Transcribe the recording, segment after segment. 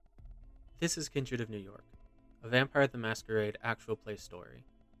This is Kindred of New York, a Vampire the Masquerade actual play story.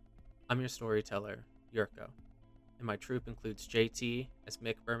 I'm your storyteller, Yurko, and my troupe includes JT as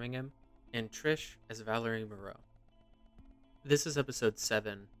Mick Birmingham and Trish as Valerie Moreau. This is episode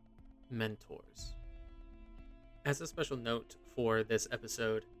 7, Mentors. As a special note for this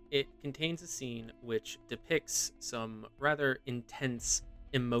episode, it contains a scene which depicts some rather intense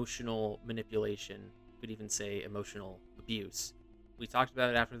emotional manipulation, you could even say emotional abuse. We talked about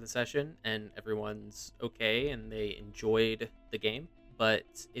it after the session, and everyone's okay, and they enjoyed the game. But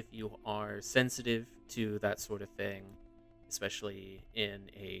if you are sensitive to that sort of thing, especially in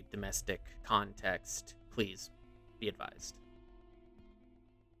a domestic context, please be advised.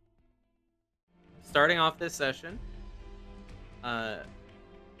 Starting off this session,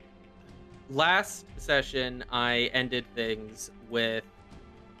 last session I ended things with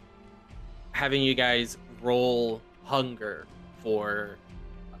having you guys roll hunger for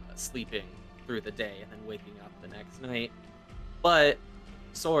sleeping through the day and then waking up the next night. But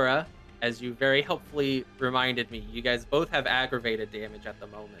Sora, as you very helpfully reminded me, you guys both have aggravated damage at the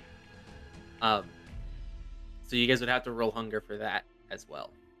moment. So you guys would have to roll hunger for that as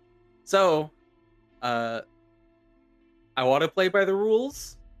well. So, I want to play by the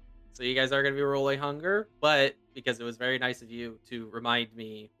rules. So you guys are going to be rolling hunger, but because it was very nice of you to remind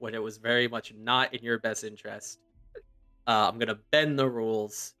me when it was very much not in your best interest, I'm going to bend the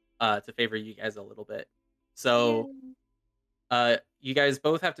rules to favor you guys a little bit. So you guys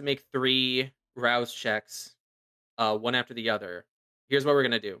both have to make 3 rouse checks, one after the other. Here's what we're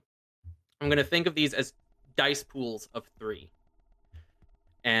going to do. I'm going to think of these as dice pools of 3.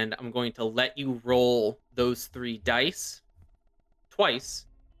 And I'm going to let you roll those 3 dice twice,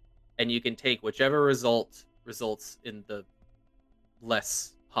 and you can take whichever result results in the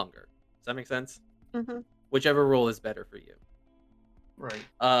less hunger. Does that make sense? Mm-hmm. Whichever roll is better for you. Right.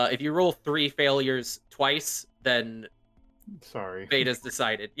 If you roll 3 failures twice, then Sorry. fate is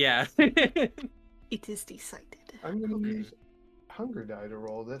decided. Yeah. It is decided. I'm gonna use hunger die to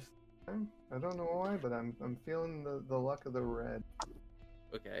roll this time. I don't know why, but I'm feeling the luck of the red.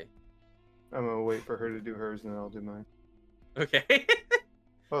 Okay. I'm gonna wait for her to do hers and then I'll do mine. Okay.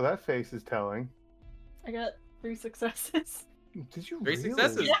 Oh, that face is telling. I got 3 successes. Did you 3 really?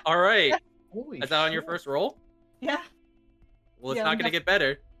 successes. Yeah. All right. Holy Is that on your shit. first roll? Yeah. Well, it's Yeah, not I'm going to get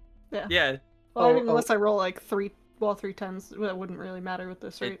better. Yeah. Yeah. Well, I Oh, mean, oh. unless I roll like 3 tens, that wouldn't really matter with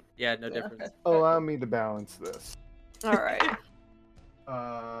this, right? Yeah, no Yeah, difference. okay. Allow me to balance this. All right.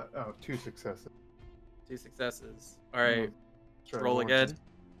 2 successes. 2 successes. All right. Try Roll one. again.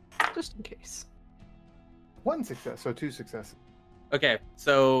 Just in case. 1 success, so 2 successes. Okay,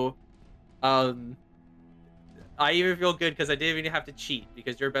 so I even feel good because I didn't even have to cheat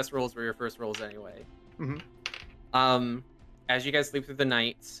because your best rolls were your first rolls anyway. Mm-hmm. As you guys sleep through the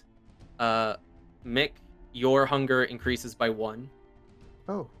night, Mick, your hunger increases by 1.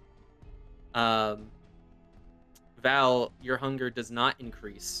 Oh. Val, your hunger does not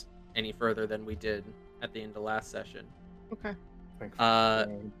increase any further than we did at the end of last session. Okay. Thanks.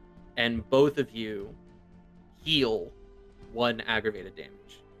 And both of you heal 1 aggravated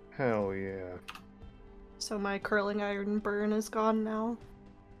damage. Hell yeah. So my curling iron burn is gone now.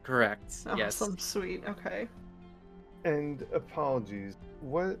 Correct. Yes. Awesome. Sweet. Okay. And apologies.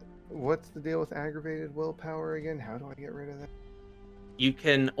 What's the deal with aggravated willpower again? How do I get rid of that? You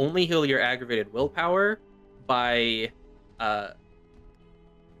can only heal your aggravated willpower by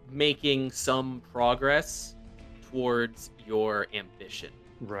making some progress towards your ambition.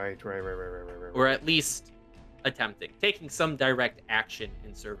 Right. Or at least attempting. Taking some direct action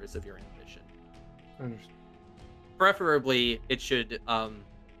in service of your ambition. Understood. Preferably, it should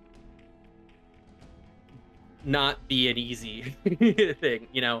not be an easy thing,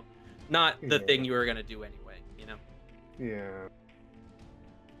 not the Yeah. thing you were going to do anyway, Yeah.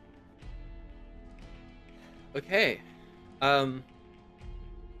 Okay.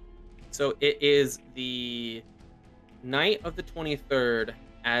 So it is the night of the 23rd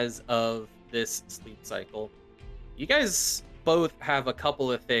as of this sleep cycle. You guys both have a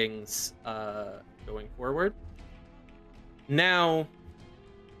couple of things going forward. Now,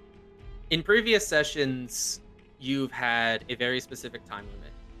 in previous sessions, you've had a very specific time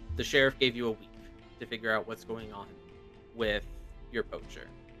limit. The sheriff gave you a week to figure out what's going on with your poacher.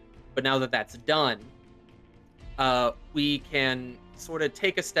 But now that that's done, we can sort of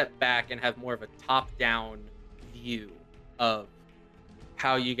take a step back and have more of a top-down view of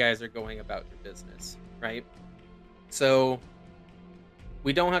how you guys are going about your business, right? So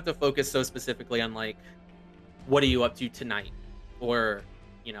we don't have to focus so specifically on like, what are you up to tonight? Or,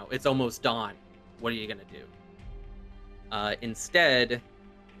 you know, it's almost dawn. What are you going to do? Instead,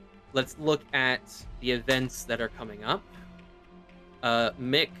 let's look at the events that are coming up.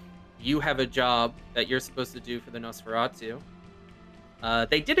 Mick, you have a job that you're supposed to do for the Nosferatu.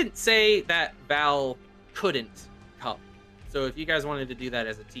 They didn't say that Val couldn't come. So if you guys wanted to do that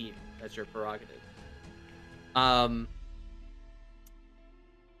as a team, that's your prerogative.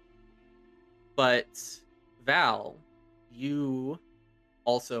 But Val, you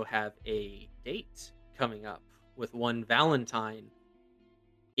also have a date coming up with one Valentine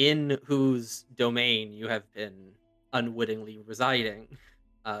in whose domain you have been unwittingly residing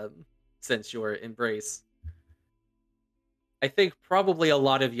since your embrace. I think probably a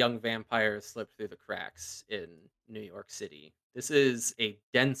lot of young vampires slip through the cracks in New York City. This is a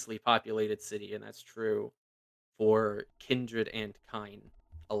densely populated city, and that's true for Kindred and Kind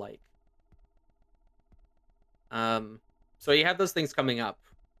alike. So you have those things coming up.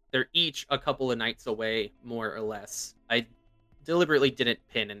 They're each a couple of nights away, more or less. I deliberately didn't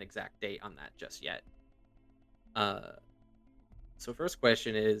pin an exact date on that just yet. So first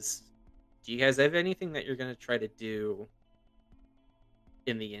question is, do you guys have anything that you're going to try to do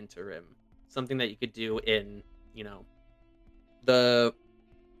in the interim? Something that you could do in, the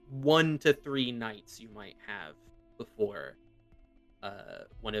 1 to 3 nights you might have before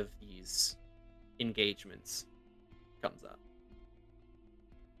one of these engagements comes up.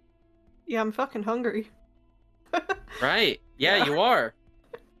 Yeah, I'm fucking hungry. Right. Yeah, Yeah. you are.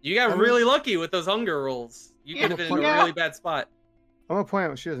 You got really lucky with those hunger rolls. You could have been in a really bad spot. I'm gonna point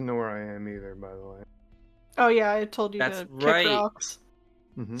out she doesn't know where I am either, by the way. Oh yeah, I told you That's to right. kick rocks.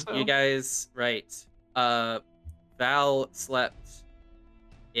 Mm-hmm. So. You guys, right. Val slept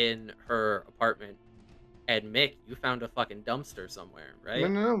in her apartment, and Mick, you found a fucking dumpster somewhere, right?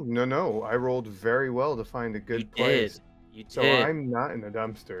 No. I rolled very well to find a good place. You did. So I'm not in a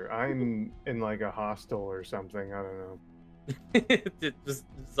dumpster. I'm in like a hostel or something. I don't know. Just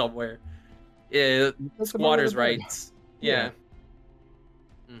somewhere. Yeah, squatters' rights. Yeah.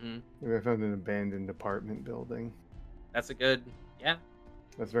 Mm-hmm. Maybe I found an abandoned apartment building. That's a good. Yeah.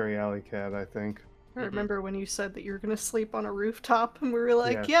 That's very alley cat, I think. I remember when you said that you were going to sleep on a rooftop, and we were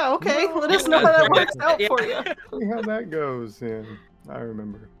like, Yes. yeah, okay, let us know how that works out for you. See how that goes. Yeah, I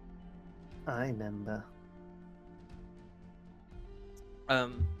remember.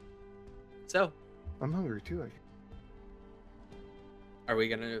 So, I'm hungry too. are we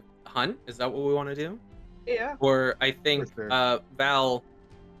gonna hunt? Is that what we want to do? Yeah. Or I think, sure. Val,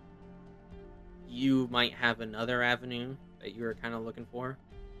 you might have another avenue that you were kind of looking for.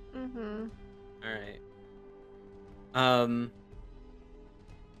 Mm-hmm. All right.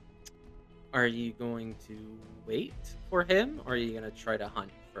 Are you going to wait for him, or are you gonna try to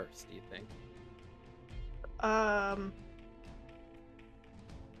hunt first? Do you think?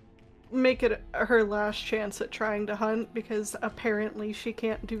 Make it her last chance at trying to hunt, because apparently she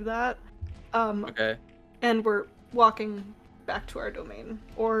can't do that. Okay. And we're walking back to our domain,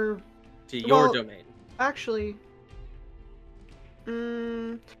 or to your domain. Actually,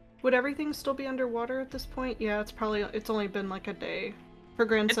 would everything still be underwater at this point? Yeah, it's only been like a day for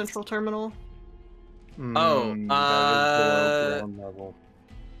Grand Central Terminal. Oh, that is below ground level.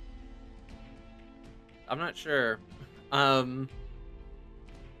 I'm not sure. How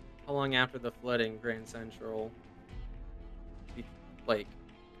long after the flooding Grand Central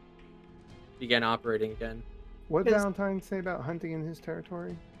began operating again? What did Valentine say about hunting in his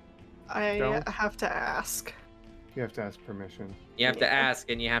territory? I have to ask. You have to ask permission. You have to ask,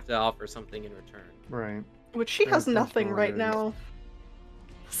 and you have to offer something in return. Right. Which she has nothing right is. now.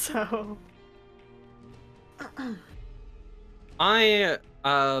 So I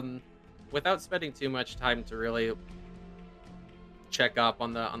without spending too much time to really check up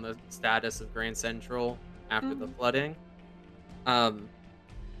on the status of Grand Central after the flooding, I'm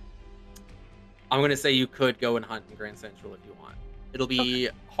gonna say you could go and hunt in Grand Central if you want. It'll be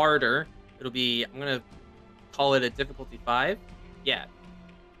harder. I'm gonna call it a difficulty 5. Yeah.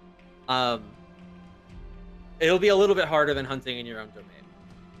 It'll be a little bit harder than hunting in your own domain.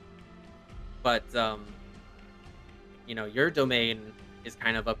 But your domain is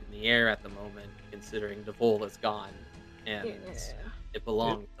kind of up in the air at the moment, considering Devol is gone, and it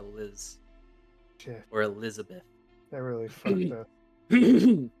belonged to Liz. Shit. Or Elizabeth. That really fucked up.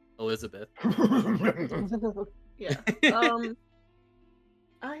 Elizabeth. yeah.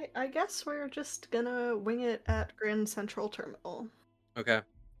 I guess we're just gonna wing it at Grand Central Terminal. Okay.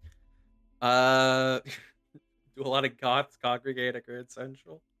 Do a lot of goths congregate at Grand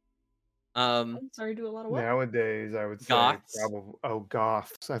Central? I'm sorry, do a lot of what? Nowadays, I would say Goths? probably. Oh,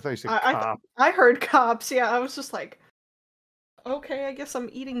 goths. I thought you said I cop. I heard cops. Yeah, I was just like, okay, I guess I'm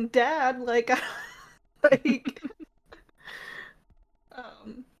eating dad. Like,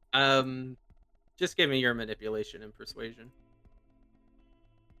 Just give me your manipulation and persuasion.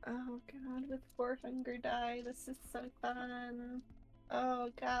 Oh god, with 4 hunger die, this is so fun.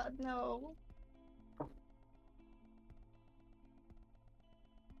 Oh god, no.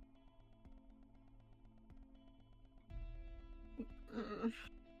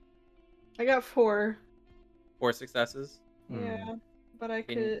 I got 4. 4 successes. Yeah, but I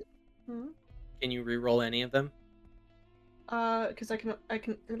Can- could. Can you re-roll any of them? Because I can't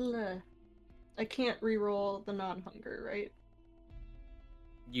re-roll the non-hunger, right?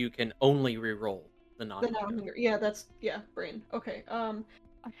 You can only re-roll the The non-hunger. non-hunger. Yeah, brain. Okay. I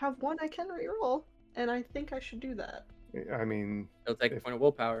have 1 I can re-roll, and I think I should do that. I mean, It'll take a point of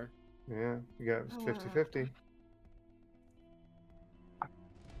willpower. yeah, you got 50-50.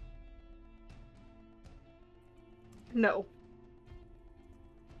 No.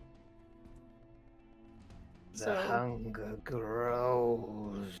 The hunger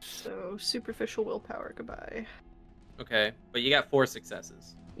grows. So superficial willpower, goodbye. Okay, but you got 4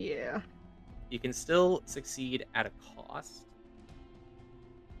 successes. Yeah. You can still succeed at a cost.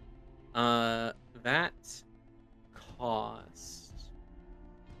 That cost.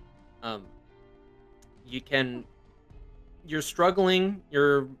 You're struggling.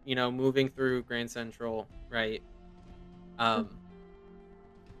 You're, moving through Grand Central, right?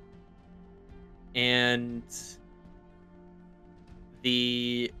 And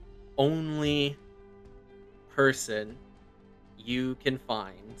the only person you can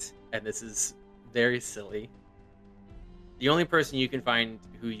find, and this is very silly, the only person you can find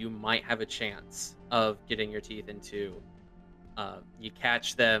who you might have a chance of getting your teeth into, you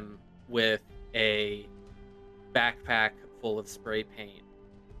catch them with a backpack full of spray paint,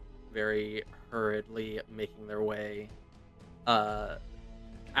 very hurriedly making their way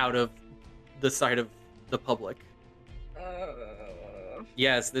out of the sight of the public.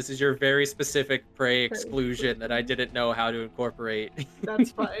 Yes, this is your very specific prey exclusion that I didn't know how to incorporate.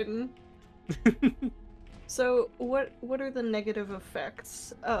 That's fine. So, what are the negative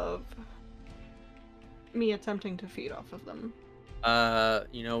effects of me attempting to feed off of them?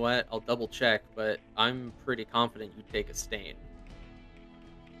 You know what? I'll double check, but I'm pretty confident you take a stain.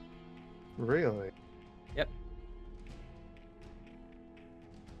 Really? Yep.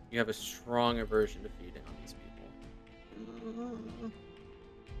 You have a strong aversion to feeding on these people.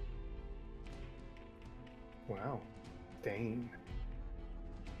 Wow. Dane.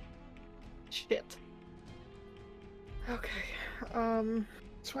 Shit. Okay.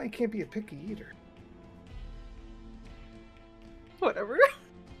 That's why you can't be a picky eater. Whatever.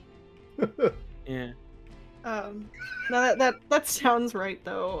 Yeah. No, that sounds right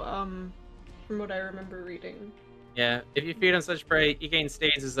though. From what I remember reading. Yeah. If you feed on such prey, you gain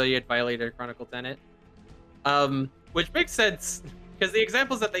stains as though you had violated a chronicle tenet. Which makes sense because the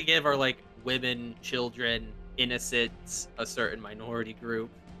examples that they give are like women, children, innocents, a certain minority group.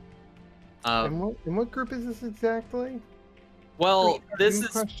 And what group is this exactly? Well, this is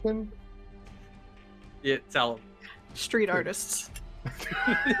question. Yeah, tell them. Street artists.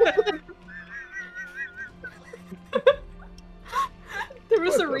 There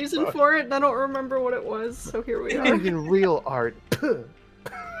was a reason for it, and I don't remember what it was. So here we are. Even real art.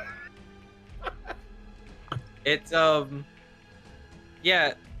 It's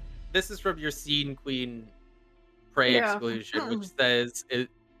yeah, this is from your Scene Queen prey exclusion, which says it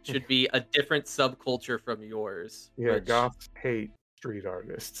should be a different subculture from yours. Yeah, goths hate street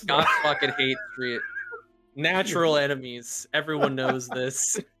artists. Goths fucking hate street. Natural enemies. Everyone knows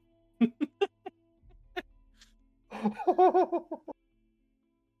this.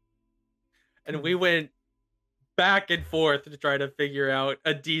 And we went back and forth to try to figure out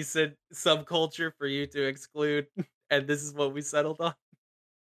a decent subculture for you to exclude, and this is what we settled on.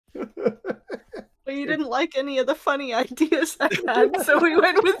 Well, you didn't like any of the funny ideas I had, so we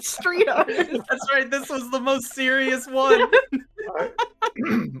went with street artists. That's right, this was the most serious one.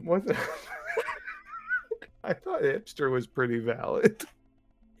 I thought hipster was pretty valid.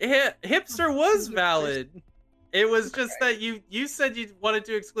 Hipster was valid. It was just that you said you wanted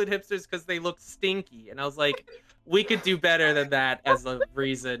to exclude hipsters because they look stinky, and I was like, we could do better than that as a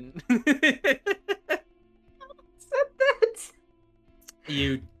reason. Said that.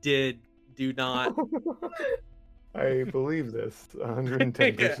 You did. Do not. I believe this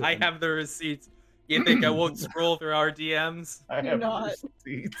 110%. I have the receipts. You think I won't scroll through our DMs? I You're have not. the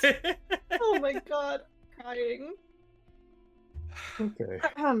receipts. Oh my god, crying. Okay.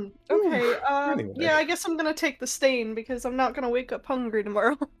 Okay. Anyway. Yeah, I guess I'm gonna take the stain because I'm not gonna wake up hungry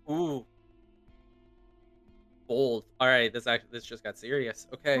tomorrow. Ooh. Bold. All right, this just got serious.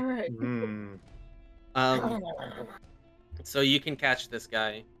 Okay. All right. Mm. So you can catch this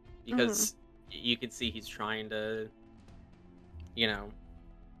guy. because you can see he's trying to, you know,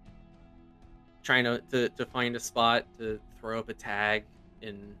 trying to find a spot to throw up a tag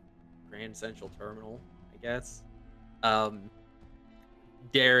in Grand Central Terminal, I guess.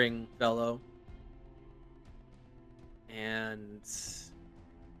 Daring fellow. And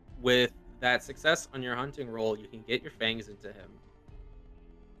with that success on your hunting roll, you can get your fangs into him.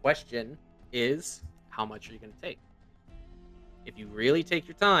 Question is, how much are you going to take? If you really take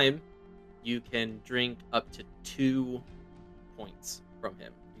your time, you can drink up to 2 points from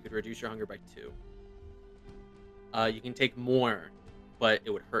him. You could reduce your hunger by 2. You can take more, but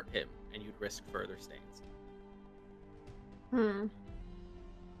it would hurt him, and you'd risk further stains.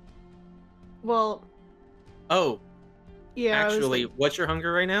 Well. Oh. Yeah. Actually, what's your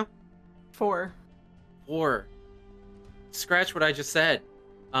hunger right now? 4. 4. Scratch what I just said.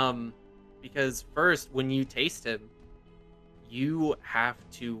 Because first, when you taste him, you have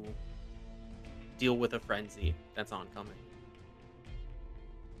to deal with a frenzy that's oncoming.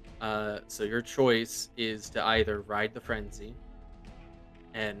 So your choice is to either ride the frenzy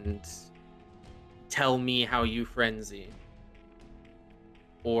and tell me how you frenzy,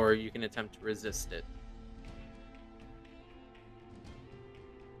 or you can attempt to resist it.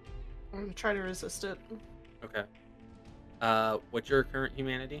 I'm gonna try to resist it. Okay. What's your current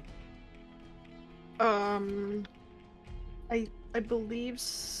humanity? I believe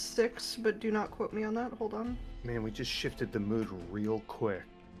 6, but do not quote me on that. Hold on. Man, we just shifted the mood real quick.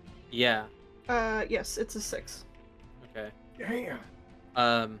 Yeah. Yes, it's a 6. Okay.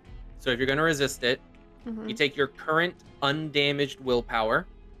 Damn. So if you're gonna resist it, you take your current undamaged willpower,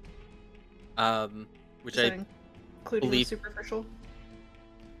 which including believe the superficial.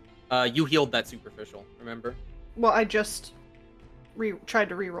 You healed that superficial. Remember? Well, I just tried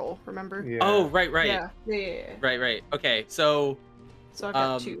to re-roll. Remember? Yeah. Oh, right. Yeah. Right. Okay, so I've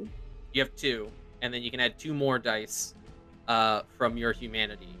got 2. you have 2, and then you can add 2 more dice from your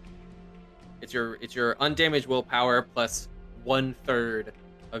humanity. It's your undamaged willpower plus 1/3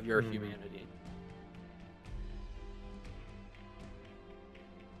 of your humanity.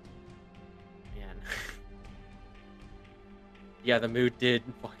 Man. Yeah, the mood did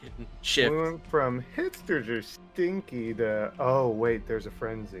fucking shift. We went from hipsters are stinky to, oh wait, there's a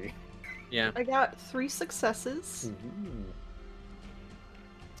frenzy. Yeah. I got 3 successes.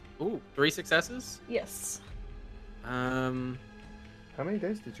 Ooh, 3 successes? Yes. How many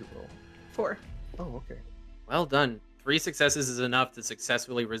dice did you roll? 4. Oh, okay. Well done. 3 successes is enough to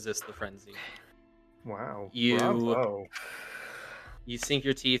successfully resist the frenzy. Wow. You Bravo. You sink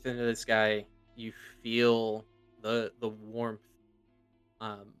your teeth into this guy. You feel the warmth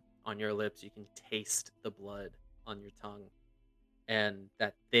on your lips. You can taste the blood on your tongue, and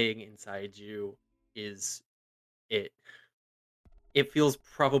that thing inside you is it. It feels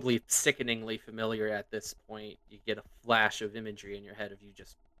probably sickeningly familiar at this point. You get a flash of imagery in your head of you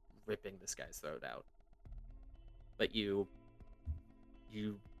just ripping this guy's throat out, but you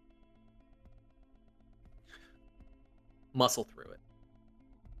muscle through it.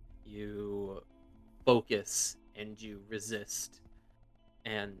 You focus and you resist.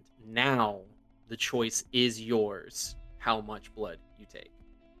 And now the choice is yours how much blood you take.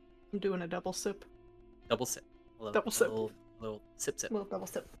 I'm doing a double sip. Double sip. Double sip. Little sip sip. Little double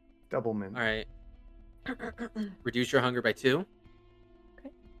sip. Double mint. All right. Reduce your hunger by 2. Okay.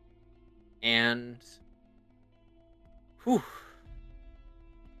 And whew.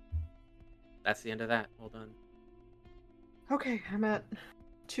 That's the end of that. Well done. Okay, I'm at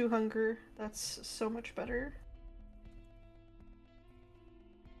 2 hunger. That's so much better.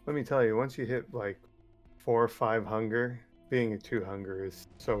 Let me tell you, once you hit like 4 or 5 hunger, being at 2 hunger is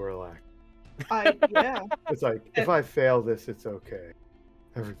so relaxed. Yeah. It's like, if I fail this, it's okay.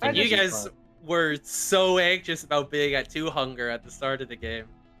 And you will be guys fine. were so anxious about being at 2 hunger at the start of the game.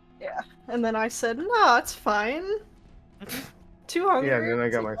 Yeah. And then I said, no, it's fine. 2 hunger. Yeah, and then I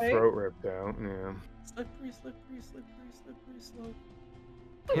got it's my okay." throat ripped out. Yeah. Slippery slope.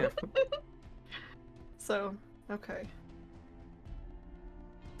 Yeah. So, okay.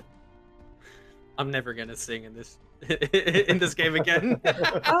 I'm never gonna sing in this in this game again.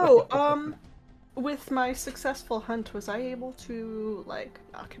 Oh, with my successful hunt, was I able to, like,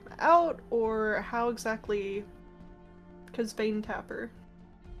 knock him out, or how exactly? Because Vein Tapper.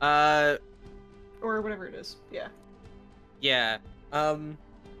 Or whatever it is, yeah. Yeah.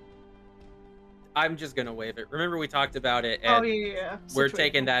 I'm just gonna waive it. Remember we talked about it, Oh, and yeah. we're Situational.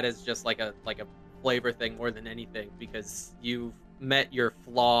 taking that as just like a flavor thing more than anything, because you've met your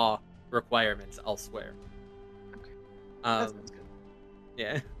flaw requirements elsewhere. Okay. That Um, sounds good.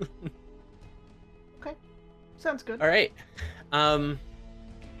 yeah. Okay. Sounds good. All right.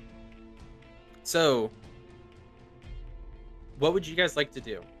 So, what would you guys like to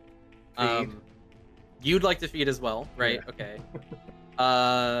do? Feed. You'd like to feed as well, right? Yeah.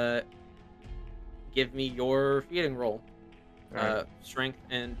 Okay. Give me your feeding roll. Alright. Strength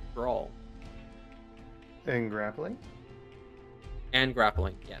and brawl. And grappling? And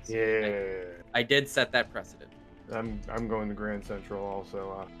grappling, yes. Yeah. I did set that precedent. I'm going to Grand Central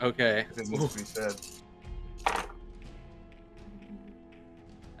also. Okay. It needs to be said.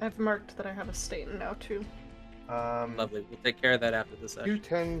 I've marked that I have a stain now too. Lovely. We'll take care of that after the session.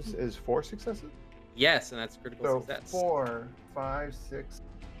 2 10s is 4 successes? Yes, and that's critical So success. 4, 5, 6,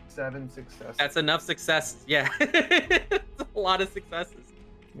 7 successes. That's enough successes. Yeah. It's a lot of successes.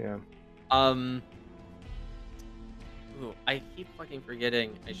 Yeah. Ooh, I keep fucking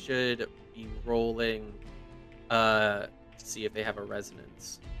forgetting. I should be rolling to see if they have a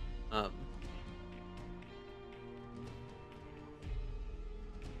resonance.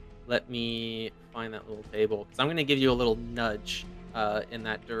 Let me find that little table, because I'm going to give you a little nudge in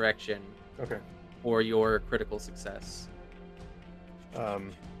that direction Okay. for your critical success.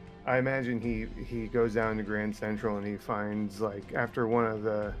 I imagine he goes down to Grand Central and he finds, like, after one of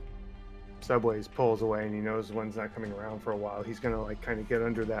the subways pulls away and he knows one's not coming around for a while, he's gonna, like, kind of get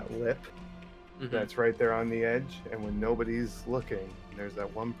under that lip that's right there on the edge, and when nobody's looking, there's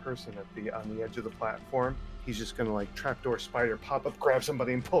that one person on the edge of the platform. He's just gonna, like, trapdoor spider pop up, grab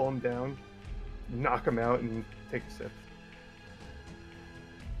somebody and pull him down, knock him out, and take a sip.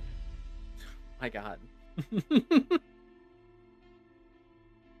 My God.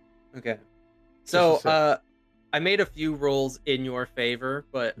 Okay. So, I made a few rolls in your favor,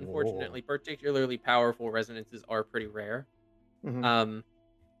 but unfortunately, particularly powerful resonances are pretty rare. Mhm.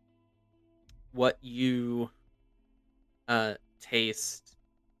 What you taste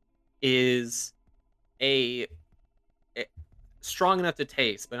is a strong enough to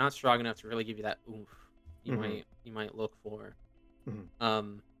taste, but not strong enough to really give you that oomph you might look for.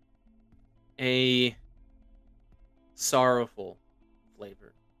 A sorrowful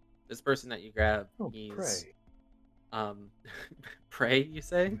flavor. This person that you grab, he's Pray. Pray, you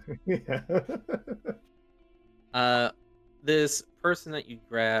say? Yeah. This person that you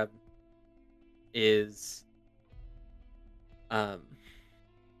grab is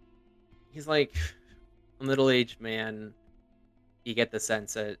he's like a middle-aged man. You get the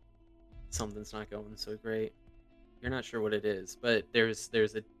sense that something's not going so great. You're not sure what it is, but there's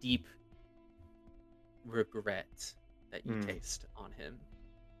a deep regret that you taste on him.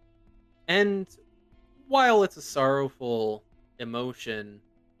 And while it's a sorrowful emotion,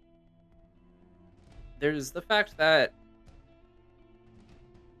 there's the fact that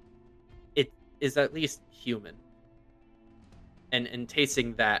it is at least human. And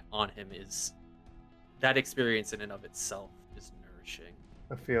tasting that on him is, that experience in and of itself is nourishing.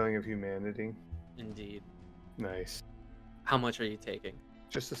 A feeling of humanity. Indeed. Nice. How much are you taking?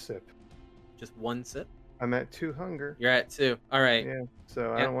 Just a sip. Just one sip? I'm at 2 hunger. You're at 2. All right. Yeah.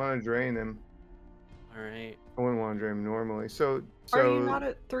 So I don't want to drain him. All right. I wouldn't want to drain him normally. So Are you not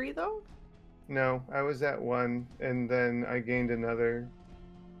at 3 though? No, I was at 1, and then I gained another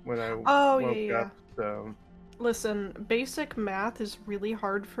when I woke up. So Listen, basic math is really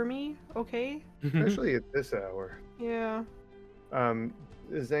hard for me. Okay. especially at this hour. Yeah.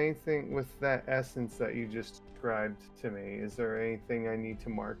 Is anything with that essence that you just described to me? Is there anything I need to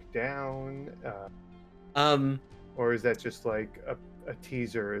mark down? Or is that just like a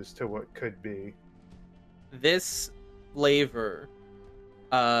teaser as to what could be? This flavor,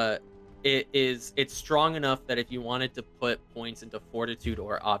 it's strong enough that if you wanted to put points into fortitude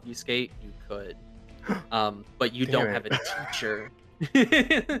or obfuscate, you could. But you don't have a teacher.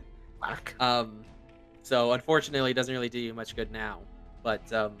 So unfortunately, it doesn't really do you much good now.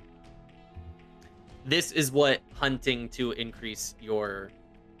 But this is what hunting to increase your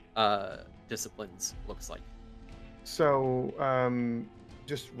disciplines looks like. So,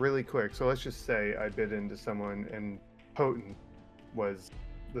 just really quick. So let's just say I bid into someone and potent was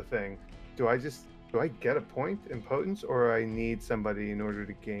the thing. Do I get a point in potence, or I need somebody in order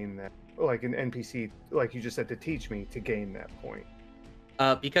to gain that? Like an NPC, like you just said, to teach me to gain that point.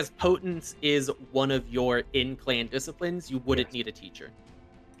 Because potence is one of your in-clan disciplines, you wouldn't need a teacher.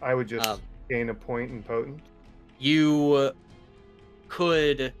 I would just gain a point in potence? You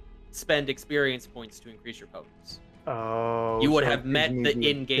could spend experience points to increase your potence. Oh. You would so have met the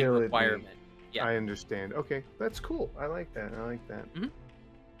in-game ability. requirement. Yeah. I understand. Okay, that's cool. I like that.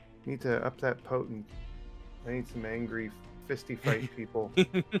 Need to up that potent. I need some angry fisty fight people.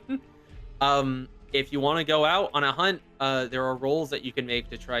 If you want to go out on a hunt, there are rolls that you can make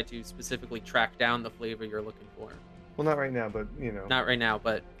to try to specifically track down the flavor you're looking for. Well, not right now, but you know. Not right now,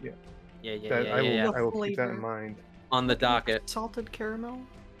 but yeah. Yeah, yeah, That yeah, yeah, yeah. The I will keep that in flavor. mind. On the Looking for docket. salted caramel.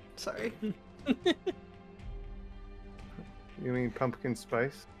 Sorry. You mean pumpkin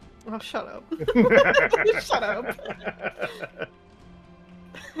spice? Oh, shut up. Shut up.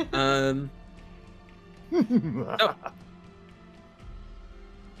 Um.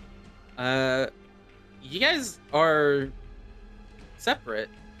 Oh. You guys are separate.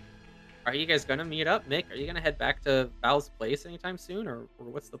 Are you guys gonna meet up, Mick? Are you gonna head back to Val's place anytime soon, or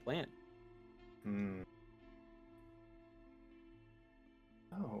what's the plan? Hmm.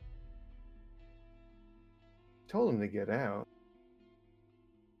 Oh. Told him to get out.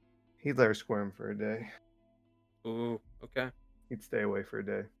 He'd let her squirm for a day. Ooh, okay. He'd stay away for a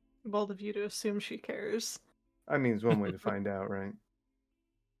day. Bold of you to assume she cares. I mean, it's one way to find out, right?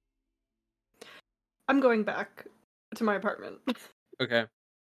 I'm going back to my apartment. Okay.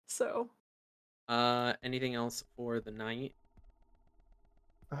 So, Anything else for the night?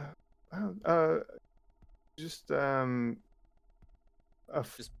 Just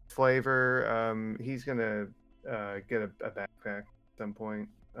Just flavor. He's gonna get a backpack at some point.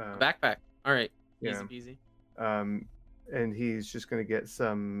 a backpack. All right. Yeah. Easy peasy. And he's just gonna get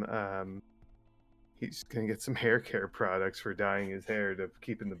some. He's gonna get some hair care products for dyeing his hair to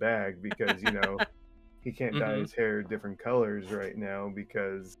keep in the bag because he can't dye his hair different colors right now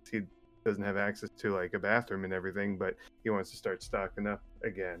because he doesn't have access to like a bathroom and everything. But he wants to start stocking up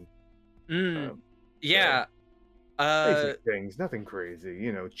again. Yeah. Basic things, nothing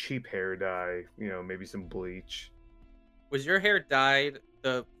crazy. Cheap hair dye. Maybe some bleach. Was your hair dyed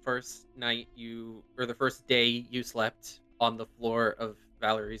the first night or the first day you slept on the floor of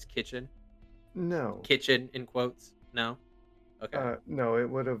Valerie's kitchen? No. Kitchen in quotes. No. Okay. No, it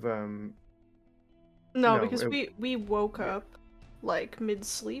would have. no, because we woke up like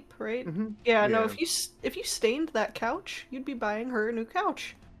mid-sleep, right? Mhm. Yeah, no, Yeah. if you stained that couch, you'd be buying her a new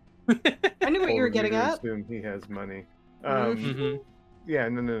couch. I knew what you were getting at. Assume he has money. Mhm. Yeah,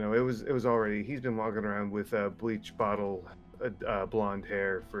 no. It was already. He's been walking around with a bleach bottle, blonde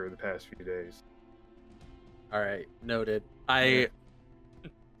hair for the past few days. All right. Noted. A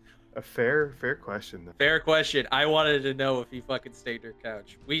fair question. Though. Fair question. I wanted to know if he fucking stained her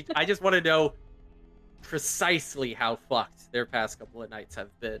couch. I just want to know precisely how fucked their past couple of nights have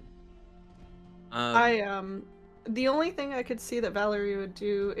been. The only thing I could see that Valerie would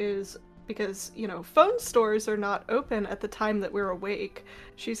do is because, phone stores are not open at the time that we're awake.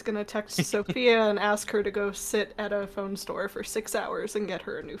 She's gonna text Sophia and ask her to go sit at a phone store for 6 hours and get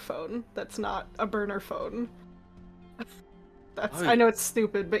her a new phone. That's not a burner phone. I know it's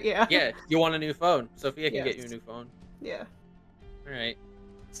stupid, but yeah. Yeah, you want a new phone. Sophia can get you a Yes. new phone. Yeah. All right.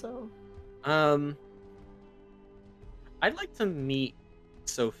 So. I'd like to meet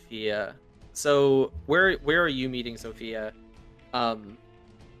Sophia. So where are you meeting Sophia? To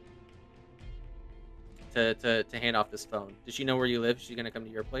hand off this phone. Does she know where you live? She's gonna come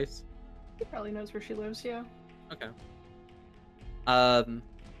to your place? She probably knows where she lives, yeah. Okay.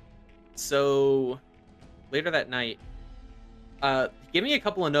 So later that night, give me a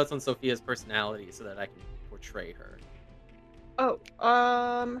couple of notes on Sophia's personality so that I can portray her. Oh,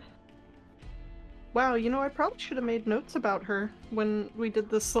 wow, I probably should have made notes about her when we did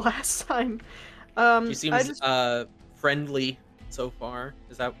this last time. She seems friendly so far.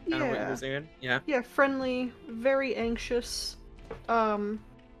 Is that kind of what you were saying? Yeah. Yeah, friendly, very anxious.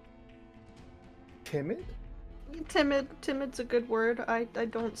 Timid? Timid's a good word. I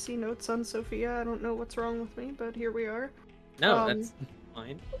don't see notes on Sophia. I don't know what's wrong with me, but here we are. No, that's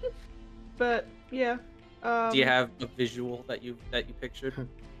fine. But yeah. Do you have a visual that you pictured?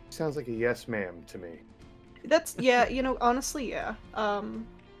 Sounds like a yes ma'am to me. That's honestly, yeah.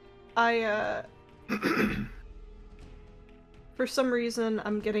 I for some reason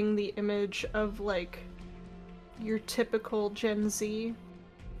I'm getting the image of like your typical Gen Z.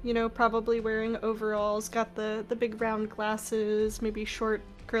 Probably wearing overalls, got the big round glasses, maybe short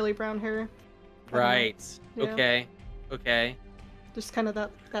curly brown hair. Right. Yeah. Okay. Just kind of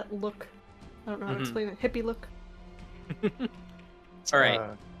that look. I don't know how to explain it. Hippie look. All right.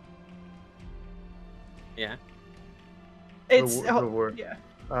 Yeah. It's the word. Yeah.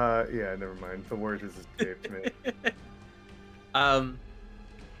 Yeah. Never mind. The word has escaped me.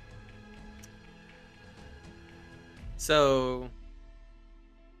 So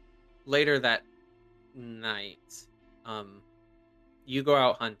later that night, you go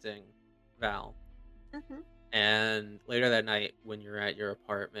out hunting, Val. And later that night, when you're at your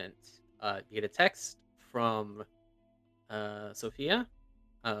apartment, you get a text from Sophia,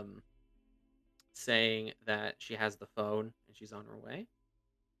 saying that she has the phone and she's on her way.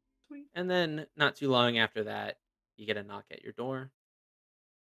 Sweet. And then not too long after that, you get a knock at your door.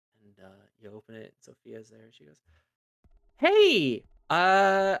 And you open it. Sophia's there. She goes, "Hey,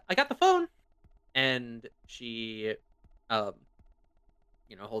 I got the phone," and she, um,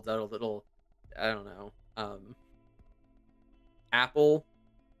 holds out a little, I don't know, Apple.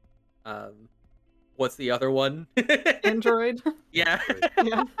 What's the other one? Android. Yeah.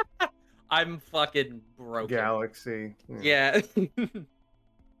 Yeah. I'm fucking broken. Galaxy. Yeah.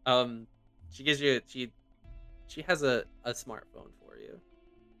 um, she gives you she has a smartphone for you.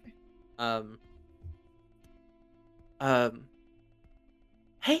 Um.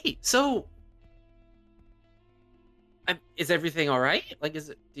 Hey, so, is everything all right? Like,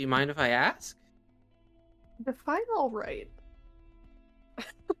 do you mind if I ask? Define all right.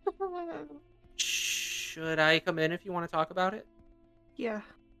 Should I come in if you want to talk about it? Yeah.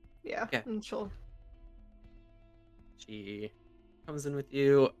 Yeah. Okay. And she'll. She comes in with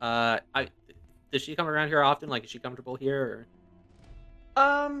you. Does she come around here often? Like, is she comfortable here?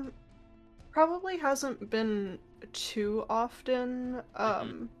 Probably hasn't been too often.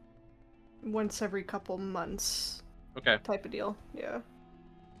 Once every couple months Okay. type of deal. Yeah.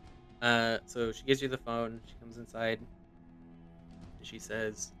 So she gives you the phone. She comes inside. And she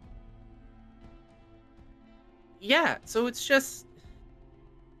says, "Yeah, so it's just,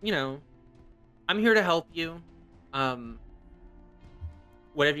 I'm here to help you. Um,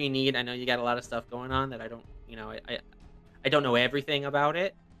 whatever you need. I know you got a lot of stuff going on that I don't, I don't know everything about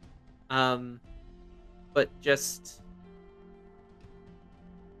it. But just,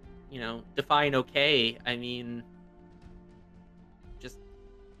 define okay. I mean, just,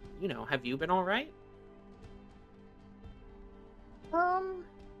 have you been all right?"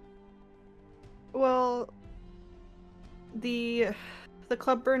 Well, the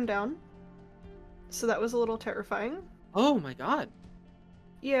club burned down, so that was a little terrifying. Oh my god.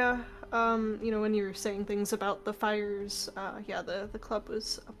 Yeah, when you were saying things about the fires, yeah, the club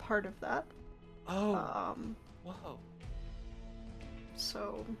was a part of that. Oh. Whoa.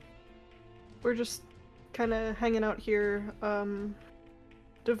 So we're just kind of hanging out here.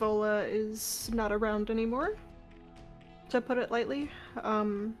 Devola is not around anymore, to put it lightly.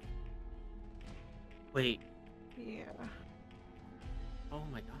 Wait. Yeah. Oh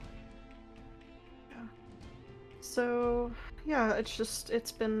my god. Yeah. So, yeah,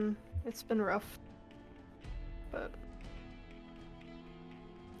 it's been rough. But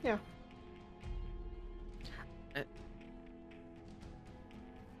yeah.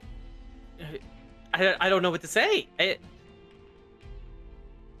 I don't know what to say. I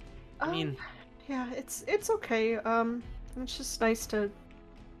mean, yeah, it's okay. It's just nice to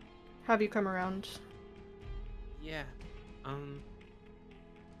have you come around. yeah.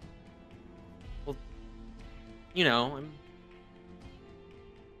 Well,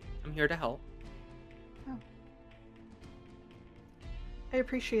 I'm here to help. Oh. I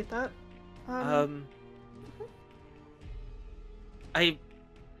appreciate that. I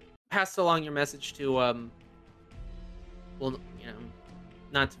passed along your message to well,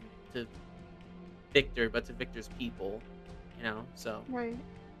 not to Victor, but to Victor's people, so Right.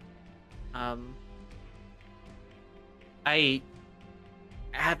 I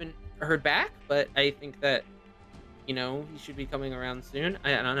haven't heard back, but I think that he should be coming around soon.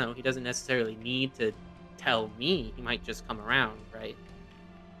 I don't know, he doesn't necessarily need to tell me. He might just come around, right?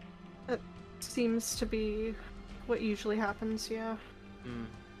 It seems to be what usually happens, yeah.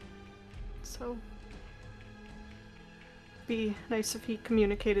 So be nice if he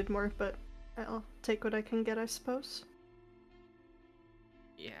communicated more, but I'll take what I can get, I suppose.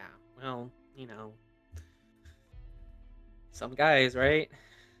 Yeah, well, some guys, right?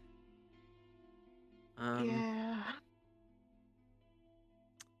 Yeah.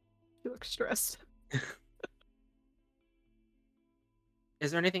 You look stressed.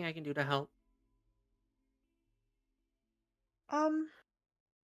 Is there anything I can do to help?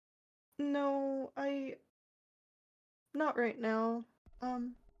 No, not right now. Or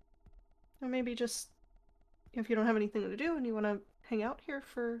maybe just if you don't have anything to do and you want to hang out here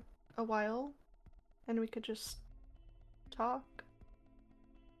for a while, and we could just talk.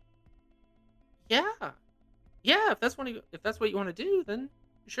 Yeah. If that's what you want to do, then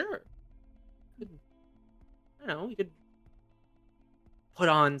sure. I don't know, you could put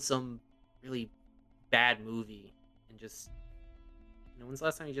on some really bad movie and just, when's the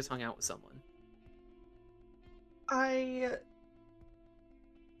last time you just hung out with someone?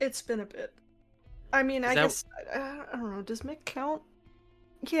 It's been a bit. I mean, I guess I don't know. Does Mick count?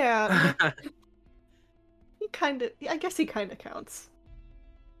 Yeah, I guess he kind of counts.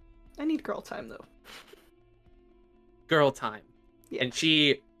 I need girl time though. Girl time. Yeah. And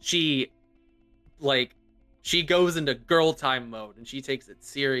she like she goes into girl time mode and she takes it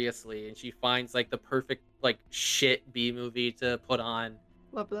seriously and she finds like the perfect like shit B movie to put on.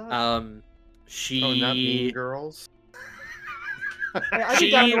 Love that. Oh, not Mean She Girls. I'd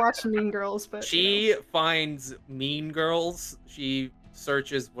be down to watch Mean Girls, but she finds Mean Girls. She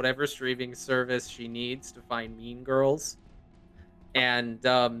searches whatever streaming service she needs to find Mean Girls, and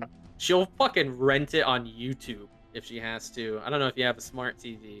she'll fucking rent it on YouTube if she has to. I don't know if you have a smart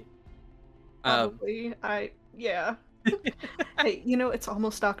TV. probably yeah. Hey, you know it's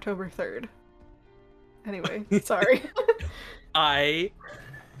almost October 3rd. Anyway, sorry. I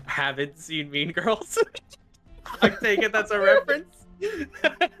haven't seen Mean Girls. I take it that's a reference. It's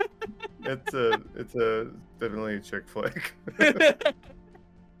definitely a chick flick.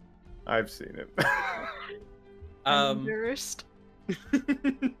 I've seen it. I'm embarrassed.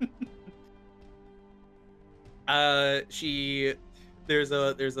 There's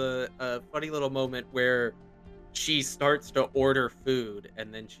a funny little moment where she starts to order food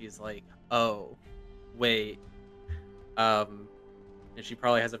and then she's like, oh wait, and she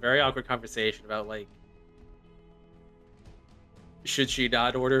probably has a very awkward conversation about like, should she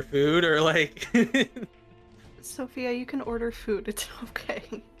not order food or like Sophia, you can order food. It's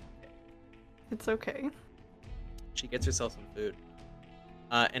okay. It's okay. she gets herself some food.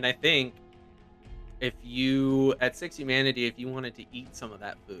 And I think if you, at 6 Humanity, if you wanted to eat some of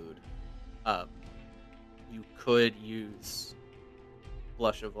that food, you could use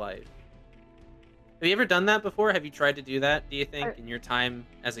Blush of Life. Have you ever done that before? Have you tried to do that, do you think, in your time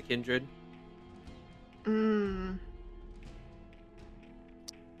as a Kindred?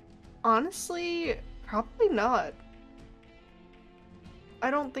 Honestly, probably not.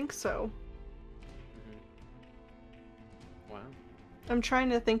 I don't think so. Wow. I'm trying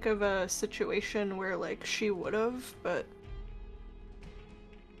to think of a situation where, like, she would've, but...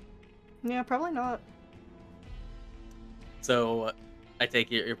 yeah, probably not. So, I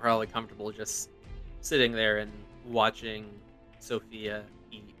take it you're probably comfortable just sitting there and watching Sophia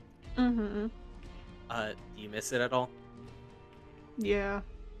eat. Mm-hmm. Do you miss it at all? Yeah.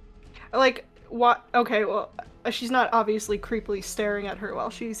 Like, what? Okay, well, she's not obviously creepily staring at her while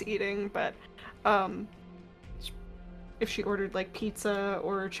she's eating, but, if she ordered, like, pizza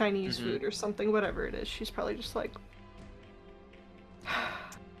or Chinese food or something, whatever it is, she's probably just like,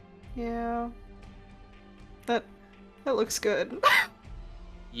 yeah, that looks good.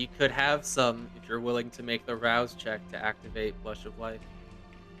 You could have some if you're willing to make the rouse check to activate Blush of Life.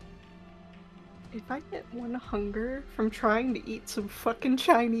 If I get one hunger from trying to eat some fucking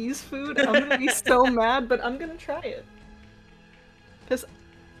Chinese food, I'm gonna be so mad, but I'm gonna try it. Because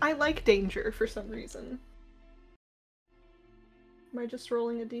I like danger for some reason. Am I just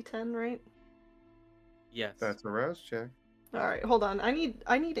rolling a d10, right? Yes. That's a rouse check. Alright, hold on. I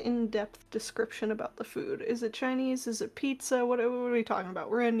need in-depth description about the food. Is it Chinese? Is it pizza? What are we talking about?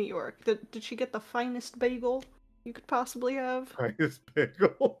 We're in New York. Did she get the finest bagel you could possibly have? Finest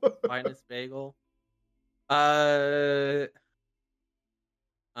bagel. Finest bagel. Hold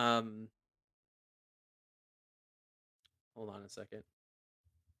on a second.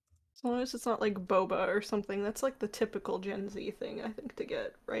 As long as it's not like boba or something. That's like the typical Gen Z thing, I think, to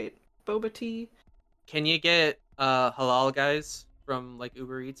get, right? Boba tea. Can you get halal guys from like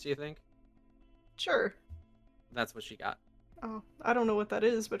Uber Eats, do you think? Sure. That's what she got. Oh, I don't know what that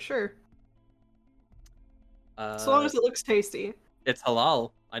is, but sure. As long as it looks tasty. It's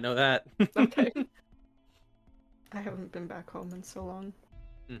halal. I know that. Okay. I haven't been back home in so long.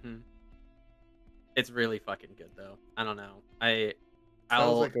 It's really fucking good though. I don't know.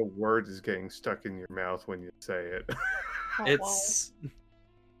 Sounds like a word is getting stuck in your mouth when you say it. Oh, it's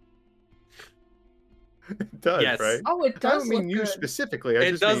It does, yes. right? Oh, it does. I don't mean look you good. specifically.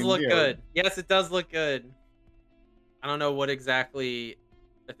 It does look good. Yes, it does look good. I don't know what exactly.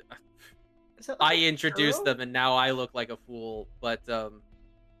 I introduced them, and now I look like a fool. But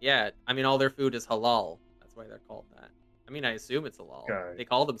yeah, I mean, all their food is halal. That's why they're called that. I mean, I assume it's halal. Okay. They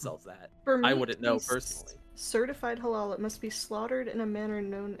call themselves that. I wouldn't know personally. Certified halal, it must be slaughtered in a manner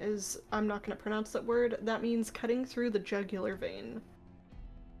known as, I'm not going to pronounce that word, that means cutting through the jugular vein.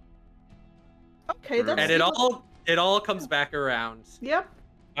 Okay, that's... And it all comes back around. Yep.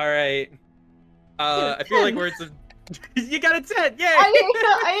 All right. I feel like words of... You got a 10! Yay!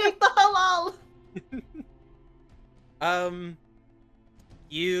 I ate the halal!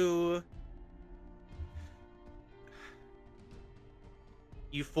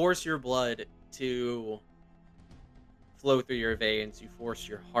 You force your blood to flow through your veins. You force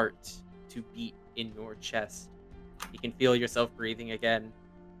your heart to beat in your chest. You can feel yourself breathing again.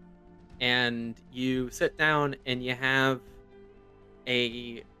 And you sit down and you have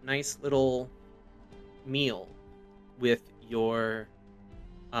a nice little meal with your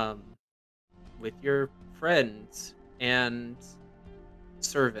friend and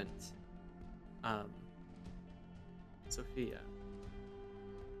servant, Sophia.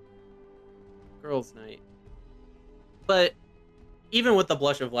 Girls' night. But even with the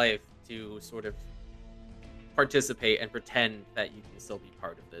blush of life to sort of participate and pretend that you can still be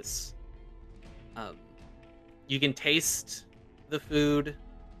part of this, you can taste the food.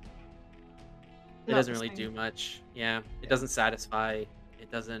 It doesn't really do much. Yeah, it doesn't satisfy.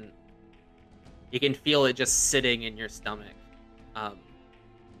 It doesn't. You can feel it just sitting in your stomach,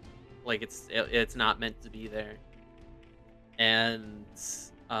 like it's not meant to be there. And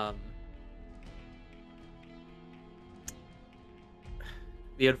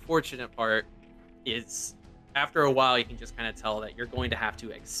the unfortunate part is, after a while, you can just kind of tell that you're going to have to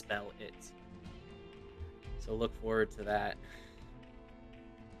expel it. So look forward to that.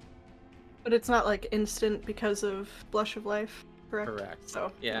 But it's not like instant because of Blush of Life, correct? Correct.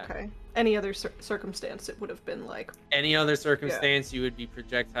 So, yeah. Okay. Any other circumstance, it would have been like... Any other circumstance, you would be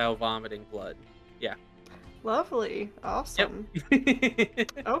projectile vomiting blood. Yeah. Lovely. Awesome.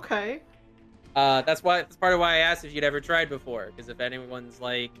 Yep. Okay. That's part of why I asked if you'd ever tried before, because if anyone's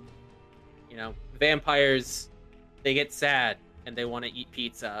like, vampires, they get sad and they want to eat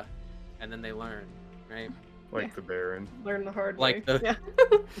pizza, and then they learn, right? Like the Baron. Learn the hard way. Yeah.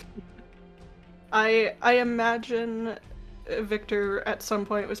 I imagine Victor at some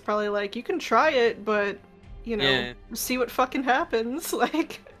point was probably like, you can try it, but, see what fucking happens,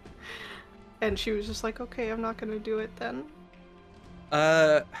 like... And she was just like, okay, I'm not gonna do it then.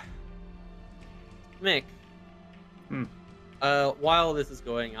 Mick. While this is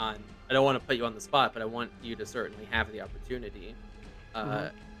going on, I don't want to put you on the spot, but I want you to certainly have the opportunity.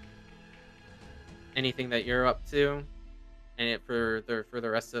 Anything that you're up to, and for the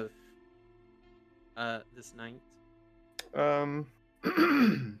rest of this night?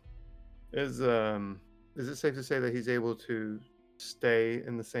 Is it safe to say that he's able to stay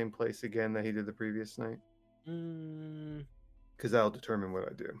in the same place again that he did the previous night? Because that'll determine what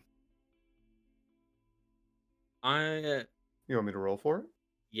I do. You want me to roll for it?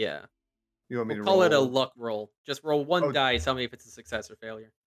 Yeah. You want me to call it a luck roll. Just roll one die. Tell me if it's a success or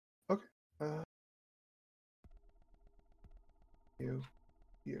failure. Okay. You.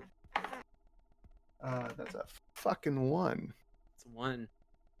 That's a fucking 1. It's a 1.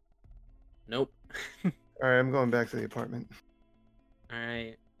 Nope. All right, I'm going back to the apartment. All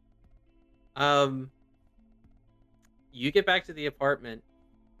right. You get back to the apartment,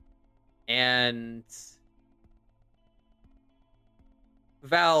 and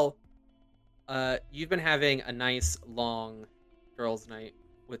Val, you've been having a nice long girls' night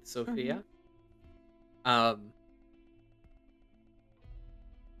with Sophia.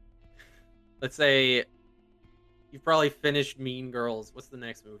 Let's say you've probably finished Mean Girls. What's the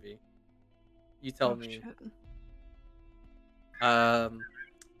next movie? You tell me. Shit.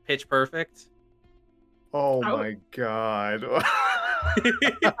 Pitch Perfect. Oh my god.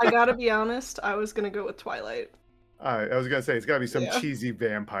 I gotta be honest, I was gonna go with Twilight. I was gonna say, it's gotta be some cheesy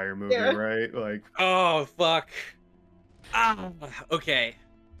vampire movie, right? Like, oh fuck. Okay.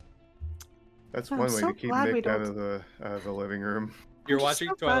 That's one way to keep Nick out of the living room. You're watching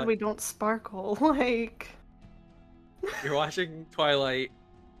so Twilight. Glad we don't sparkle. Like, you're watching Twilight.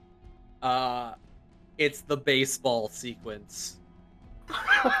 It's the baseball sequence.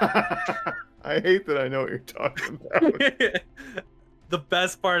 I hate that I know what you're talking about. The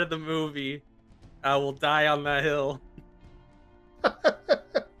best part of the movie. I will die on that hill.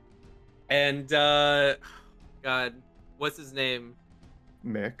 And God, what's his name?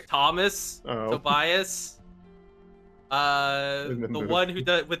 Mick. Thomas. Tobias. The one who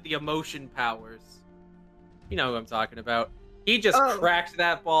does with the emotion powers. You know who I'm talking about. He just cracked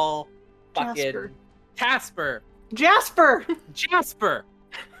that ball. Fucking Jasper.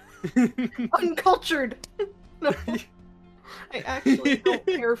 Uncultured. No. I actually don't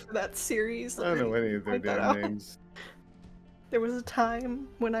care for that series. I don't know any of their damn names. There was a time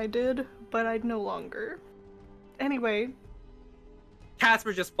when I did, but I no longer. Anyway.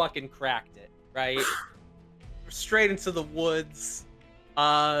 Casper just fucking cracked it, right? Straight into the woods.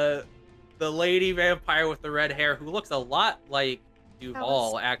 The lady vampire with the red hair, who looks a lot like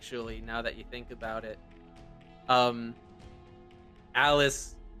Duval, actually, now that you think about it.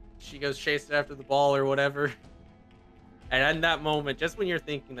 Alice, she goes chasing after the ball or whatever. And in that moment, just when you're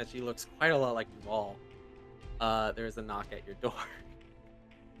thinking that she looks quite a lot like Duval, there's a knock at your door.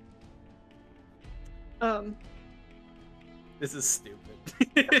 This is stupid.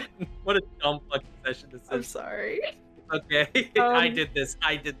 What a dumb fucking session this is. I'm sorry. Okay. I did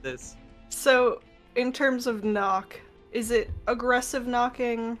this. So, in terms of knock, is it aggressive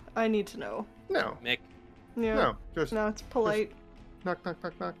knocking? I need to know. No, Mick. Yeah. no, just No, it's polite. knock, knock,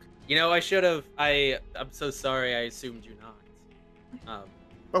 knock, knock. You know, I should have. I'm so sorry. I assumed you knocked.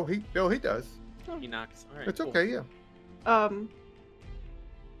 Oh, he does. He knocks. All right. It's cool. okay, yeah.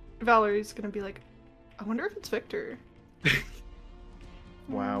 Valerie's gonna be like, I wonder if it's Victor.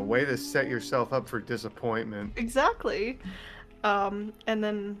 Wow, way to set yourself up for disappointment. Exactly. And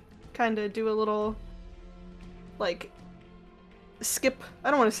then kind of do a little, like, skip.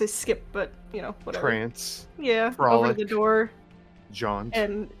 I don't want to say skip, but, you know, whatever. Trance, Yeah, frolic. over the door. jaunt.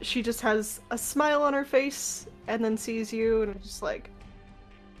 And she just has a smile on her face and then sees you and is just like,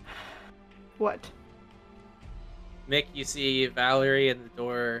 what? Mick, you see Valerie in the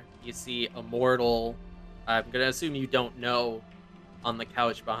door. You see Immortal. I'm gonna assume you don't know, on the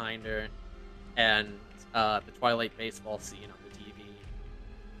couch behind her, and the Twilight baseball scene on the TV.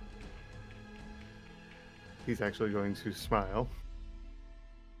 He's actually going to smile.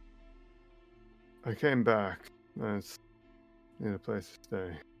 I came back. I need a place to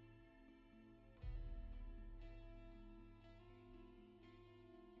stay.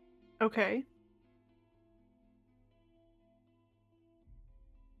 Okay.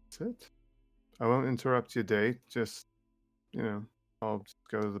 That's it. I won't interrupt your date. Just, I'll just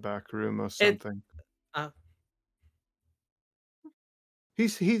go to the back room or something.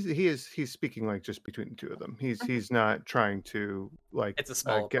 He's speaking like just between the two of them. He's not trying to like It's a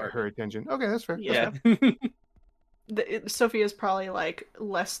small get her apartment. attention. Okay, that's fair. Yeah. That's fair. Sophia's probably like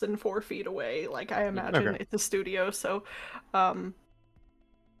less than 4 feet away. Like I imagine Okay. it's a studio, so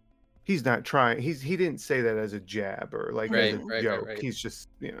He's not trying. He didn't say that as a jab or like as a Right, joke. right. He's just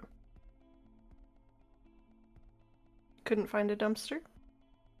couldn't find a dumpster.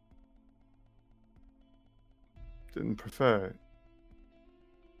 didn't prefer it.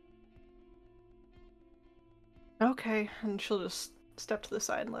 Okay, and she'll just step to the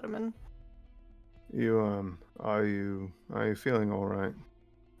side and let him in. You are you feeling all right?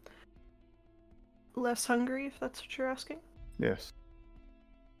 Less hungry, if that's what you're asking. Yes.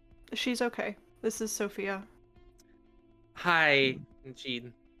 She's okay. This is Sophia. Hi, and she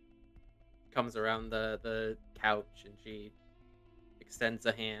comes around the couch and she extends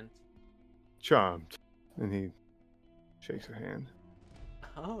a hand. Charmed. And he shakes her hand.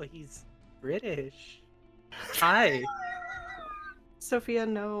 Oh, he's British. Hi. Sophia,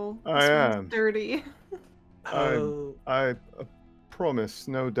 no. I This one's am. dirty. Oh, I promised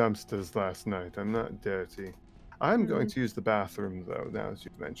no dumpsters last night. I'm not dirty. I'm going to use the bathroom though, now as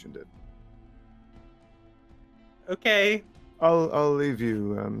you've mentioned it. okay. I'll leave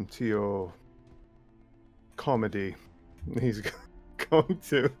you to your comedy. He's going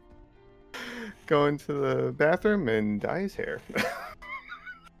to go into the bathroom and dye his hair.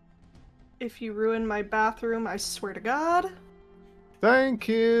 If you ruin my bathroom, I swear to God. Thank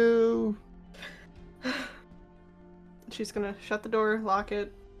you. She's gonna shut the door, lock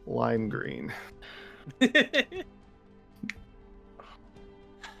it. Lime green.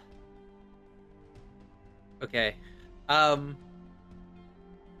 Okay.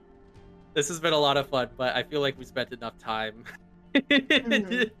 This has been a lot of fun, but I feel like we spent enough time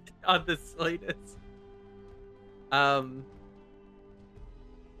on this latest. The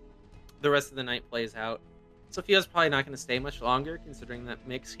rest of the night plays out. Sophia's probably not going to stay much longer, considering that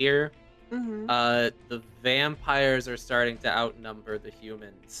Mick's here. Mm-hmm. The vampires are starting to outnumber the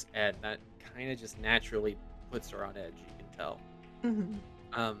humans, and that kind of just naturally puts her on edge, you can tell.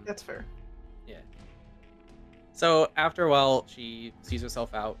 Mm-hmm. That's fair. Yeah. So after a while, she sees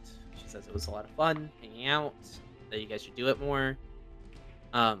herself out. She says it was a lot of fun hanging out, that you guys should do it more.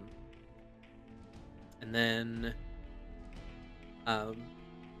 And then,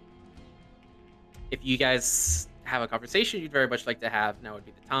 if you guys have a conversation you'd very much like to have, now would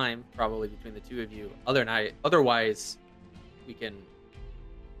be the time, probably between the two of you. Otherwise, we can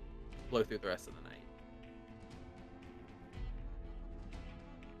blow through the rest of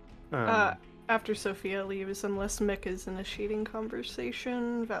the night. After Sophia leaves, unless Mick is initiating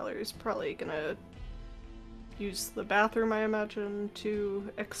conversation, Valerie's probably gonna use the bathroom, I imagine, to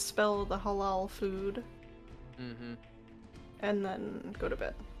expel the halal food. Mm-hmm. And then go to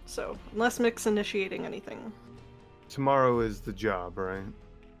bed. So, unless Mick's initiating anything. Tomorrow is the job, right?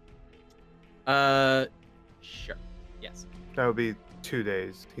 Sure. Yes. That would be 2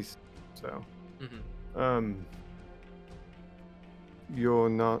 days. So. Mm-hmm. You're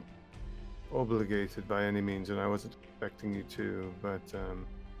not obligated by any means, and I wasn't expecting you to, but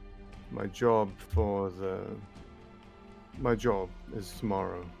my job is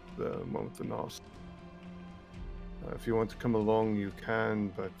tomorrow, the one with the NOS. If you want to come along, you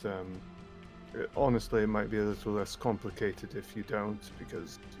can, but Honestly, it might be a little less complicated if you don't,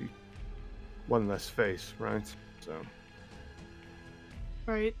 because one less face, right? So,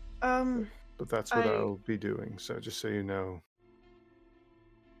 Right. but that's what I I'll be doing. So just so you know.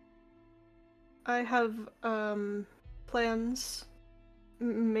 I have plans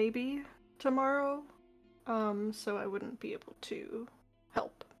maybe tomorrow. So I wouldn't be able to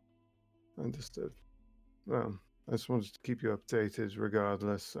help. Understood. Well, I just wanted to keep you updated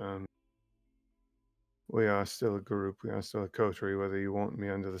regardless. We are still a group. We are still a coterie, whether you want me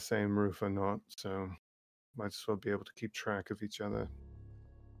under the same roof or not. So might as well be able to keep track of each other.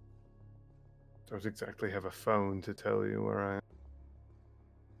 Don't exactly have a phone to tell you where I am.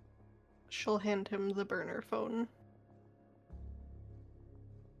 She'll hand him the burner phone.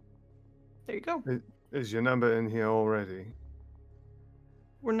 There you go. Is your number in here already?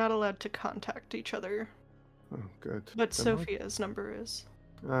 We're not allowed to contact each other, Oh, good. but Then what? Sophia's number is.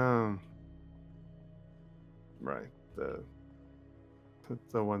 Right. The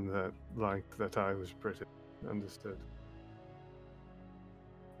one that liked that I was pretty. Understood.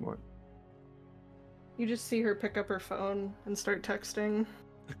 What? You just see her pick up her phone and start texting.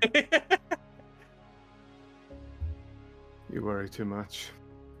 You worry too much.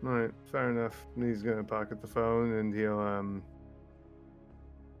 Alright, fair enough. He's gonna pocket the phone and he'll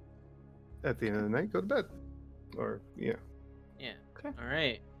at the end of the night go to bed. Or yeah. Yeah. Okay. All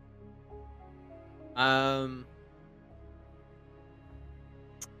right.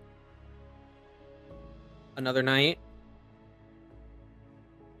 Another night.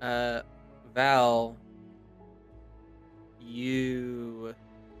 Val, you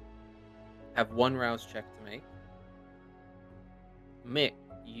have one rouse check to make. Mick,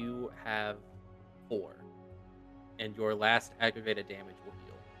 you have 4. And your last aggravated damage will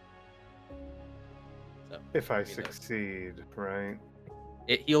heal. So If I give me those. succeed, right?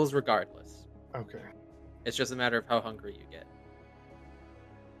 It heals regardless. Okay. It's just a matter of how hungry you get.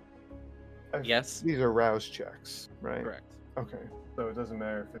 Yes? These are rouse checks, right? Correct. Okay. So it doesn't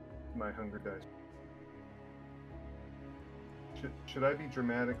matter if my hunger dice. Should I be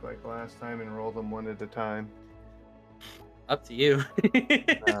dramatic like last time and roll them one at a time? Up to you.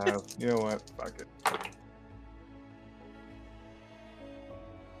 You know what? Fuck it.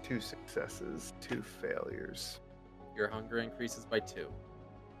 2 successes, 2 failures. Your hunger increases by 2.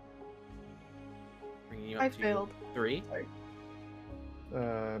 Bringing you up I to failed. 3.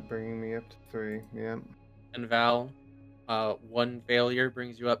 Bringing me up to 3. Yeah. And Val, 1 failure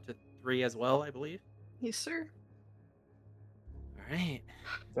brings you up to 3 as well, I believe. Yes, sir. All right.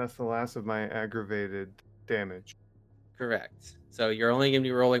 That's the last of my aggravated damage. Correct. So you're only going to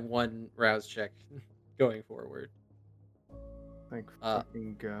be rolling 1 rouse check going forward. Thank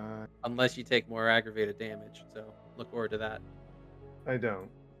fucking God. Unless you take more aggravated damage. So look forward to that. I don't.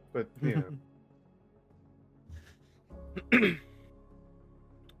 But, you know.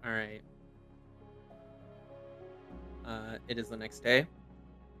 All right. It is the next day.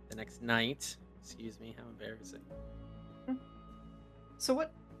 The next night. Excuse me, how embarrassing. So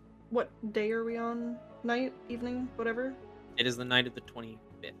what day are we on? Night, evening, whatever? It is the night of the 25th.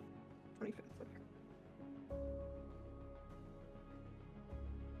 25th.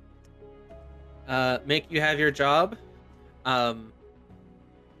 Mick, you have your job.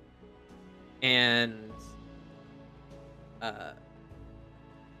 And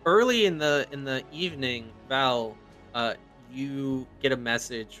early in the evening, Val, you get a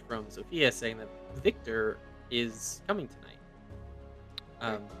message from Sophia saying that Victor is coming tonight.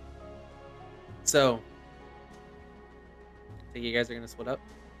 So I think you guys are gonna split up.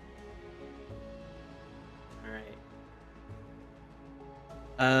 All right.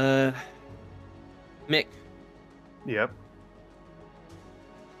 Mick. Yep.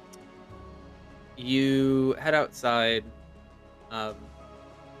 You head outside,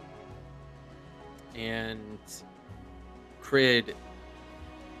 and Kindred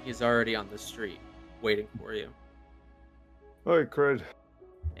is already on the street waiting for you. Hi, Cred.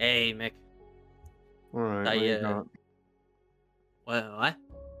 Hey, Mick. All right. What do you got? What?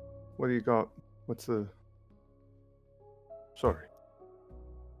 What do you got? What's the? Sorry.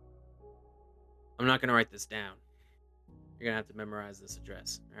 I'm not gonna write this down. You're gonna have to memorize this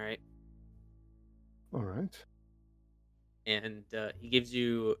address. All right. All right. And he gives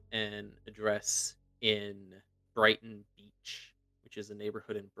you an address in Brighton Beach, which is a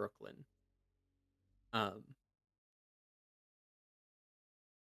neighborhood in Brooklyn.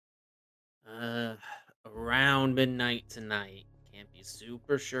 Around midnight tonight. Can't be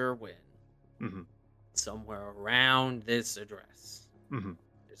super sure when. Mm-hmm. Somewhere around this address. Mm-hmm.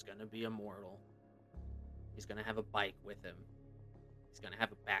 There's gonna be a mortal. He's gonna have a bike with him. He's gonna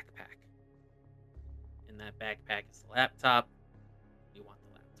have a backpack. In that backpack is the laptop. You want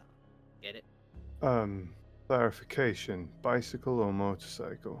the laptop. Get it? Clarification. Bicycle or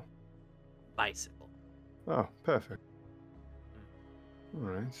motorcycle? Bicycle. Oh, perfect. All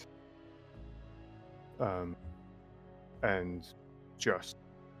right. And just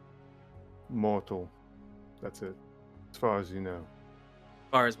mortal. That's it. As far as you know.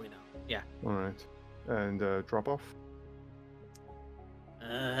 As far as we know. Yeah. All right. And drop off?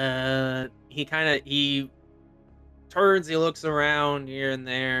 He turns, he looks around here and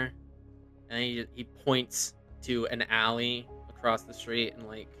there, and he points to an alley across the street and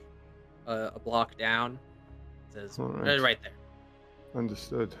like a block down. Says, All right. right there.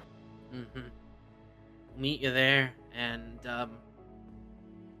 Understood. Mm-hmm. Meet you there, and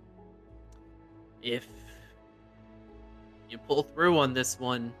if you pull through on this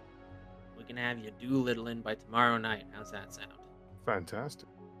one, we can have you doolittling by tomorrow night. How's that sound? Fantastic.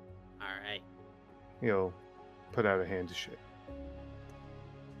 All right. He'll put out a hand to shake.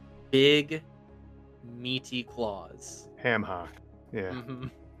 Big, meaty claws. Ham hock. Yeah. Mm-hmm.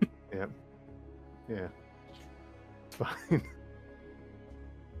 Yep. Yeah. It's fine.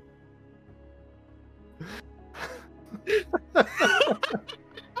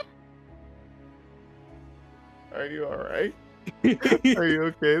 Are you all right? Are you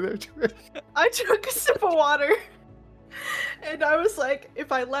okay there, Trish? I took a sip of water, and I was like,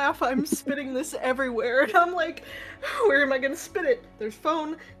 if I laugh, I'm spitting this everywhere. And I'm like, where am I gonna spit it? There's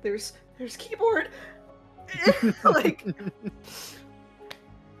phone, there's keyboard. Like,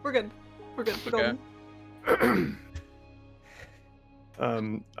 we're good. We're good. We're Okay.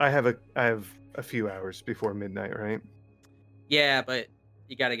 golden. I have a few hours before midnight, right? Yeah, but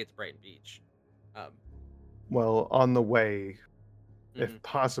you got to get to Brighton Beach. Well, on the way, Mhm. if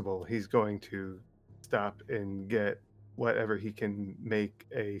possible, he's going to stop and get whatever he can make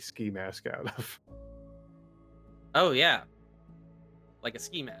a ski mask out of. Oh yeah, like a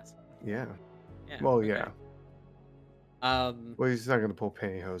ski mask. Yeah. Yeah. Well, okay. yeah. Well, he's not going to pull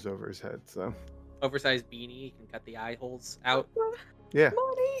pantyhose over his head, so. Oversized beanie. You can cut the eye holes out. Yeah.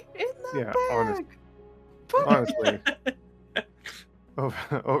 Money in the Yeah, bag. Honestly.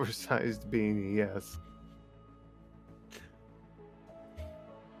 Oversized beanie, yes.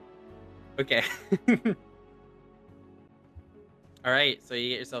 Okay. All right. So you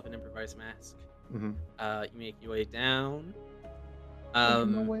get yourself an improvised mask. Mm-hmm. You make your way down.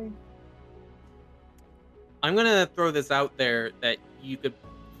 No way. I'm gonna throw this out there that you could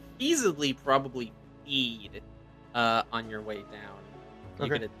feasibly probably feed on your way down. You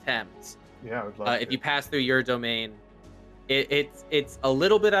Okay. could attempt. Yeah, I would love If to. you pass through your domain, it's a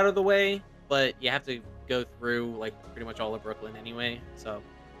little bit out of the way, but you have to go through like pretty much all of Brooklyn anyway. So,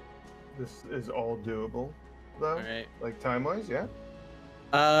 This is all doable, though. all right. Like time-wise, yeah.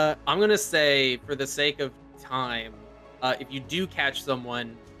 I'm gonna say, for the sake of time, if you do catch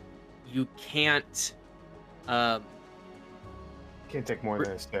someone, you can't. Can't take more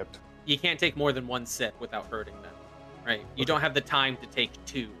than a sip. You can't take more than one sip without hurting them, right? You don't have the time to take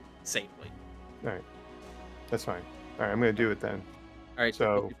two safely. All right, that's fine. All right, I'm gonna do it then. All right.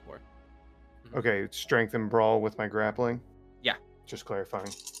 So- what do for? Okay, strength and brawl with my grappling. Yeah. Just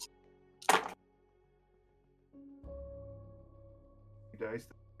clarifying. Dice,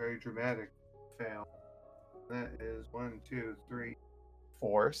 very dramatic. Fail. That is 1, 2, 3,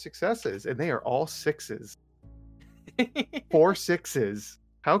 4 successes, and they are all sixes. 4 sixes.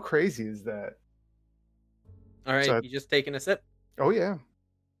 How crazy is that? All right. So- You just taking a sip. Oh yeah.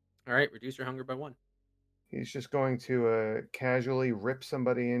 All right. Reduce your hunger by 1. He's just going to casually rip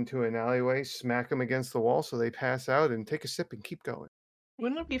somebody into an alleyway, smack them against the wall so they pass out, and take a sip and keep going.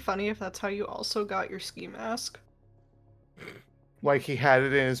 Wouldn't it be funny if that's how you also got your ski mask? Like he had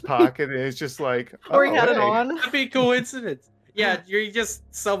it in his pocket, and it's just like, Or he oh, had it hey. on? That'd be a coincidence. Yeah, you're just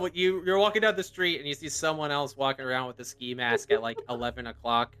someone. You're walking down the street and you see someone else walking around with a ski mask at like 11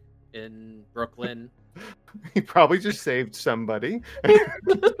 o'clock in Brooklyn. He probably just saved somebody.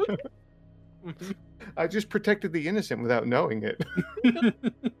 I just protected the innocent without knowing it.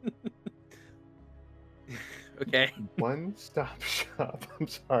 Okay. One stop shop. I'm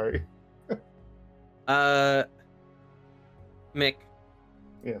sorry. Mick,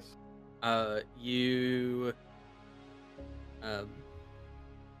 Yes. you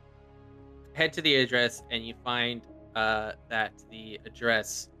head to the address and you find that the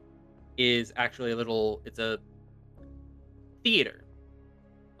address is actually it's a theater,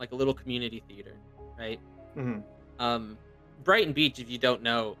 like a little community theater, right? Mm-hmm. Brighton Beach, if you don't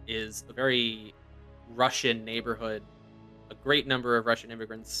know, is a very Russian neighborhood. A great number of Russian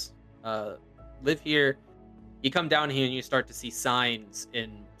immigrants live here. You come down here and you start to see signs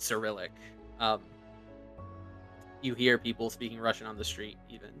in Cyrillic. You hear people speaking Russian on the street,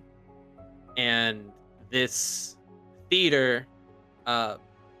 even. And this theater, the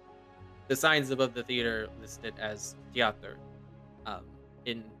signs above the theater listed as theater,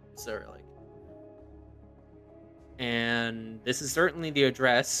 in Cyrillic. And this is certainly the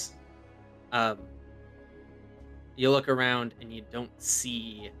address. You look around and you don't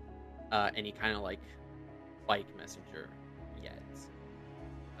see any kind of like bike messenger yet.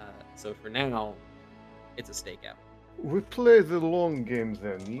 So for now, it's a stakeout. We play the long game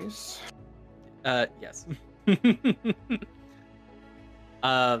then, yes? Yes.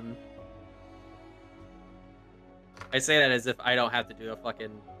 I say that as if I don't have to do a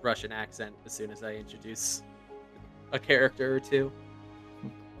fucking Russian accent as soon as I introduce a character or two.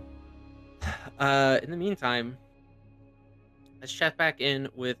 In the meantime, let's check back in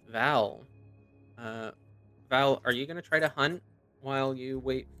with Val. Val, are you gonna try to hunt while you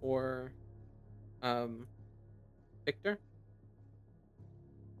wait for Victor?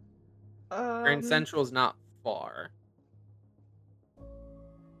 Grand Central's not far.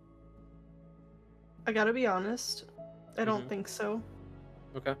 I gotta be honest. I don't think so.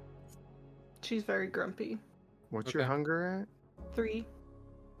 Okay. She's very grumpy. What's your hunger at? 3.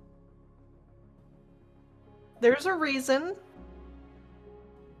 There's a reason.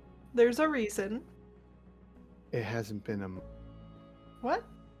 There's a reason. It hasn't been a... What?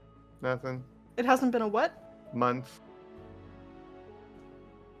 Nothing. It hasn't been a what? Month.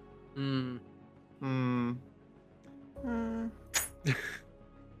 Alright.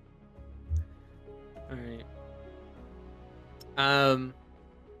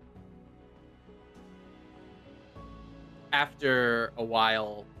 After a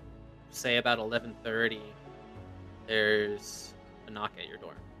while, say about 11:30, there's a knock at your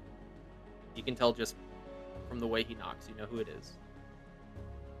door. You can tell just from the way he knocks, you know who it is.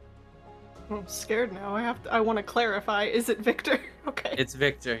 I'm scared now. I want to clarify. Is it Victor? Okay. It's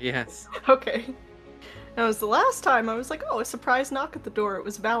Victor, yes. Okay. That was the last time I was like, oh, a surprise knock at the door. It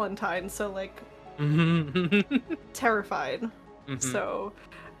was Valentine, so like terrified. So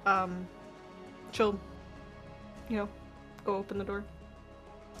she'll, go open the door.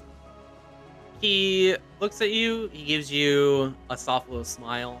 He looks at you, he gives you a soft little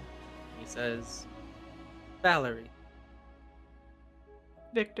smile. He says, Valerie.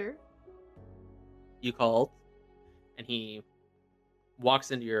 Victor. You called. And he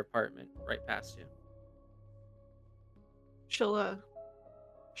walks into your apartment right past you. She'll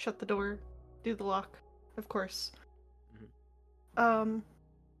shut the door, do the lock, of course. I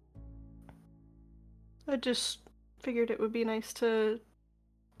just figured it would be nice to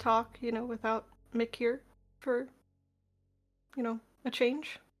talk, without Mick here for, a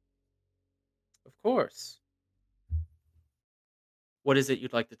change. Of course. What is it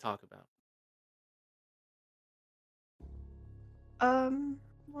you'd like to talk about?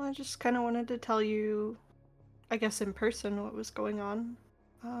 Well, I just kind of wanted to tell you, I guess in person, what was going on.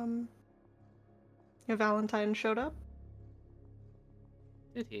 Valentine showed up.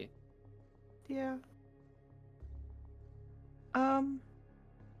 Did he? Yeah.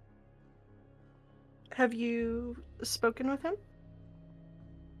 Have you spoken with him?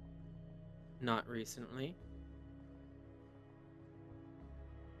 Not recently.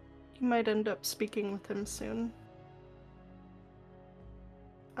 You might end up speaking with him soon.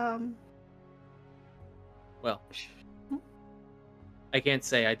 Well, I can't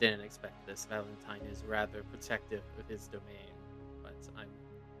say I didn't expect this. Valentine is rather protective of his domain, but I'm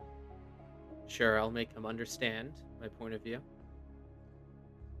sure I'll make him understand my point of view.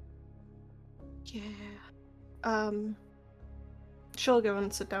 Yeah. She'll go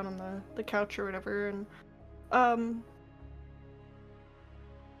and sit down on the couch or whatever, and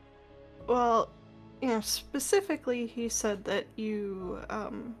well, specifically he said that you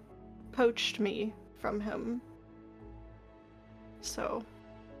poached me from him. So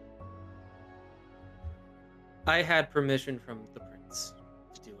I had permission from the prince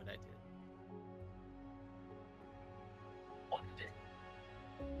to do what I did.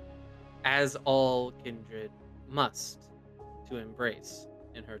 As all kindred must to embrace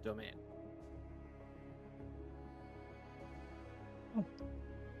in her domain.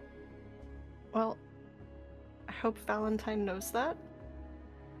 Well, I hope Valentine knows that.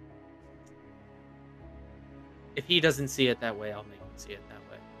 If he doesn't see it that way, I'll make him see it that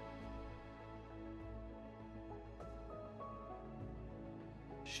way.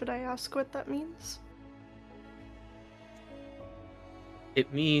 Should I ask what that means?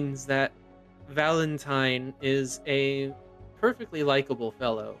 It means that Valentine is a perfectly likable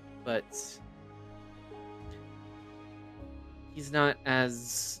fellow, but he's not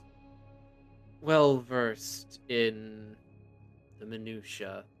as well versed in the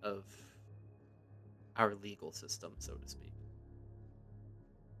minutia of our legal system, so to speak.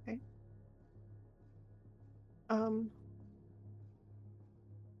 Okay. Um,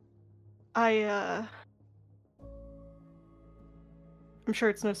 I I'm sure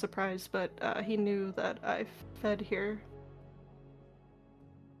it's no surprise, but he knew that I fed here.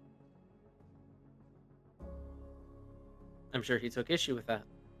 I'm sure he took issue with that.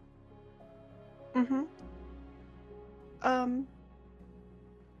 Mm-hmm. Um,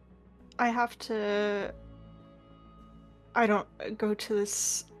 I have to. I don't go to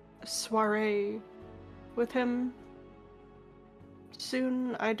this soiree with him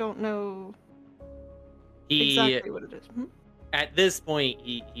soon. I don't know He, exactly what it is. Hmm? at this point,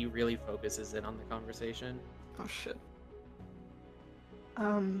 he really focuses in on the conversation. Oh shit.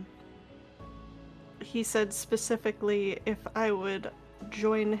 Um, he said specifically if I would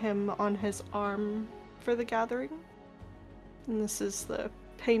join him on his arm for the gathering. And this is the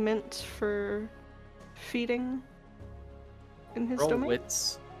payment for feeding in his Roll domain.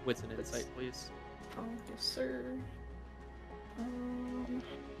 wits and insight, please. Oh, yes, sir.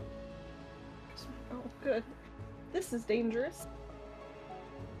 Oh, good. This is dangerous.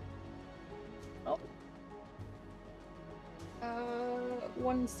 Oh.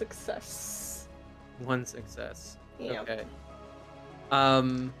 One success. One success. Yep. Okay.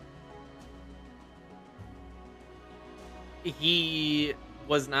 He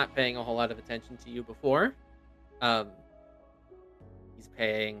was not paying a whole lot of attention to you before. He's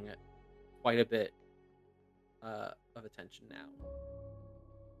paying quite a bit of attention now.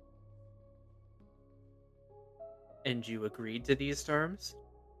 And you agreed to these terms?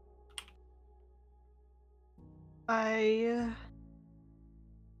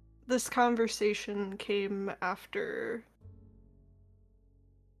 This conversation came after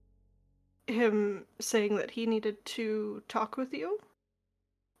him saying that he needed to talk with you.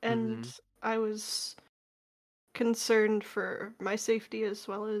 And I was concerned for my safety as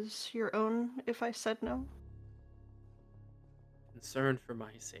well as your own if I said no. Concerned for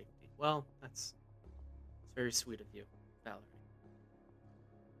my safety. Well, that's very sweet of you, Valerie.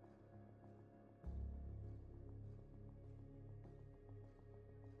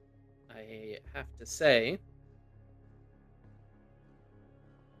 I have to say,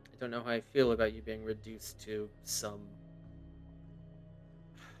 I don't know how I feel about you being reduced to some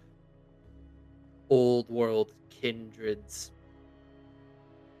old world Kindred's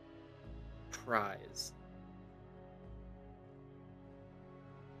prize.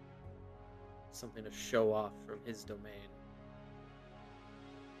 Something to show off from his domain.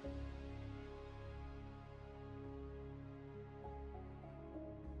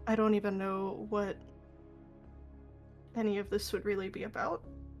 I don't even know what any of this would really be about.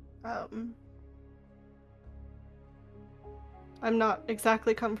 I'm not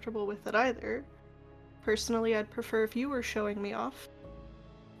exactly comfortable with it either. Personally, I'd prefer if you were showing me off.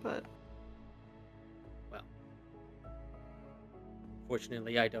 But... well,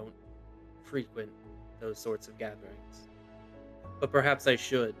 fortunately I don't frequent those sorts of gatherings. But perhaps I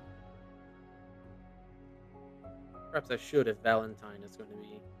should. Perhaps I should if Valentine is going to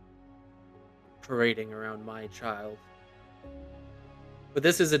be parading around my child. But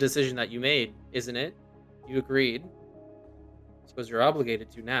this is a decision that you made, isn't it? You agreed. I suppose you're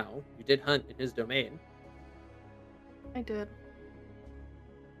obligated to now. You did hunt in his domain. I did.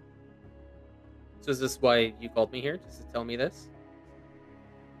 So is this why you called me here? Just to tell me this?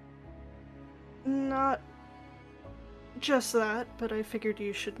 Not just that, but I figured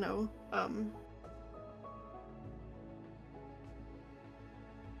you should know.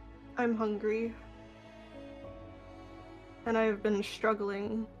 I'm hungry. And I've been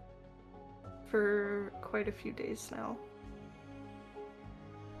struggling for quite a few days now.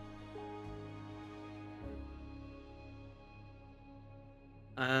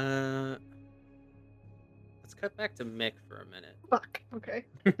 Let's cut back to Mick for a minute. Fuck. Okay.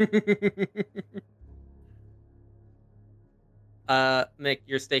 Mick,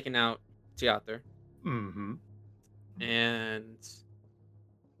 you're staking out Teather. Mm-hmm. And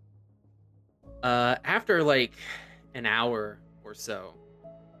after like an hour or so,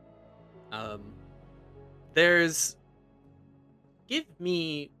 there's give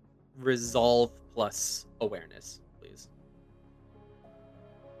me resolve plus awareness, please.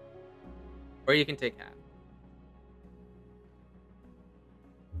 Or you can take half.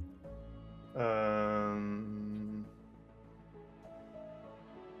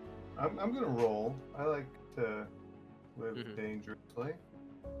 I'm gonna roll. I like to live dangerously.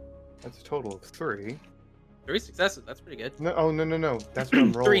 That's a total of 3. 3 successes. That's pretty good. No, oh no. That's what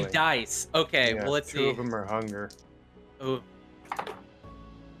I'm 3 rolling. dice. Okay, Yeah, well let's 2 see. of them are hunger. Oh,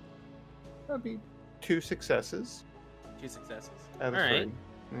 That'd be 2 successes 2 successes. out of All right, 3.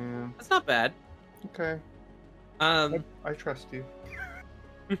 Yeah. that's not bad. Okay. Um, I trust you.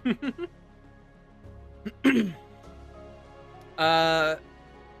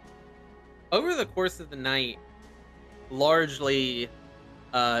 over the course of the night, largely,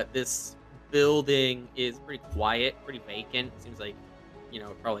 this building is pretty quiet, pretty vacant. Seems like,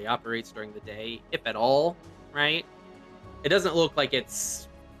 it probably operates during the day, if at all, right? It doesn't look like it's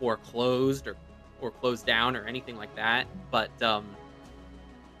foreclosed or closed down or anything like that, but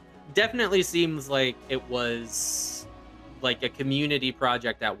definitely seems like it was like a community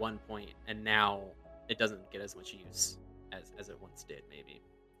project at one point, and now it doesn't get as much use as it once did, maybe.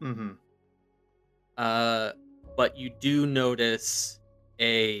 Mm-hmm. But you do notice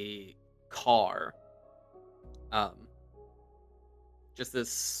a car, just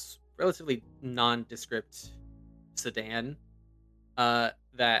this relatively nondescript sedan,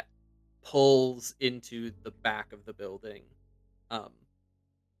 that pulls into the back of the building,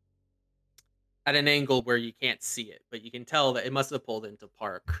 at an angle where you can't see it, but you can tell that it must have pulled into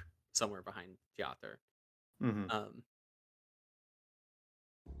park somewhere behind theater. Mm-hmm.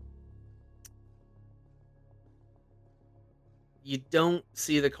 You don't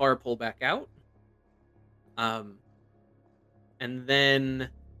see the car pull back out. And then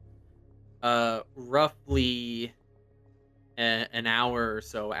roughly an hour or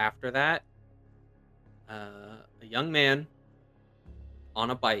so after that, a young man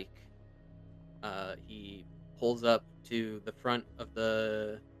on a bike, he pulls up to the front of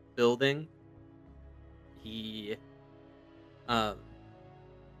the building. He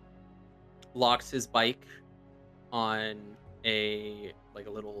locks his bike on a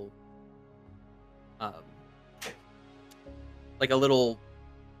little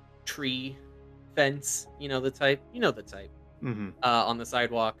tree fence, the type, Mm-hmm. on the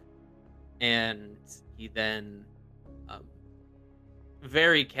sidewalk, and he then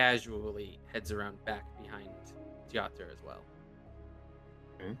very casually heads around back behind Theater as well.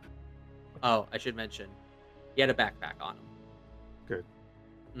 Okay. Oh, I should mention, he had a backpack on him. Good.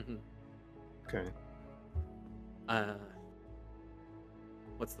 Mm-hmm. Okay.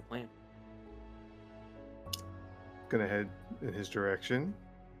 What's the plan? Gonna head in his direction,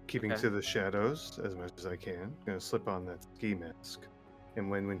 keeping Okay. to the shadows as much as I can. Gonna slip on that ski mask, and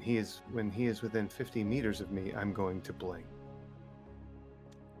when he is within 50 meters of me, I'm going to blink.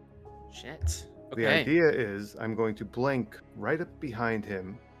 Shit. The Okay. idea is I'm going to blink right up behind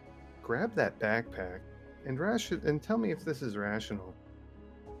him, grab that backpack, and tell me if this is rational.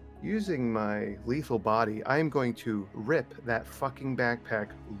 Using my lethal body, I'm going to rip that fucking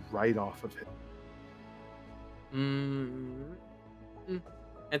backpack right off of him.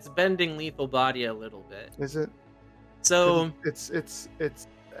 It's bending lethal body a little bit. Is it? So It's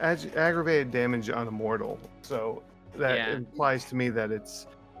aggravated damage on a mortal, so that implies to me that it's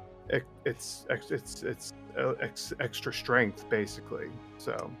extra strength, basically.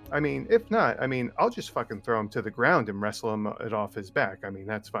 So, I mean, if not, I'll just fucking throw him to the ground and wrestle it off his back. I mean,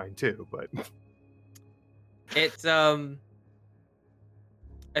 that's fine too, but it's I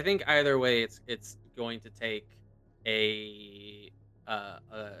think either way it's going to take a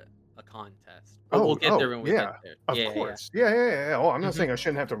contest. But we'll get there when we get there. Of course. Yeah. Oh, I'm not Mhm. saying I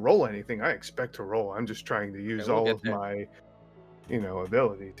shouldn't have to roll anything. I expect to roll. I'm just trying to use we'll all get of there. my,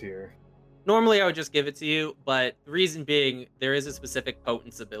 abilities here. Normally I would just give it to you, but the reason being there is a specific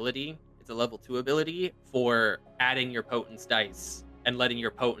potence ability. It's a level 2 ability for adding your potence dice and letting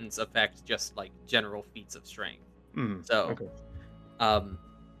your potence affect just like general feats of strength. So, Okay.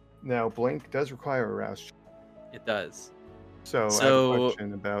 Now, blink does require a rouse check. it does. So I have a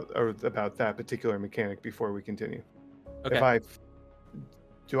question about that particular mechanic before we continue. Okay.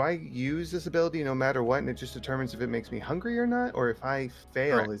 Do I use this ability no matter what, and it just determines if it makes me hungry or not, or if I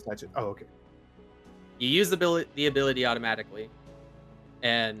fail, Correct. is that just... Oh, okay. You use the ability automatically,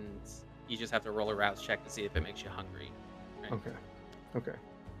 and you just have to roll a rouse check to see if it makes you hungry. Right? Okay.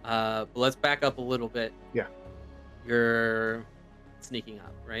 But let's back up a little bit. Yeah. You're sneaking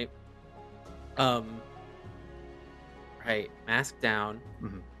up, right? Right. Mask down.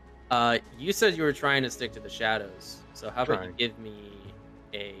 Mhm. You said you were trying to stick to the shadows, so how about you Trying. give me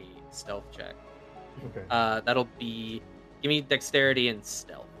a stealth check? Okay. That'll be... Give me dexterity and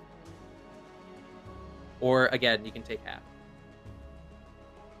stealth. Or, again, you can take half.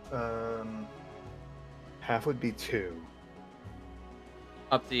 Half would be 2.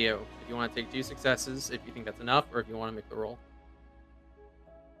 Up to you. If you want to take 2 successes, if you think that's enough, or if you want to make the roll.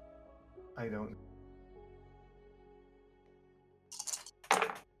 I don't...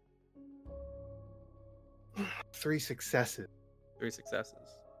 3 successes. 3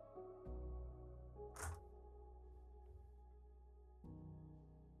 successes.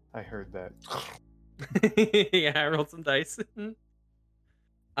 I heard that. Yeah, I rolled some dice.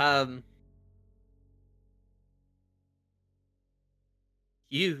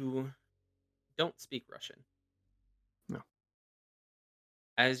 You don't speak Russian. No.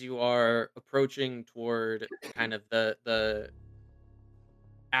 As you are approaching toward kind of the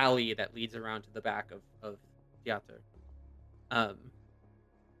alley that leads around to the back of theater,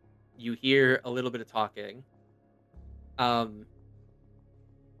 you hear a little bit of talking, and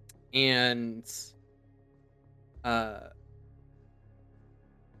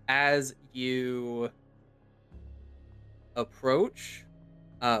as you approach,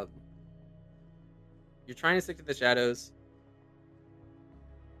 you're trying to stick to the shadows,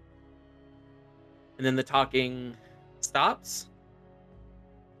 and then the talking stops.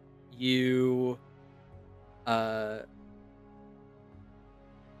 You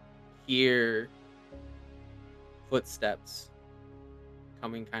hear footsteps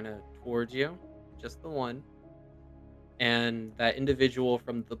coming kind of towards you, just the one, and that individual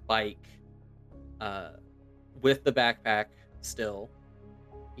from the bike, with the backpack still.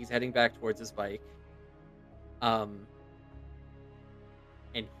 He's heading back towards his bike. And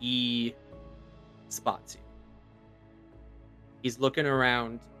he spots you. He's looking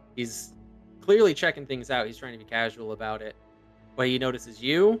around. He's clearly checking things out. He's trying to be casual about it. But he notices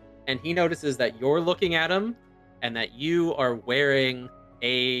you, and he notices that you're looking at him, and that you are wearing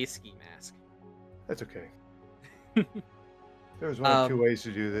a ski mask. That's okay. There's one of 2 ways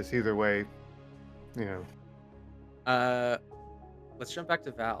to do this. Either way, you know. Let's jump back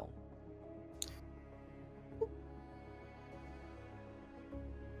to Val.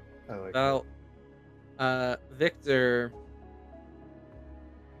 I like Val, Victor,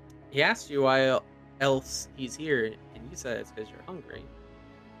 he asked you why else he's here, and you said it's because you're hungry.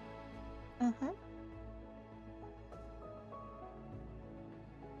 Mm-hmm.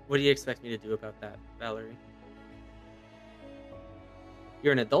 What do you expect me to do about that, Valerie?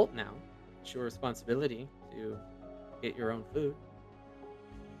 You're an adult now. It's your responsibility to get your own food.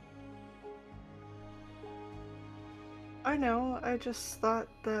 I know, I just thought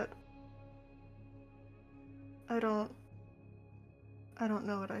that I don't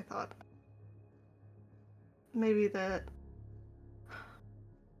know what I thought. Maybe that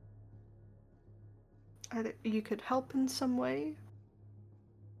either you could help in some way,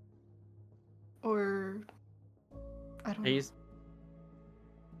 or I don't know.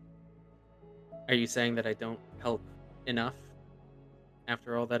 Are you saying that I don't help enough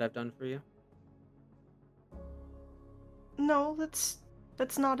after all that I've done for you? No, that's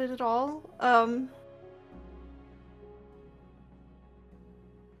not it at all.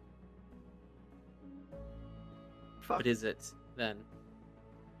 Fuck. What is it then?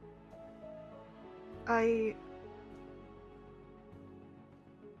 I'm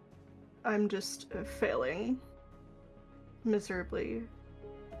just failing miserably,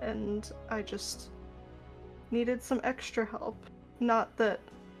 and I just needed some extra help. Not that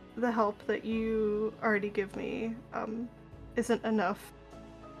the help that you already give me isn't enough.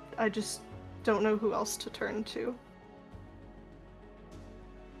 I just don't know who else to turn to.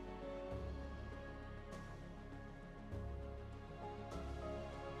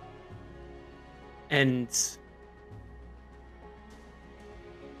 And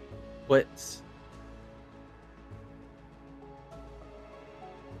what?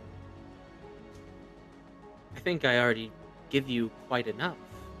 I think I already give you quite enough.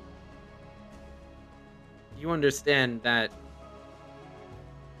 You understand that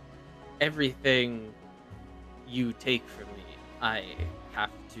everything you take from me, I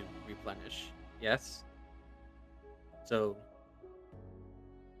have to replenish, yes? So,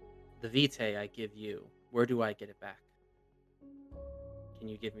 the vitae I give you, where do I get it back? Can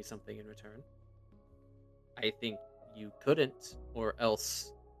you give me something in return? I think you couldn't, or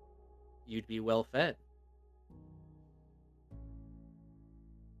else you'd be well fed.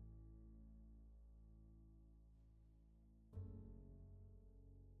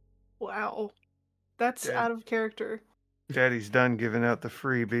 Wow. That's Dad. out of character. Daddy's done giving out the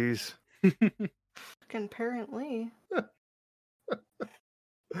freebies. Apparently.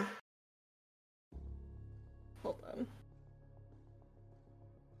 Hold on.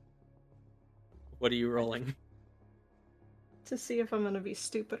 What are you rolling? To see if I'm gonna be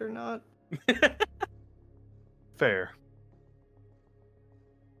stupid or not. Fair.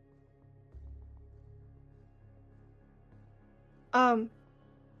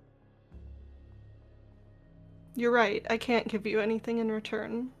 You're right. I can't give you anything in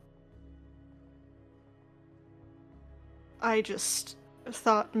return. I just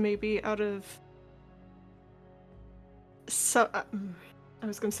thought maybe out of I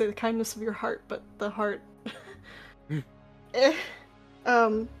was gonna say the kindness of your heart, but the heart. eh,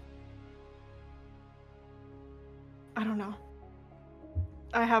 um, I don't know.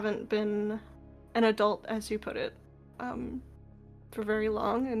 I haven't been an adult, as you put it, for very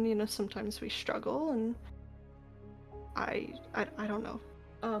long, and sometimes we struggle, and I don't know.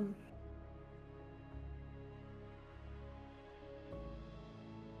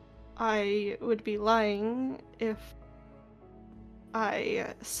 I would be lying if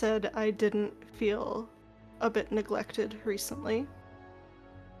I said I didn't feel a bit neglected recently.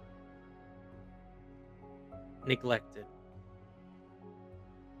 Neglected.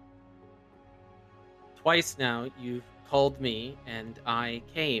 Twice now you've called me and I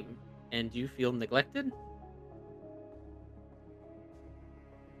came, and you feel neglected?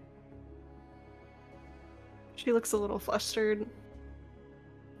 She looks a little flustered,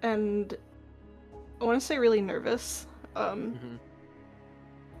 and I want to say really nervous. Mm-hmm.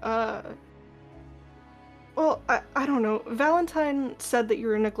 Well, I don't know. Valentine said that you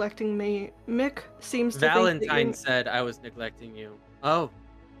were neglecting me. Mick seems to think that Valentine said I was neglecting you. Oh.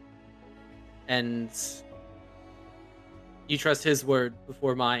 And you trust his word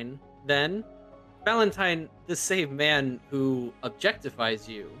before mine, then? Valentine, the same man who objectifies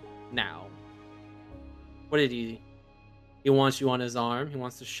you now. What did he... He wants you on his arm? He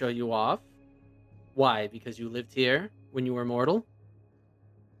wants to show you off? Why? Because you lived here when you were mortal?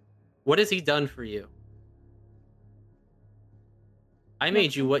 What has he done for you? I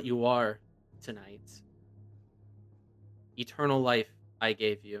made you what you are tonight. Eternal life I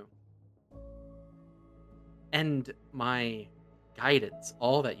gave you. And my guidance,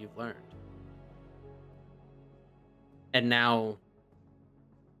 all that you've learned. And now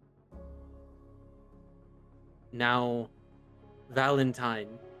Valentine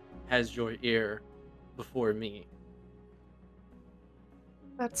has your ear before me.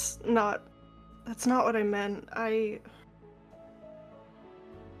 That's not what I meant.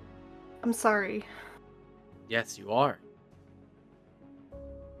 I'm sorry. Yes, you are.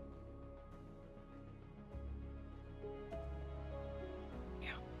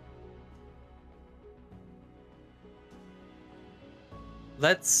 Yeah.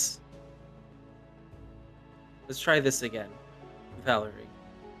 Let's try this again, Valerie.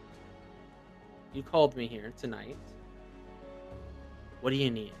 You called me here tonight. What do you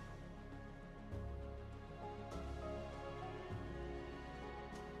need?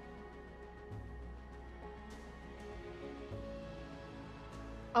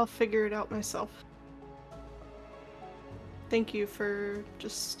 I'll figure it out myself. Thank you for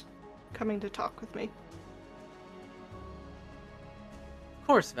just coming to talk with me. Of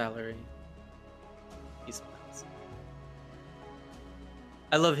course, Valerie. He smiles.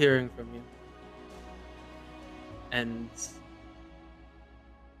 I love hearing from you. And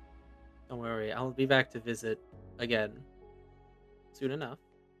don't worry, I'll be back to visit again soon enough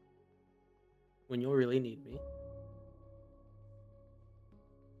when you'll really need me.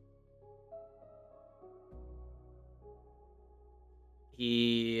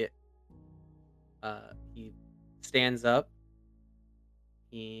 He stands up.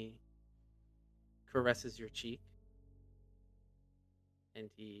 He caresses your cheek, and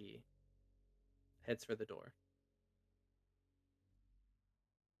he heads for the door.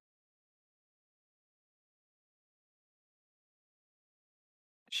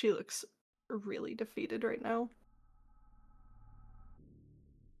 She looks really defeated right now.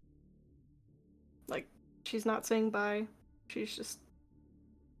 Like, she's not saying bye. She's just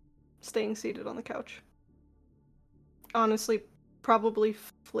staying seated on the couch. Honestly, probably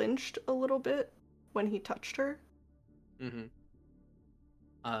flinched a little bit when he touched her. Mm-hmm.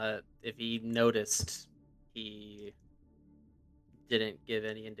 If he noticed, he didn't give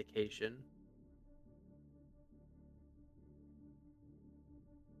any indication.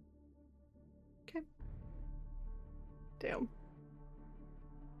 Okay. Damn.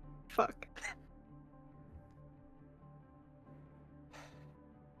 Fuck.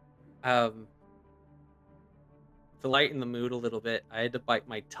 To lighten the mood a little bit, I had to bite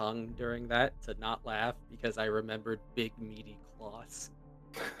my tongue during that to not laugh because I remembered big meaty claws.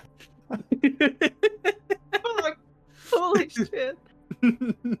 Fuck. Holy shit.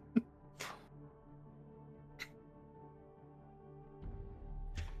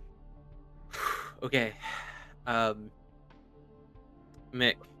 Okay.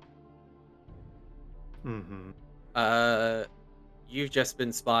 Mick. Mm-hmm. You've just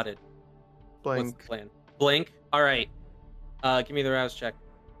been spotted. Blank. What's the plan? Blink? Alright. Give me the rouse check.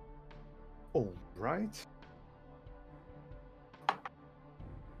 All right.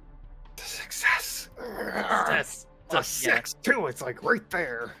 Success. Success. A 6 too. It's like right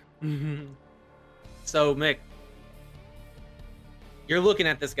there. Mhm. So Mick, you're looking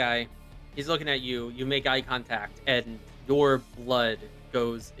at this guy. He's looking at you. You make eye contact, and your blood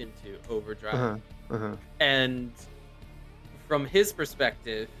goes into overdrive. And from his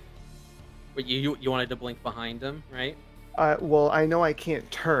perspective, you wanted to blink behind him, right? Well, I know I can't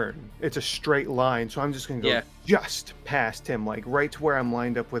turn. It's a straight line, so I'm just gonna go just past him, like right to where I'm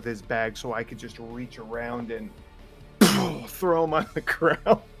lined up with his bag, so I could just reach around and throw him on the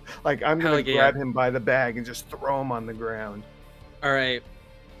ground. Like I'm gonna grab him by the bag and just throw him on the ground. All right.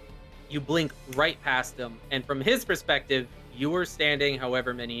 You blink right past him, and from his perspective, you were standing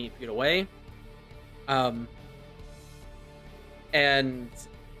however many feet away. And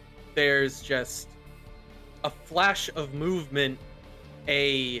there's just a flash of movement,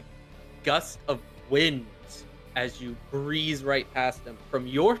 a gust of wind as you breeze right past him. From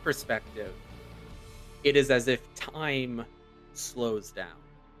your perspective, it is as if time slows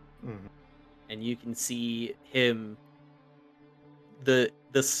down. And you can see him, the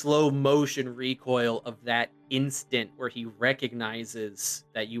slow motion recoil of that instant where he recognizes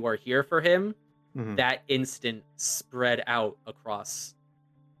that you are here for him, that instant spread out across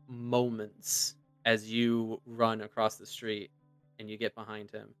moments as you run across the street and you get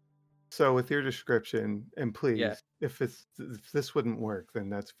behind him. So with your description, and please, if this wouldn't work, then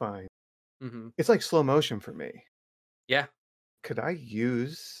that's fine. It's like slow motion for me. Yeah. Could I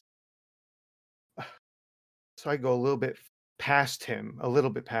use... So I go a little bit past him,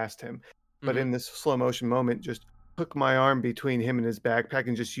 but in this slow motion moment, just hook my arm between him and his backpack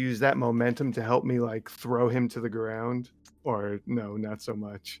and just use that momentum to help me like throw him to the ground. Or no, not so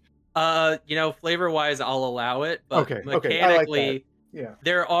much. Flavor wise, I'll allow it, but mechanically, I like that. Yeah,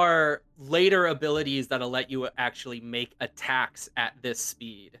 there are later abilities that'll let you actually make attacks at this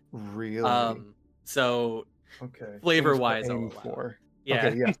speed. Really? So okay. Flavor wise, I'll allow for. Yeah.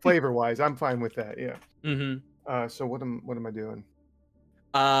 Okay, yeah, flavor wise, I'm fine with that. Yeah. Mm-hmm. So what am I doing?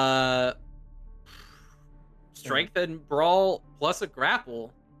 Strength and brawl plus a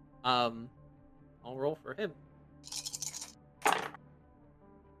grapple. I'll roll for him.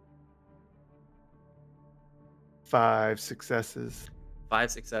 5 successes.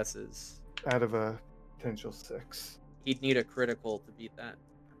 5 successes. Out of a potential 6. He'd need a critical to beat that.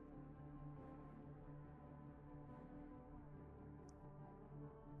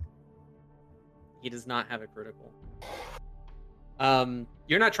 He does not have a critical.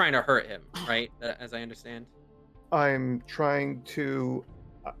 You're not trying to hurt him, right? As I understand. I'm trying to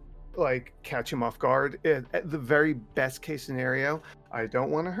catch him off guard. At the very best case scenario, I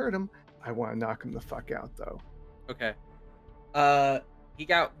don't want to hurt him. I want to knock him the fuck out, though. Okay. He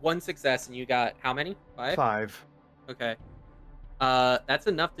got 1 success, and you got how many? 5? 5. Okay. That's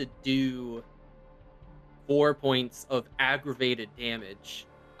enough to do 4 points of aggravated damage.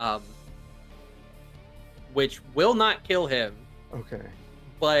 Which will not kill him. Okay.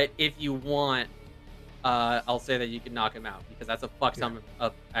 But if you want, I'll say that you can knock him out, because that's a fuck ton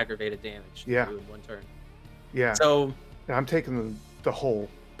of aggravated damage to do in 1 turn. Yeah. So I'm taking the whole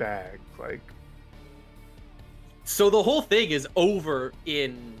bag, So the whole thing is over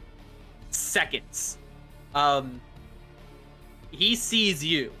in seconds. He sees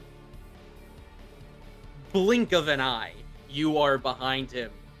you. Blink of an eye, you are behind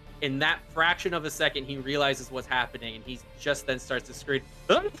him. In that fraction of a second, he realizes what's happening, and he just then starts to scream.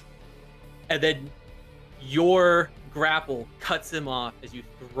 "Ah!" And then your grapple cuts him off as you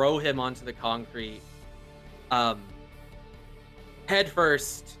throw him onto the concrete. Head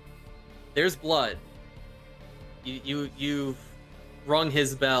first. There's blood. You've rung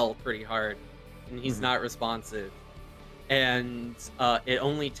his bell pretty hard, and he's not responsive. And it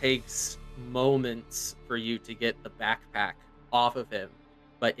only takes moments for you to get the backpack off of him.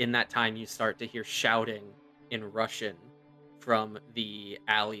 But in that time, you start to hear shouting in Russian from the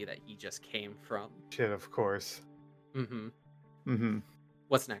alley that he just came from. Shit, of course.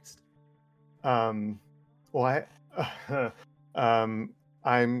 What's next? Well,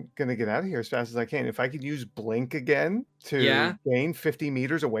 I'm gonna get out of here as fast as I can. If I could use blink again to gain 50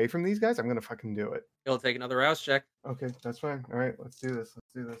 meters away from these guys, I'm gonna fucking do it. It'll take another rouse check. Okay, that's fine. All right, let's do this.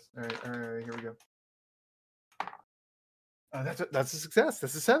 All right, here we go. That's a success.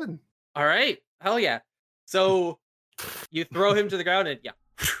 That's a 7. All right, hell yeah. So you throw him to the ground and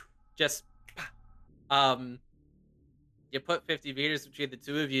just you put 50 meters between the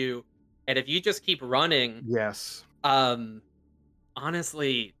two of you, and if you just keep running,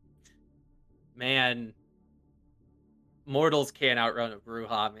 honestly, man, mortals can't outrun a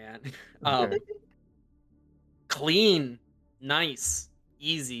Bruja, man. Clean, nice,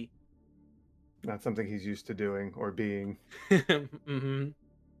 easy. Not something he's used to doing or being. hmm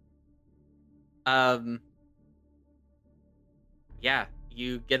Um, yeah,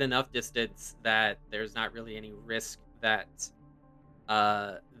 you get enough distance that there's not really any risk that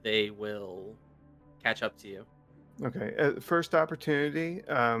they will catch up to you. Okay. First opportunity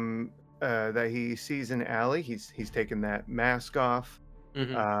that he sees an alley, he's taken that mask off.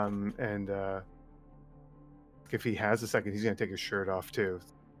 hmm And if he has a second, he's gonna take his shirt off too.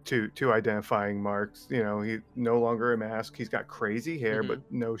 Two identifying marks. You know, he no longer a mask. He's got crazy hair, but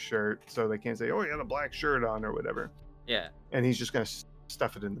hmm no shirt, so they can't say, "Oh, he had a black shirt on" or whatever. Yeah. And he's just gonna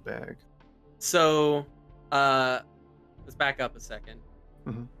stuff it in the bag. So, uh, let's back up a second.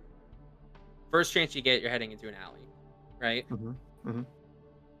 hmm First chance you get, you're heading into an alley, right? hmm hmm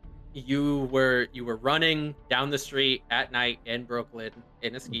You were running down the street at night in Brooklyn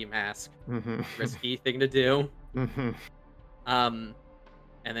in a ski mask. hmm Risky thing to do. hmm Um,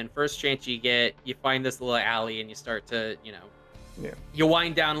 and then first chance you get, you find this little alley and you start to, Yeah. you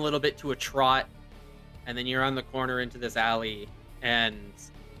wind down a little bit to a trot, and then you're on the corner into this alley, and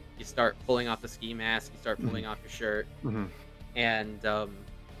you start pulling off the ski mask, you start pulling off your shirt, hmm and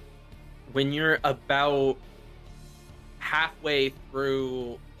when you're about halfway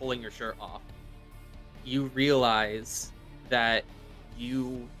through pulling your shirt off, you realize that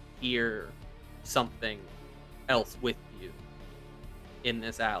you hear something else with you in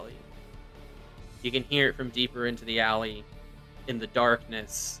this alley. You can hear it from deeper into the alley in the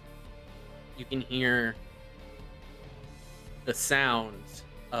darkness. You can hear the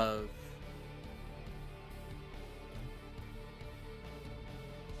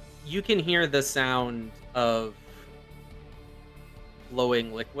sound of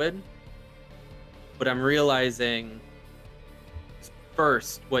flowing liquid, but I'm realizing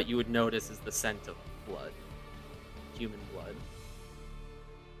first what you would notice is the scent of blood, human blood.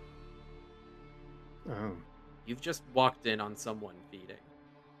 Oh. You've just walked in on someone feeding.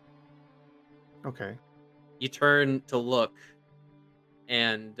 Okay. You turn to look,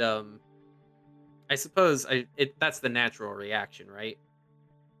 and I suppose that's the natural reaction, right?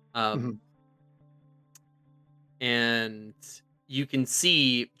 hmm Um, and you can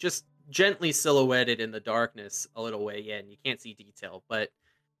see just gently silhouetted in the darkness a little way in. You can't see detail, but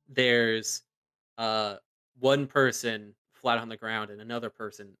there's uh one person flat on the ground and another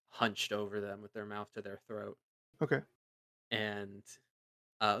person hunched over them with their mouth to their throat. Okay. And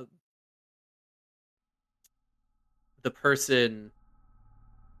uh the person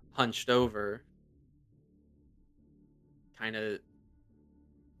hunched over kind of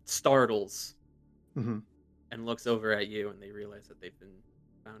startles hmm and looks over at you, and they realize that they've been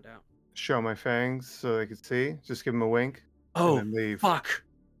found out. Show my fangs so they could see. Just give him a wink, and Oh, then leave. fuck.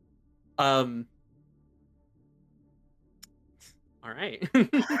 Um all right.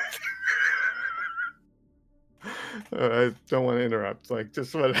 I don't want to interrupt. Like,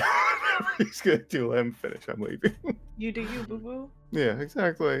 just whatever he's gonna do, let him finish. I'm leaving. You do you, boo boo. Yeah,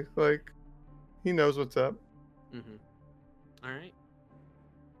 exactly. Like, he knows what's up. Mhm. All right.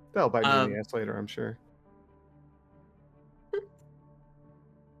 That'll bite me in the Um ass later, I'm sure.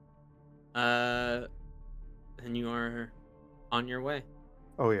 and you are on your way.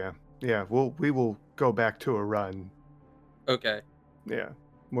 Oh yeah, yeah. We will go back to a run. Okay. Yeah,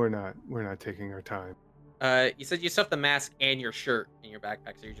 we're not taking our time. You said you stuffed the mask and your shirt in your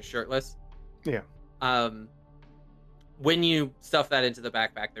backpack, so you're just shirtless. Yeah. Um, when you stuff that into the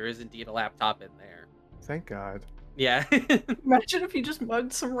backpack, there is indeed a laptop in there. Thank God. Yeah. Imagine if you just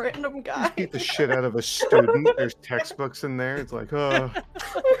mugged some random guy. Beat the shit out of a student. There's textbooks in there. It's like, well,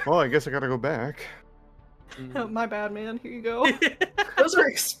 I guess I gotta go back. Oh, my bad, man. Here you go. Those are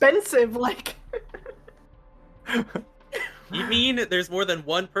expensive. Like, You mean there's more than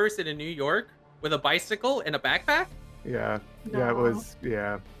one person in New York with a bicycle and a backpack? Yeah, yeah. It No. was,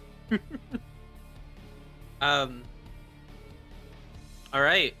 yeah. All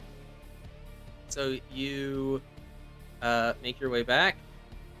right. So you make your way back.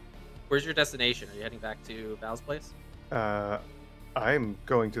 Where's your destination? Are you heading back to Val's place? I'm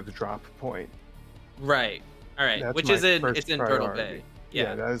going to the drop point. Right. All right. That's Which my is in first it's in Turtle priority. Bay.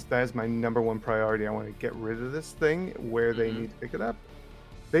 Yeah, Yeah. that is my number one priority. I want to get rid of this thing where they Mhm. need to pick it up.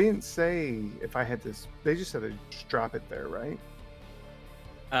 They didn't say if I had this. They just said to just drop it there, right?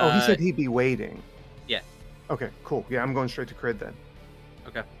 Oh, he said he'd be waiting. yeah. Okay, cool. Yeah, I'm going straight to Crid then.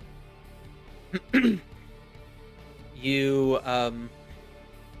 Okay. You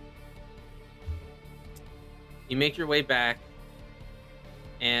you make your way back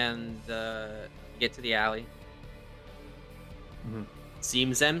and get to the alley. Mhm.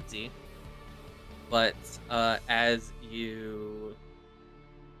 Seems empty, but as you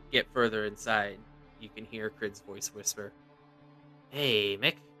get further inside, you can hear Crid's voice whisper, "Hey,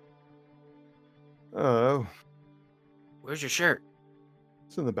 Mick, Oh, where's your shirt?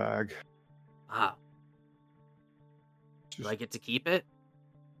 it's in the bag. Ah, do Just I get to keep it?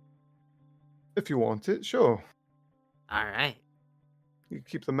 if you want it, sure. All right." You can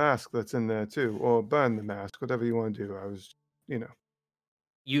keep the mask that's in there too, or burn the mask, whatever you want to do. I was, you know,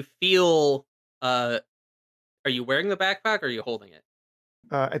 You feel, uh, are you wearing the backpack or are you holding it?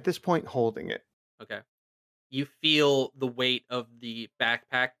 at this point holding it. Okay. You feel the weight of the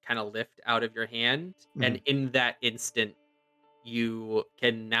backpack kind of lift out of your hand, and Mhm. in that instant, you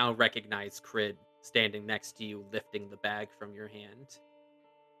can now recognize Crid standing next to you, lifting the bag from your hand.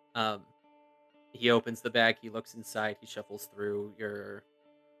 Um, he opens the bag, he looks inside, he shuffles through your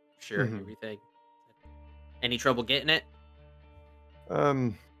shirt and Mhm. everything. Any trouble getting it?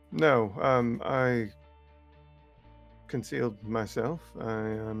 Um, no, I concealed myself.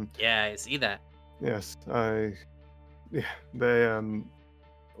 Yeah, I see that. Yes, yeah, they,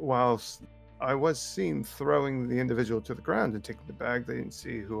 whilst I was seen throwing the individual to the ground and taking the bag, they didn't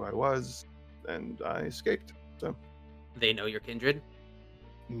see who I was, and I escaped. So, They know your kindred.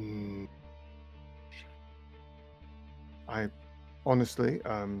 mm, I honestly,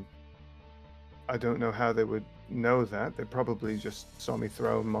 I don't know how they would know that. They probably just saw me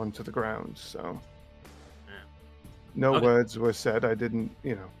throw him onto the ground. So Yeah. no Okay. words were said. I didn't,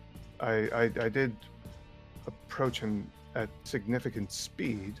 I did approach him at significant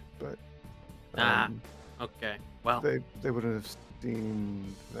speed, but Ah, um, okay. Well, they wouldn't have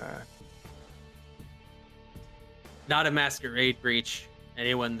seen that. not a masquerade breach.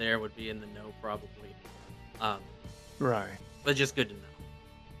 Anyone there would be in the know, probably. Um, Right. but just good to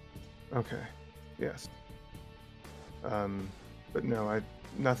know. Okay. Yes. Um, but no, I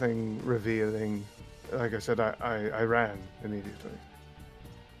nothing revealing. Like I said, I ran immediately.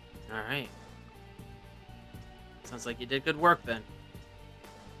 All right. Sounds like you did good work then.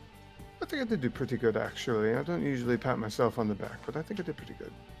 I think I did do pretty good, actually. I don't usually pat myself on the back, but I think I did pretty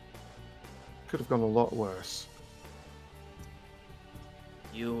good. Could have gone a lot worse.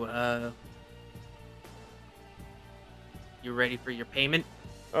 You you ready for your payment?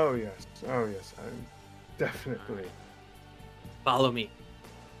 Oh yes. Oh yes. I'm All definitely. right. Follow me.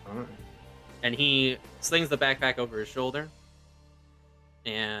 All right. And he slings the backpack over his shoulder,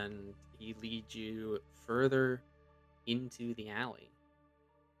 and he leads you further into the alley.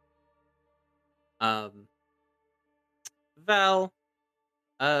 Um, Val,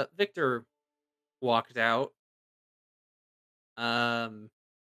 Victor walked out. Um,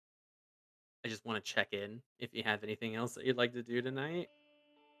 I just want to check in if you have anything else that you'd like to do tonight.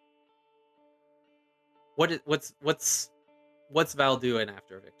 What's Val doing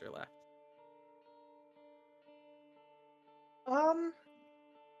after Victor left? Um,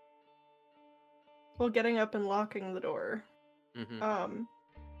 well, getting up and locking the door. Mm-hmm. Um,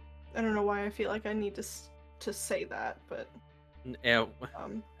 I don't know why I feel like I need to say that, but Yeah,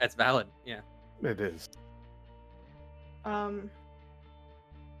 um, that's valid. Yeah. It is. um,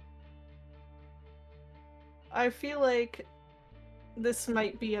 I feel like this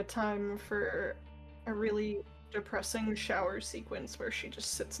might be a time for a really depressing shower sequence where she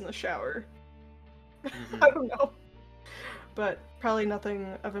just sits in the shower. Mm-hmm. I don't know, but probably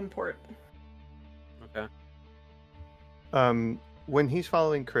nothing of import. Okay. When he's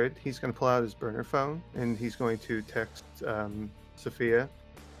following Crid, he's going to pull out his burner phone and he's going to text Sophia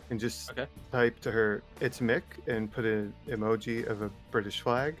and just Okay. type to her, "It's Mick," and put an emoji of a British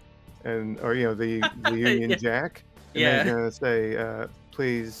flag, and or the Union Yeah. Jack, and then he's Yeah. going to say,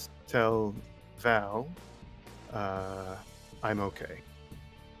 "Please tell Val, I'm okay."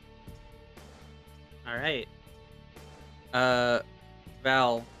 All right. Uh,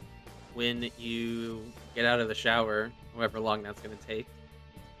 Val, when you get out of the shower, however long that's going to take,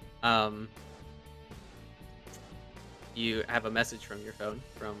 um, you have a message from your phone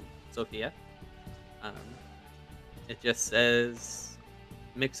from Sophia. Um, it just says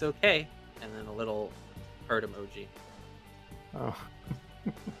 "Mix okay," and then a little heart emoji. Oh,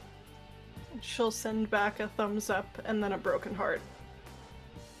 She'll send back a thumbs up and then a broken heart.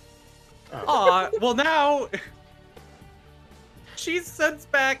 oh, Aw, well now she sends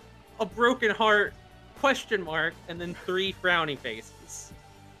back a broken heart, question mark, and then 3 frowny faces.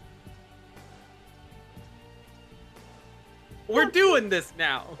 We're doing this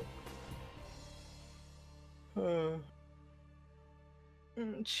now. uh,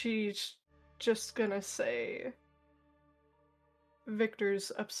 She's just gonna say,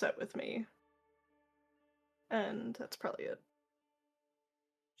 Victor's upset with me. And that's probably it.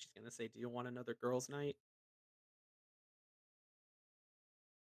 She's gonna say, "Do you want another girls' night?"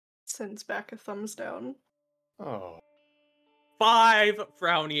 Sends back a thumbs down. Oh, 5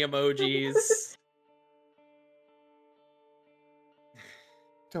 frowny emojis.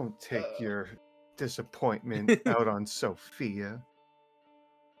 don't take your disappointment out on Sophia.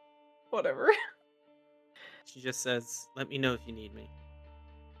 Whatever. She just says, "Let me know if you need me."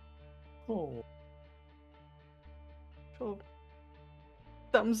 Oh, She'll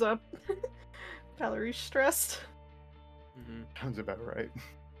thumbs up. Valerie's stressed. sounds about right.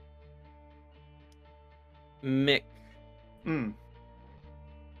 Mick. Mm.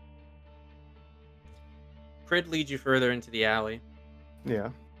 Crid leads you further into the alley.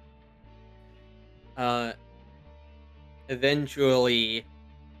 Yeah. Eventually,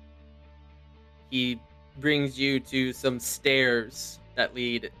 he brings you to some stairs that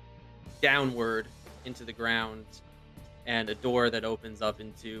lead downward into the ground, and a door that opens up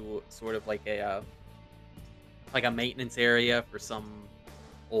into sort of like a maintenance area for some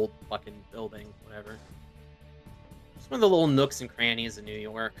old fucking building, whatever. It's one of the little nooks and crannies of New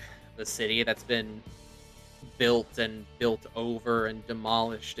York, the city that's been built and built over and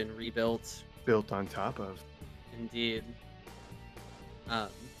demolished and rebuilt. Built on top of. Indeed.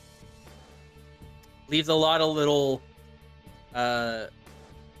 Leaves a lot of little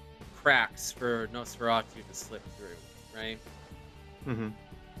cracks for Nosferatu to slip through, right? Mm-hmm.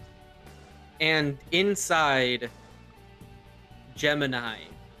 And inside, Gemini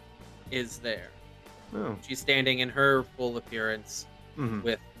is there. Oh. She's standing in her full appearance Mm-hmm.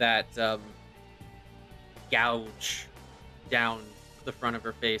 with that gouge down the front of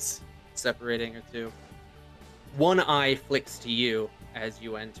her face, separating her two. One eye flicks to you as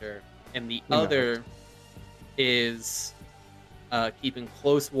you enter, and the Nice. other is keeping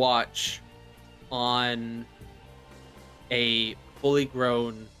close watch on a fully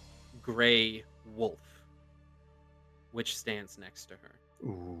grown gray wolf, which stands next to her.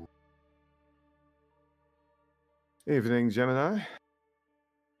 Ooh. Evening, Gemini.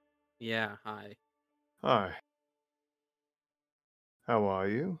 Yeah, hi. Hi. How are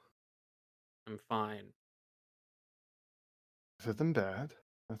you? I'm fine. Better than bad.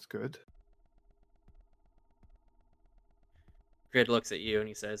 That's good. Grid looks at you and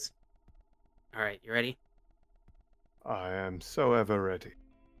he says, "All right, you ready? I am so ever ready.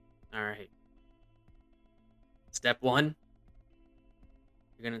 All right. Step 1,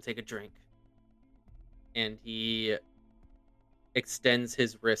 you're going to take a drink." And he extends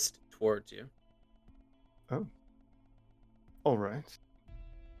his wrist towards you. Oh. All right.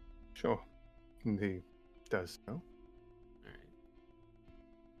 Sure. And he does so. All right.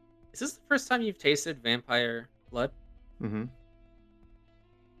 Is this the first time you've tasted vampire blood? Mm-hmm.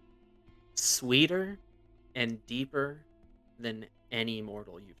 Sweeter and deeper than any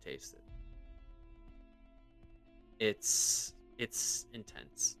mortal you've tasted. It's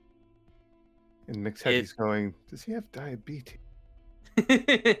intense. And Mick's head, he's going, does he have diabetes?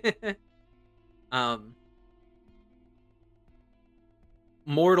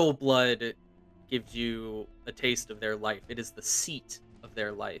 Mortal blood gives you a taste of their life. It is the seat of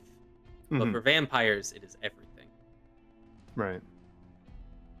their life. But Mhm. for vampires, it is everything. Right.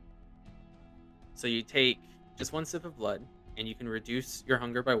 So you take just 1 sip of blood, and you can reduce your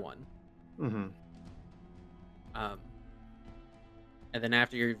hunger by 1. Mm-hmm. And then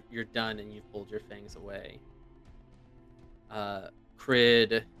after you're done and you've pulled your fangs away,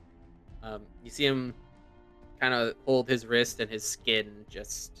 Crid, you see him kind of hold his wrist, and his skin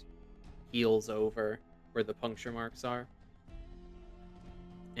just heals over where the puncture marks are.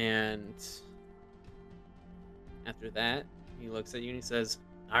 And after that, he looks at you and he says,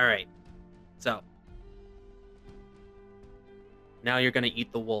 "All right, so now you're gonna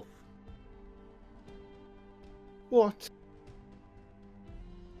eat the wolf." What?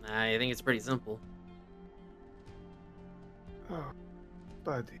 I think it's pretty simple. Oh,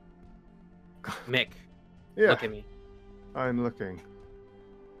 buddy. Mick, Yeah, look at me. I'm looking.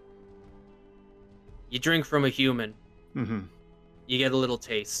 You drink from a human, Mm-hmm. you get a little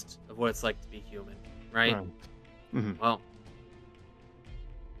taste of what it's like to be human, right? Right. Mm-hmm. Well,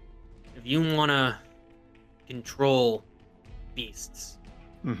 if you want to control beasts,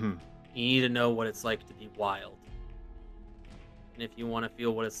 Mm-hmm. you need to know what it's like to be wild. And if you want to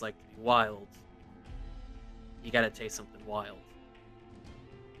feel what it's like to be wild, you gotta taste something wild.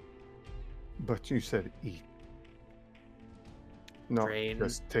 But you said eat. No, Drain.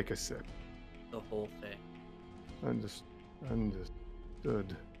 just take a sip. The whole thing.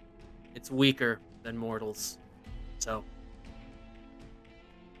 Understood. It's weaker than mortals. So,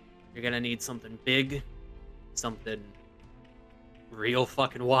 you're gonna need something big, something real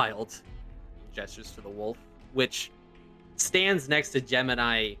fucking wild. He gestures to the wolf, which stands next to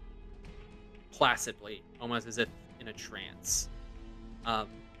Gemini placidly, almost as if in a trance. You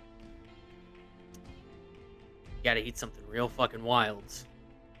gotta eat something real fucking wild.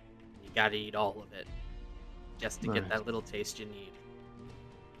 You gotta eat all of it, just to get Nice. that little taste you need.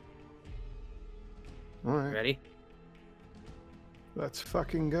 All right. Ready? Let's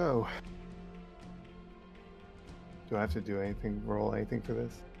fucking go. Do I have to do anything, roll anything for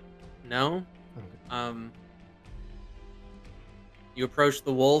this? No? Okay. You approach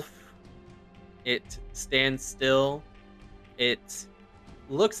the wolf. It stands still. It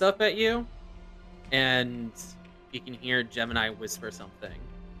looks up at you, and you can hear Gemini whisper something.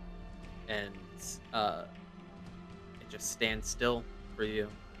 And it just stands still for you.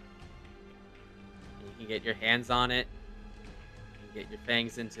 And you can get your hands on it. You can get your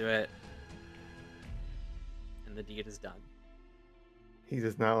fangs into it. And the deed is done. He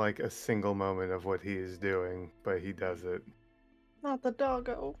does not like a single moment of what he is doing, but he does it. Not the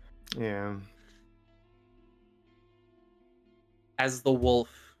doggo. Yeah. As the wolf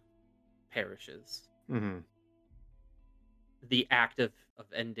perishes, Mm-hmm. the act of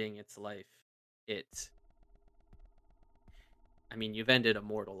ending its life, you've ended a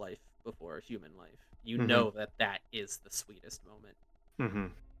mortal life before a human life. You Mhm. know that is the sweetest moment. Mm-hmm.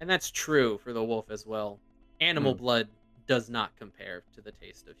 And that's true for the wolf as well. Animal blood does not compare to the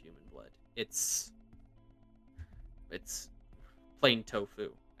taste of human blood. It's plain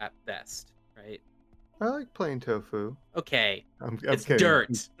tofu at best, right? I like plain tofu. Okay. I'm It's kidding.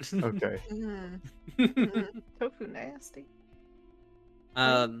 dirt. Okay. Tofu nasty.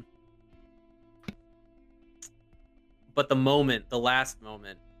 But the last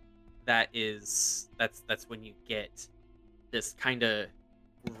moment, that's when you get this kind of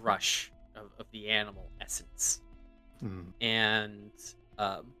rush of the animal essence. And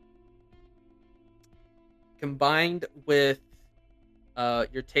combined with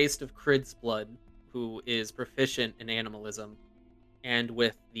your taste of Crid's blood, who is proficient in animalism, and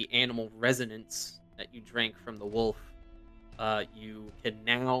with the animal resonance that you drank from the wolf, you can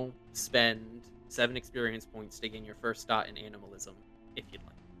now spend 7 experience points to gain your first dot in animalism, if you'd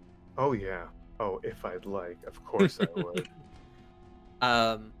like. Oh yeah. Oh, if I'd like, of course I would.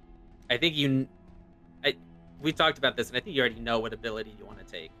 I think we talked about this, and I think you already know what ability you want to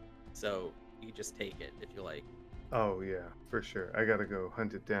take, so you can just take it if you like. Oh yeah, for sure. I gotta go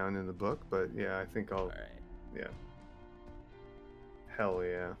hunt it down in the book, but yeah, I think I'll. All right. Yeah. Hell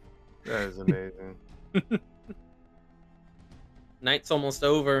yeah, that is amazing. Night's almost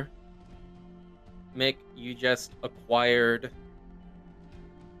over. Mick, you just acquired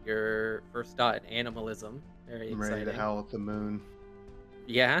your first dot in animalism. Very I'm exciting. ready to howl at the moon.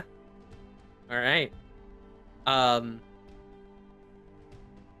 Yeah. All right.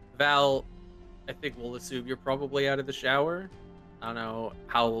 Val, I think we'll assume you're probably out of the shower. I don't know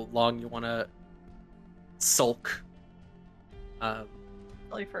how long you want to sulk.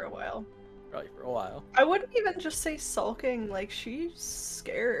 Probably for a while. Probably for a while. I wouldn't even just say sulking. Like, she's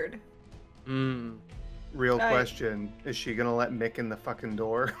scared. Real question: is she gonna let Mick in the fucking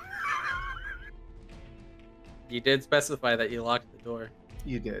door? You did specify that you locked the door.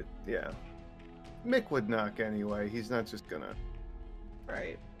 You did, yeah. Mick would knock anyway. He's not just gonna.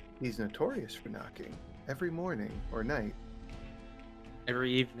 Right. He's notorious for knocking every morning or night.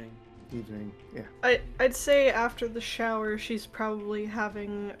 Every evening. Evening, yeah. I'd say after the shower, she's probably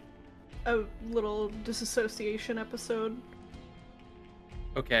having a little disassociation episode.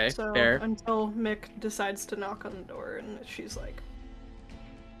 Okay, So fair. until Mick decides to knock on the door, and she's like,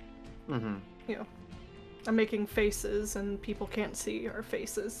 Mm-hmm. you know, I'm making faces, and people can't see our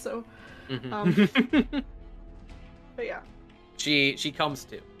faces, so. Mhm. But yeah. She comes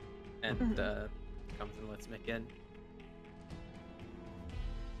to, and comes and lets Mick in.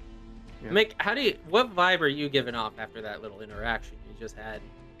 Yeah. Mick, what vibe are you giving off after that little interaction you just had?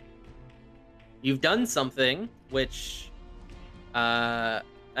 You've done something which, I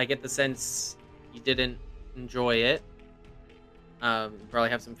get the sense you didn't enjoy it. You probably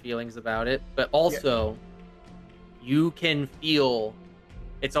have some feelings about it, but also you can feel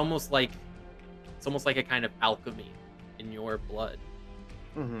it's almost like a kind of alchemy in your blood.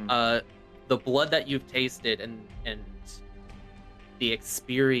 The blood that you've tasted and the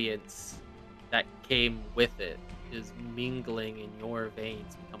experience that came with it is mingling in your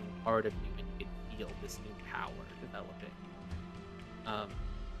veins, becoming part of you, and you can feel this new power developing. So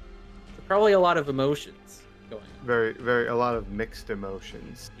probably a lot of emotions going on. Very, a lot of mixed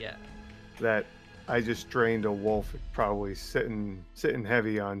emotions. Yeah. That I just drained a wolf, probably sitting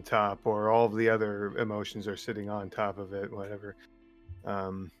heavy on top, or all of the other emotions are sitting on top of it, whatever.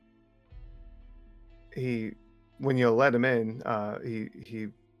 When you let him in, he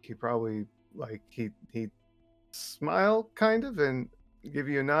probably like he smile kind of and give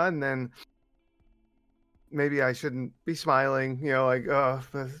you a nod, and then maybe I shouldn't be smiling, like, oh,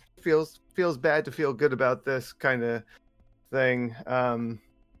 feels bad to feel good about this kind of thing.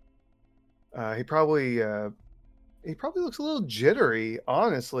 He probably looks a little jittery,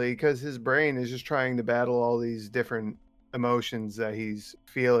 honestly, because his brain is just trying to battle all these different emotions that he's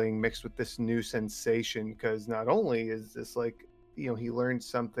feeling mixed with this new sensation. Because not only is this like, he learned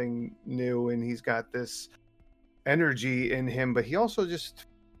something new and he's got this energy in him, but he also just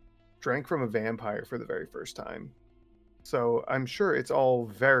drank from a vampire for the very first time. So I'm sure it's all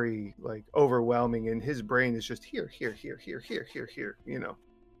very like overwhelming, and his brain is just here,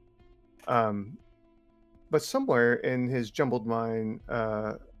 But somewhere in his jumbled mind,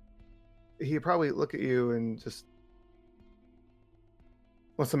 he probably look at you and just,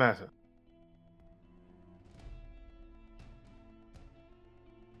 what's the matter?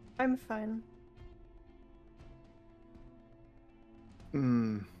 I'm fine.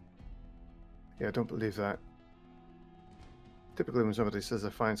 Yeah, I don't believe that. Typically when somebody says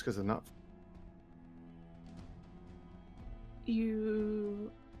they're fine, it's because they're not.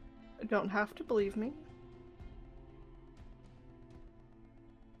 You don't have to believe me.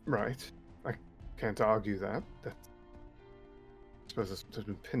 Right. I can't argue that. I suppose that's what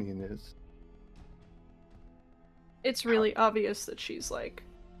an opinion is. It's really obvious that she's like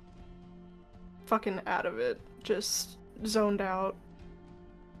fucking out of it, just zoned out.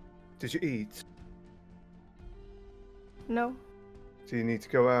 Did you eat? No. Do you need to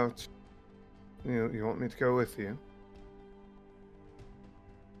go out? You want me to go with you?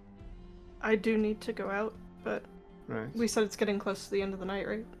 I do need to go out, but Right. we said it's getting close to the end of the night,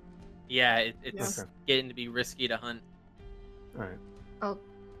 right? Yeah, it's Okay. getting to be risky to hunt. All right.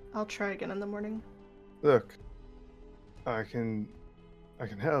 I'll try again in the morning. Look, I can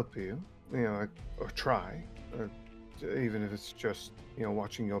help you, or try, or even if it's just,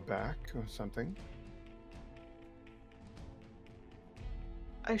 watching your back or something.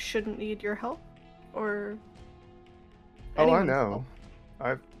 I shouldn't need your help, or Oh, I anyone's know.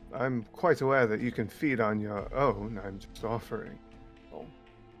 help. I'm quite aware that you can feed on your own. I'm just offering. Well,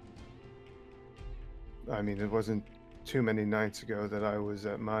 I mean, it wasn't too many nights ago that I was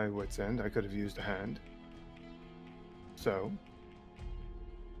at my wit's end. I could have used a hand. So,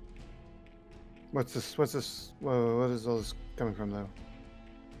 what's this? Whoa, what is all this coming from, though?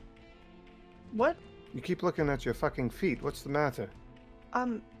 What? You keep looking at your fucking feet. What's the matter?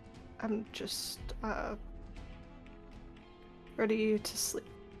 I'm just ready to sleep.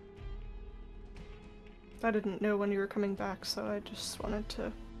 I didn't know when you were coming back, so I just wanted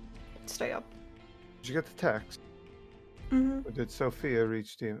to stay up. Did you get the text? Mm-hmm. Or did Sophia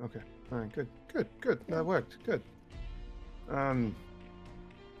reach to you? Okay. All right. Good. Yeah. That worked. Good. I'm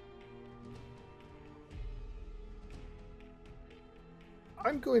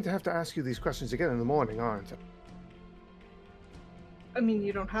going to have to ask you these questions again in the morning, aren't I? I mean,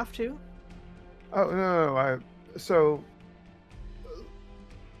 you don't have to. Oh, no. So...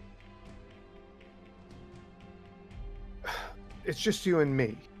 It's just you and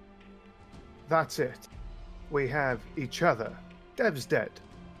me. That's it. We have each other. Dev's dead.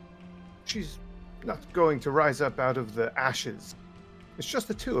 She's not going to rise up out of the ashes. It's just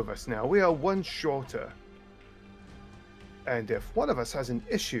the two of us now. We are one shorter. And if one of us has an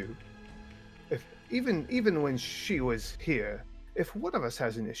issue, if even when she was here, if one of us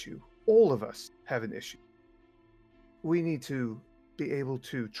has an issue, all of us have an issue. We need to be able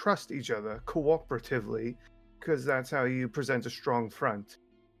to trust each other cooperatively, because that's how you present a strong front.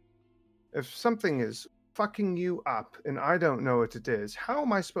 If something is fucking you up and I don't know what it is, how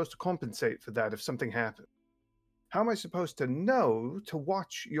am I supposed to compensate for that if something happens? How am I supposed to know to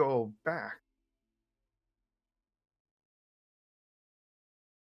watch your back?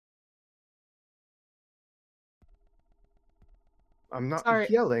 I'm not Sorry.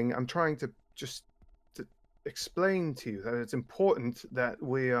 yelling. I'm trying to just to explain to you that it's important that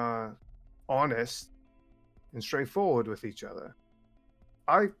we are honest and straightforward with each other.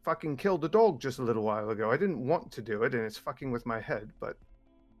 I fucking killed a dog just a little while ago. I didn't want to do it, and it's fucking with my head, but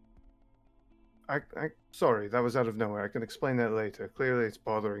I sorry, that was out of nowhere. I can explain that later. Clearly it's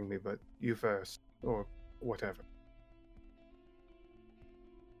bothering me, but you first, or whatever.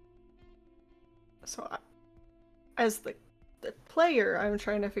 So, as the player, I'm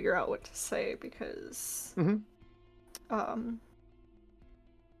trying to figure out what to say because,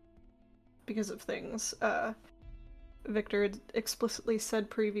 because of things. Victor had explicitly said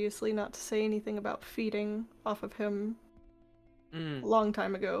previously not to say anything about feeding off of him a long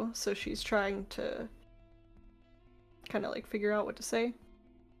time ago, so she's trying to kind of like figure out what to say.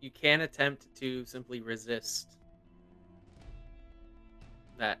 You can attempt to simply resist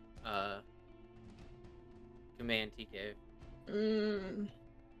that command he gave.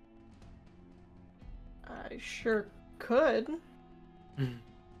 I sure could.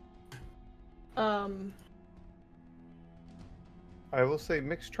 I will say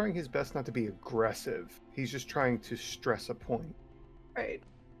Mick's trying his best not to be aggressive. He's just trying to stress a point. Right.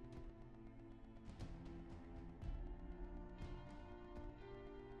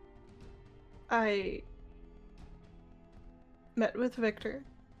 I met with Victor,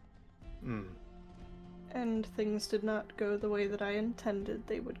 and things did not go the way that I intended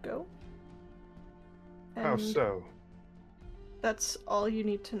they would go. How And so? that's all you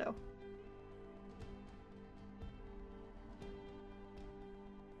need to know.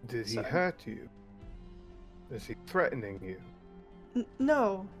 Did he Sorry. hurt you? Is he threatening you?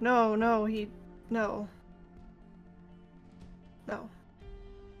 No, he... No. No.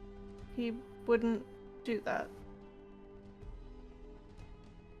 He wouldn't do that.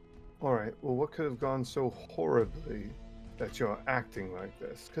 Alright, well what could have gone so horribly that you're acting like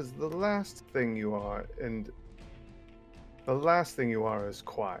this? Because the last thing you are is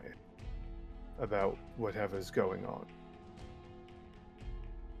quiet about whatever's going on.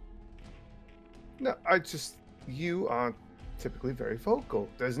 No, you are typically very vocal.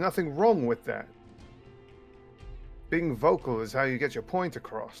 There's nothing wrong with that. Being vocal is how you get your point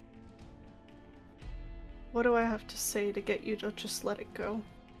across. What do I have to say to get you to just let it go?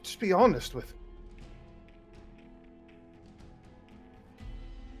 Just be honest with it.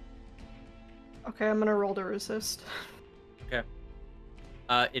 Okay, I'm gonna roll to resist. Okay.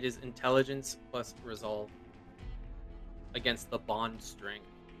 It is intelligence plus resolve against the bond strength.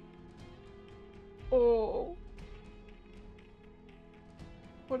 Oh.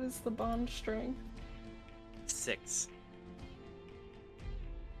 What is the bond strength? 6.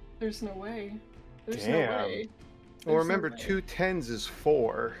 There's no way. There's Damn. no way. Well, There's no remember, way. 2 10s is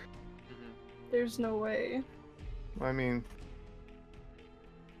 4. There's no way. I mean...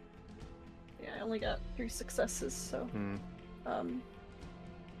 Yeah, I only got 3 successes, so...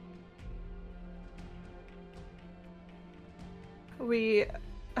 We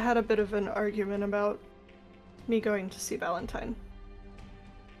had a bit of an argument about me going to see Valentine.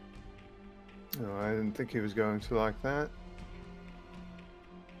 No, I didn't think he was going to like that.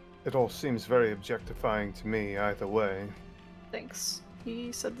 It all seems very objectifying to me either way. Thanks.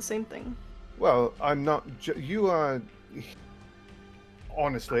 He said the same thing. Well, I'm not you are...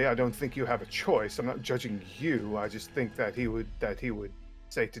 Honestly, I don't think you have a choice. I'm not judging you. I just think that he would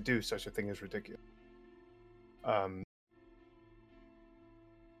say to do such a thing is ridiculous.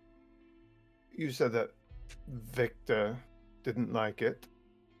 You said that Victor didn't like it.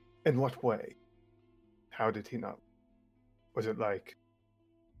 In what way? How did he not? Was it like,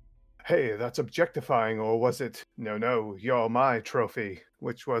 hey, that's objectifying, or was it, no, you're my trophy?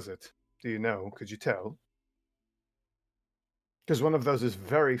 Which was it? Do you know? Could you tell? Because one of those is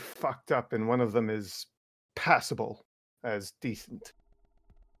very fucked up, and one of them is passable as decent.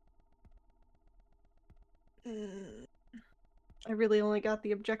 I really only got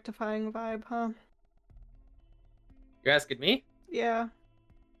the objectifying vibe, huh? You're asking me? Yeah.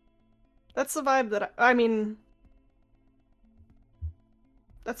 That's the vibe that I mean...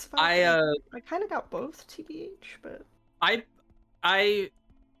 That's the vibe I kind of got both, TBH, but... I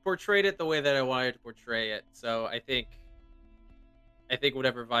portrayed it the way that I wanted to portray it, so I think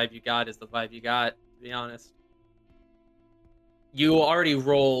whatever vibe you got is the vibe you got, to be honest. You already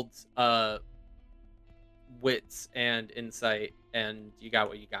rolled wits and insight, and you got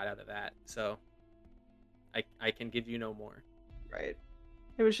what you got out of that, so I can give you no more. Right.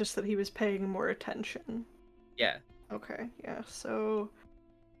 It was just that he was paying more attention. Yeah. Okay, yeah, so...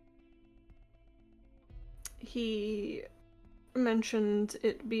 He mentioned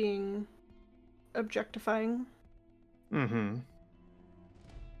it being objectifying. Mm-hmm.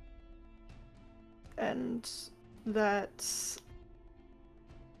 And that,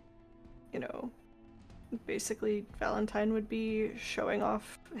 basically Valentine would be showing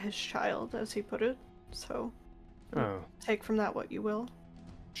off his child, as he put it. So, take from that what you will.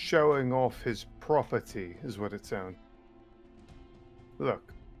 Showing off his property is what it sounds.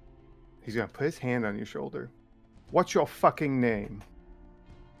 Look, he's gonna put his hand on your shoulder. What's your fucking name?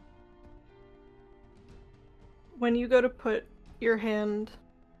 When you go to put your hand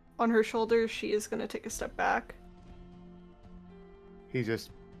on her shoulder, she is gonna take a step back. He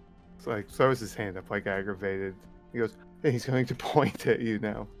just throws his hand up aggravated. He goes, and he's going to point at you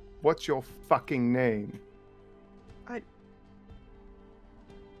now. What's your fucking name?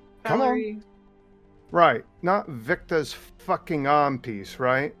 Come Valerie. on. Right. Not Victor's fucking arm piece,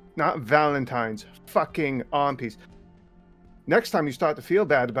 right? Not Valentine's fucking arm piece. Next time you start to feel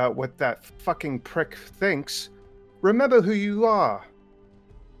bad about what that fucking prick thinks, remember who you are.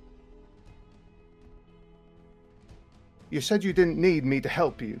 You said you didn't need me to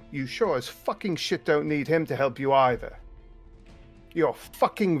help you. You sure as fucking shit don't need him to help you either. You're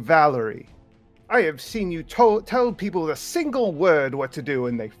fucking Valerie. I have seen you tell people a single word what to do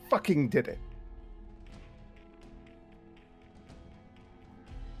and they fucking did it.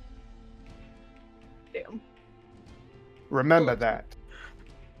 Damn. Remember that.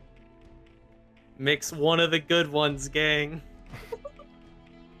 Mick's one of the good ones, gang.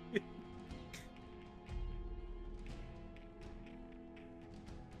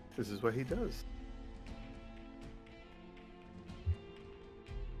 This is what he does.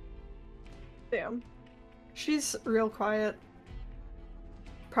 Damn. She's real quiet.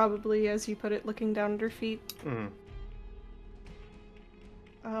 Probably, as you put it, looking down at her feet. Mm.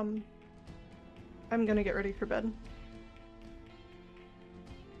 I'm gonna get ready for bed.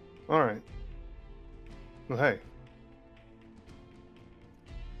 All right. Well, hey.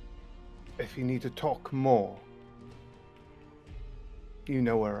 If you need to talk more, you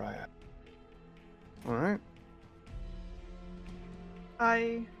know where I am. All right?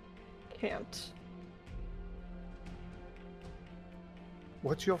 I can't.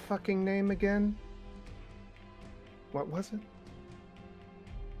 What's your fucking name again? What was it?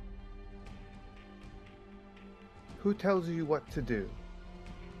 Who tells you what to do?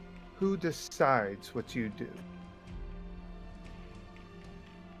 Who decides what you do?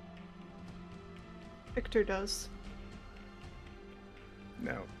 Victor does.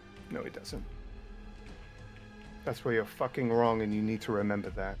 No, he doesn't. That's where you're fucking wrong, and you need to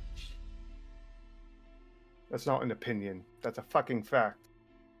remember that. That's not an opinion. That's a fucking fact.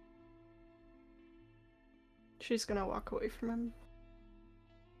 She's gonna walk away from him.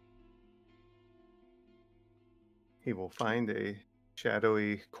 He will find a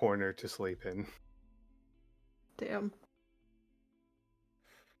shadowy corner to sleep in. Damn.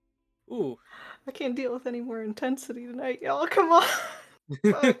 Ooh. I can't deal with any more intensity tonight, y'all. Come on.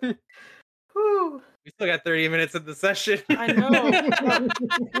 Fuck. We Whew. still got 30 minutes of the session. I know.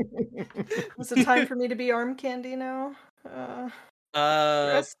 Is it time for me to be arm candy now?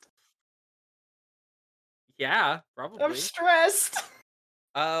 Stressed? Yeah, probably. I'm stressed.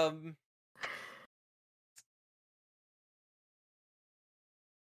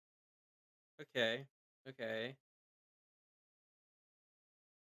 Okay.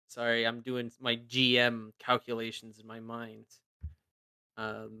 Sorry, I'm doing my GM calculations in my mind.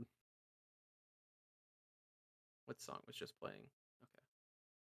 What song was just playing? Okay.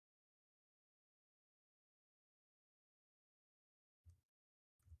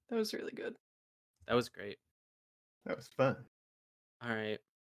 That was really good. That was great. That was fun. All right.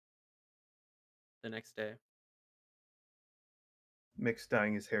 The next day. Mick's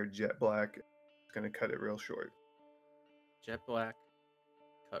dyeing his hair jet black. He's gonna cut it real short. Jet black,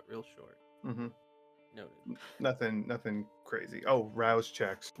 cut real short. Mm-hmm. Noted. Nothing crazy. Oh, rouse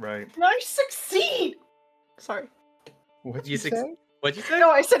checks, right? Can I succeed? Sorry. What'd you say? What'd you say?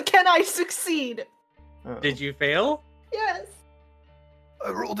 No, I said, can I succeed? Uh-oh. Did you fail? Yes. I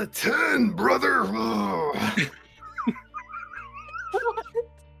rolled a 10, brother. I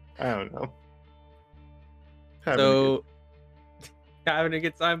don't know. Having a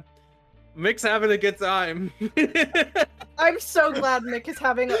good time. Mick's having a good time. I'm so glad Mick is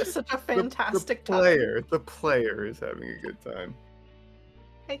having such a fantastic time. The player is having a good time.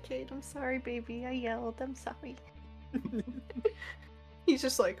 Hey, Kate, I'm sorry, baby. I yelled. I'm sorry. He's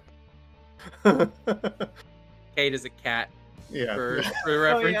just like... Kate is a cat. Yeah. For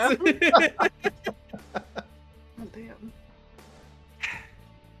reference. Oh, yeah. Oh, damn.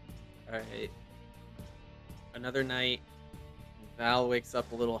 Alright. Another night. Val wakes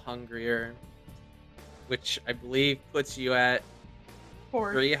up a little hungrier, which I believe puts you at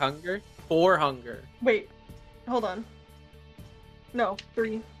 4. 3 hunger? 4 hunger. Wait, hold on. No,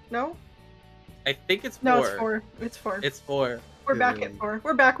 3. No? I think it's 4. No, it's 4. It's 4. It's 4. We're back at 4.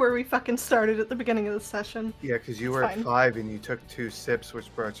 We're back where we fucking started at the beginning of the session. Yeah, because you It's were fine. at 5 and you took 2 sips,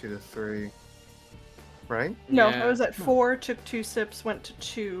 which brought you to 3. Right? No, Yeah. I was at 4, took 2 sips, went to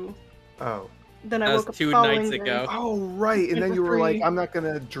 2. Oh. Then I That was woke up 2 the following nights day. ago. Oh, right. And then Number you were like, 3. I'm not going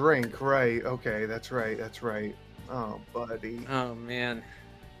to drink. Right. Okay. That's right. Oh, buddy. Oh, man.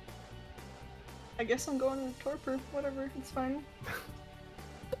 I guess I'm going to torpor. Whatever, it's fine.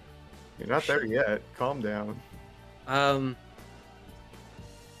 You're not there yet. Calm down.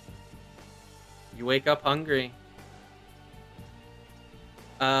 You wake up hungry.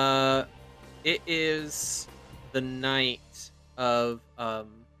 It is the night of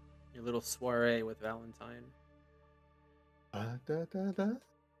your little soiree with Valentine. Da, da, da, da,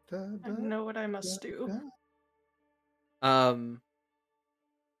 da, I da, know what I da, must do. da. Um,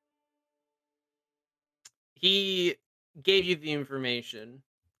 he gave you the information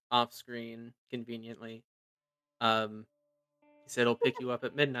off screen conveniently. He said he'll pick you up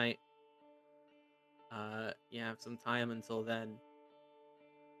at midnight. You have some time until then.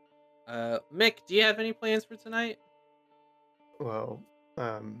 Mick, do you have any plans for tonight? Well,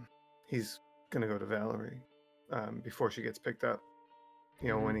 he's gonna go to Valerie before she gets picked up. You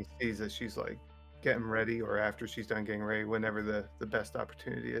know, when he sees that she's like getting ready, or after she's done getting ready, whenever the best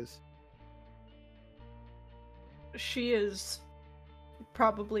opportunity is. She is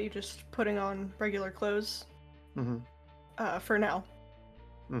probably just putting on regular clothes for now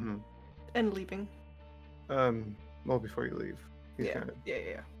Mm-hmm. and leaving. Well, before you leave, he's Yeah, gonna.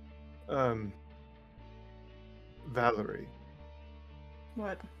 yeah. Valerie,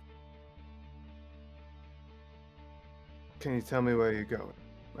 What? can you tell me where you're going?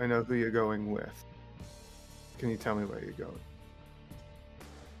 I know who you're going with. Can you tell me where you're going?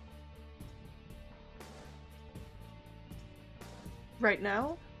 Right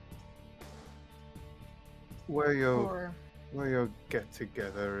now? Where Or your get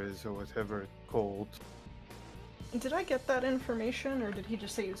together is, or whatever it's called. did I get that information, or did he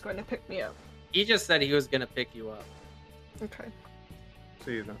just say he was going to pick me up? He just said he was gonna pick you up. Okay.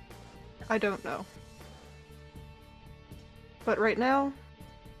 So you know. I don't know. But right now,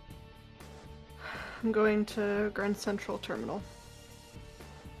 I'm going to Grand Central Terminal.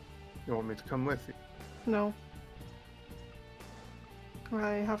 You want me to come with you? No.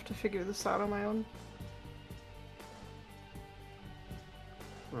 I have to figure this out on my own.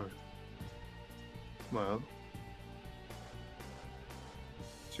 Alright. Well,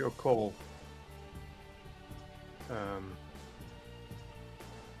 it's your call.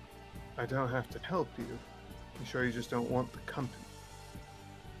 I don't have to help you. I'm sure you just don't want the company.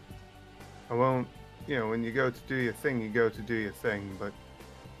 I won't, you know, when you go to do your thing, you go to do your thing, but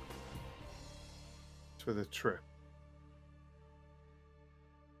it's for the trip.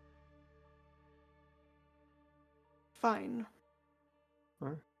 Fine.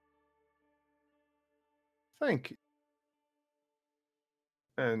 Alright. Thank you.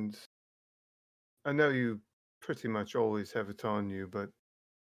 And I know you pretty much always have it on you, but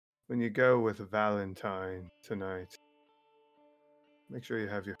when you go with Valentine tonight, make sure you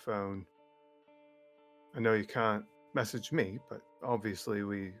have your phone. I know you can't message me, but obviously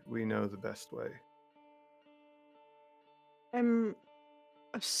we know the best way. I'm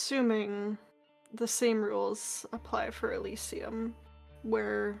assuming the same rules apply for Elysium,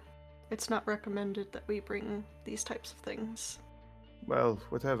 where it's not recommended that we bring these types of things. Well,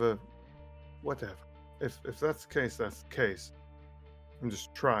 whatever. If that's the case, that's the case. I'm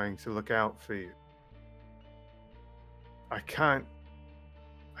just trying to look out for you. I can't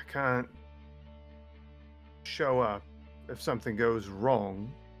show up if something goes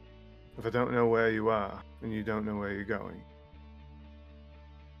wrong if I don't know where you are and you don't know where you're going.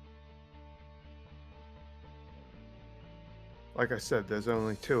 Like I said, there's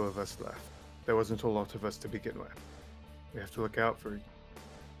only 2 of us left. There wasn't a lot of us to begin with. We have to look out for each.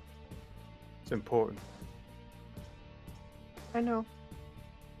 It's important. I know.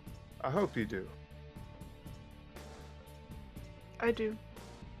 I hope you do. I do.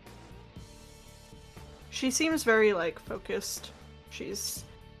 She seems very, like, focused. She's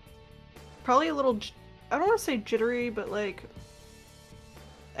probably a little, I don't want to say jittery, but, like,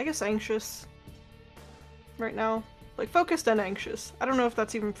 I guess anxious right now. Like, focused and anxious. I don't know if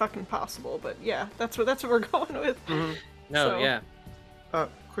that's even fucking possible, but yeah, that's what we're going with. Mm-hmm. No, So- yeah.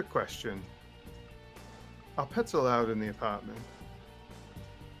 Quick question. Are pets allowed in the apartment?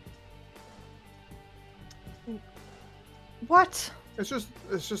 What? It's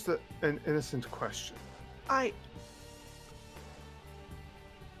just an innocent question.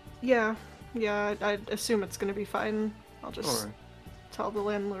 Yeah, I'd assume it's gonna be fine. I'll just Alright. tell the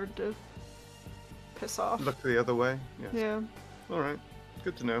landlord to piss off. Look the other way? Yes. Yeah. Alright.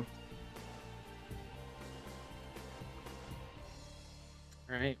 Good to know.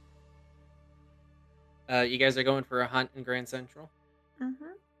 All right. You guys are going for a hunt in Grand Central? Mm-hmm.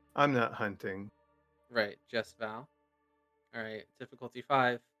 I'm not hunting. Right, just Val. All right, difficulty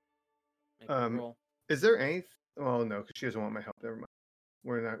 5. Make a roll. Is there any? Well, no, because she doesn't want my help. Never mind.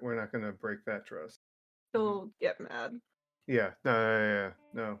 We're not gonna break that trust. He'll get mad. Yeah.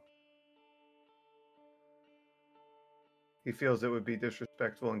 No. He feels it would be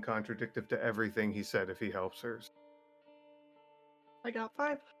disrespectful and contradictory to everything he said if he helps her. I got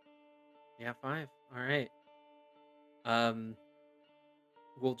 5. Yeah, 5. All right. Um,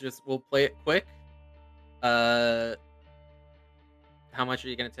 we'll play it quick. Uh, how much are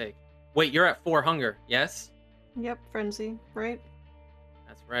you gonna take? Wait, you're at 4 hunger. Yes, Yep, frenzy, right?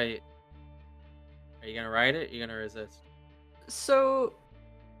 that's right. Are you gonna ride it? Or are you gonna resist? So,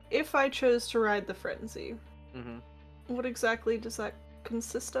 if I chose to ride the frenzy, Mm-hmm. what exactly does that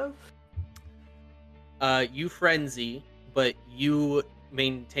consist of? You frenzy, but you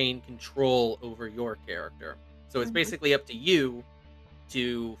maintain control over your character. So it's Mhm. basically up to you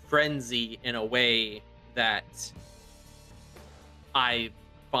to frenzy in a way that I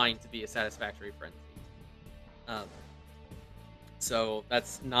find to be a satisfactory frenzy. Um, so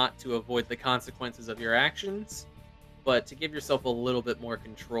that's not to avoid the consequences of your actions, but to give yourself a little bit more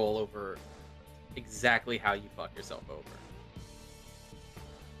control over exactly how you fuck yourself over.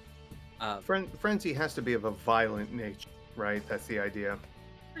 Frenzy has to be of a violent nature, right? That's the idea.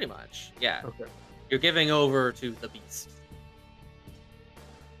 Pretty much, yeah. Okay. You're giving over to the beast.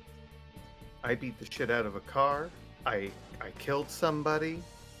 I beat the shit out of a car. I killed somebody.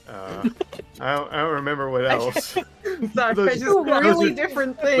 I don't remember what else. Sorry, Those- I just Two those really are-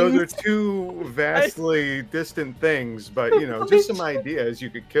 different Those are things. two vastly distant things, but just some ideas. You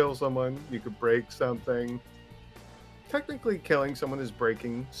could kill someone, you could break something. Technically, killing someone is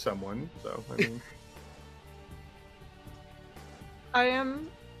breaking someone, so I mean, I am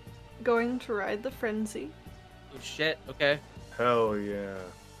going to ride the frenzy. Oh shit, okay. hell yeah.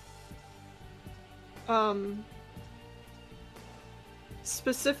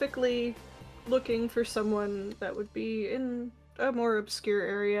 Specifically looking for someone that would be in a more obscure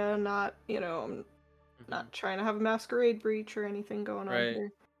area, not, I'm not trying to have a masquerade breach or anything going on Right.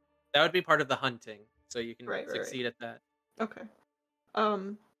 here. That would be part of the hunting, so you can Right. succeed at that. Okay.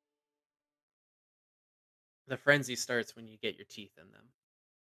 Um, The frenzy starts when you get your teeth in them.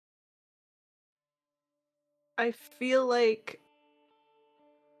 I feel like.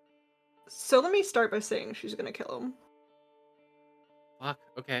 So let me start by saying she's gonna kill him. Fuck,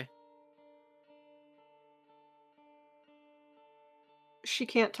 okay. She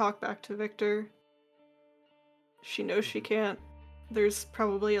can't talk back to Victor. She knows she Mhm. can't. There's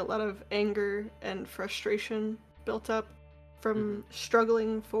probably a lot of anger and frustration built up from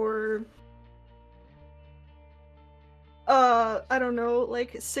struggling for I don't know,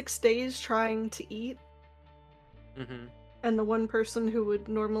 like 6 days trying to eat, Mm-hmm. and the one person who would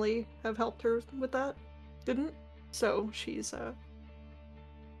normally have helped her with that didn't. So she's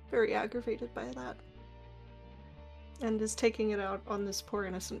very aggravated by that and is taking it out on this poor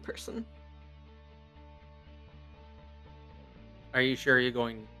innocent person. Are you sure you're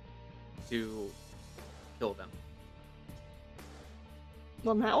going to kill them?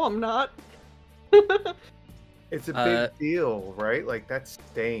 Well, now I'm not. It's a Uh, big deal, right? Like that's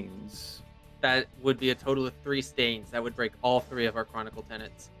stains. That would be a total of 3 stains. That would break all 3 of our chronicle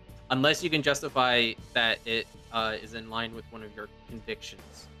tenets. Unless you can justify that it is in line with one of your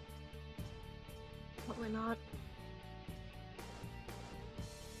convictions. Probably not.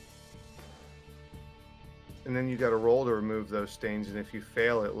 And then you got to roll to remove those stains, and if you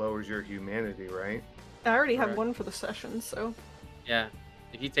fail, it lowers your humanity, right? I already have Correct. one for the session, so. Yeah.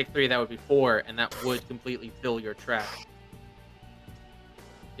 If you take 3, that would be 4, and that would completely fill your track.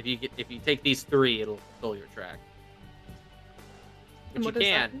 If you take these 3, it'll fill your track. And Which what you does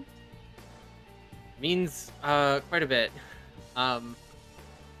that can. mean? Means quite a bit.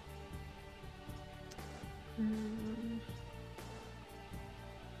 Mm,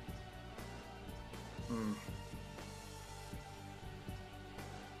 Hmm.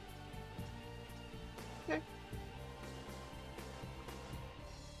 okay. Are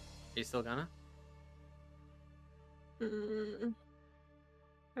you still gonna? Mm,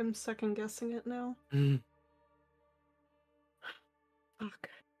 I'm second guessing it now. Fuck.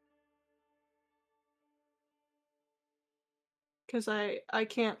 Because I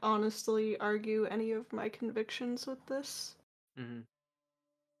can't honestly argue any of my convictions with this, Mm-hmm.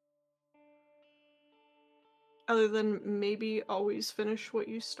 other than maybe always finish what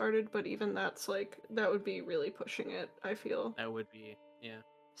you started, but even that's like, that would be really pushing it, I feel. That would be, yeah.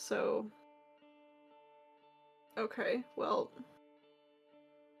 So. Okay, well.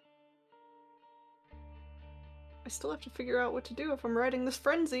 I still have to figure out what to do if I'm riding this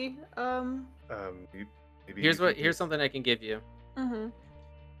frenzy. Maybe Here's something I can give you. Mm-hmm.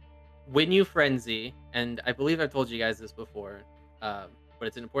 When you frenzy, and I believe I've told you guys this before, but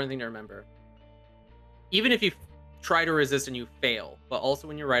it's an important thing to remember. Even if you try to resist and you fail, but also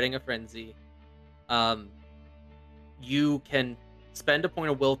when you're riding a frenzy, you can spend a point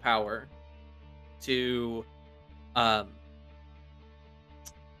of willpower to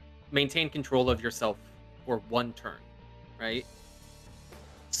maintain control of yourself for 1 turn, right?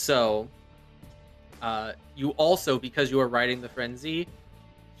 So, you also, because you are riding the frenzy,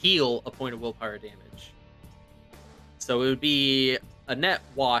 heal a point of willpower damage. So it would be a net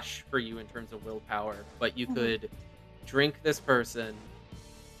wash for you in terms of willpower, but you could drink this person,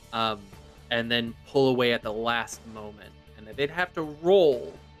 and then pull away at the last moment, and then they'd have to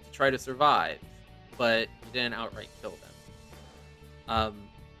roll to try to survive, but you didn't outright kill them.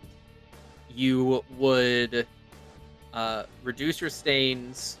 You would reduce your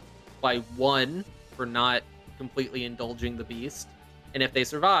stains by 1 for not completely indulging the beast, and if they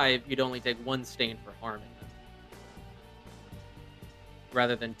survive, you'd only take 1 stain for harming them,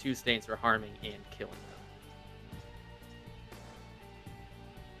 rather than 2 stains for harming and killing them.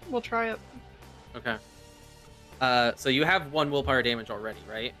 We'll try it. Okay. So you have 1 willpower damage already,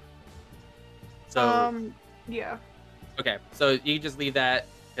 right? So yeah. okay, so you just leave that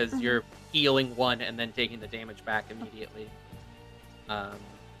because you're healing 1 and then taking the damage back immediately.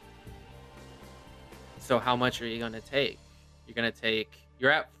 So how much are you gonna take?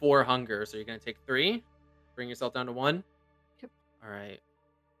 You're at 4 hunger, so you're gonna take 3, bring yourself down to 1. Yep. All right.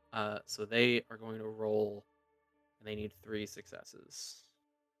 So they are going to roll, and they need 3 successes.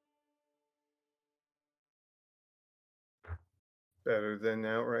 Better than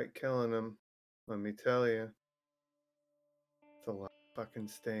outright killing them. Let me tell you. It's a lot of fucking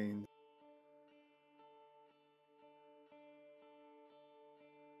stains.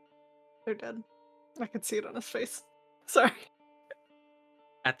 They're dead. I could see it on his face. Sorry.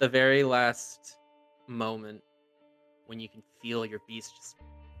 At the very last moment, when you can feel your beast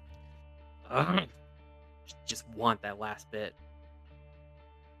just want that last bit,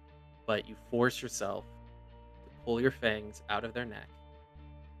 but you force yourself to pull your fangs out of their neck,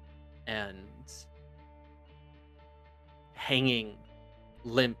 and hanging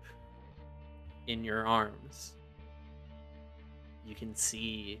limp in your arms, you can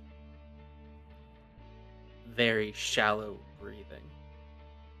see very shallow breathing.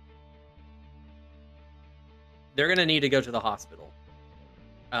 They're gonna need to go to the hospital,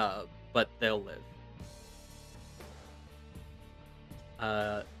 but they'll live.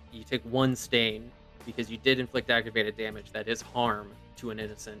 You take 1 stain because you did inflict aggravated damage. That is harm to an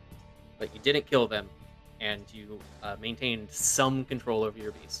innocent, but you didn't kill them, and you maintained some control over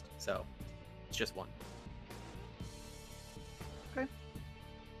your beast. So it's just 1. Okay. All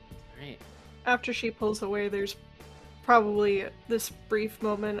right. After she pulls away, there's probably this brief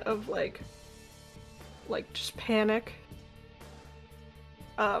moment of like just panic.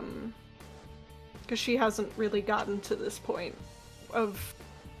 Because she hasn't really gotten to this point of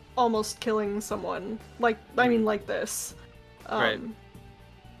almost killing someone. Like this. Right.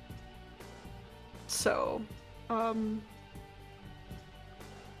 So,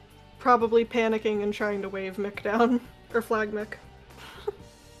 probably panicking and trying to wave Mick down, or flag Mick.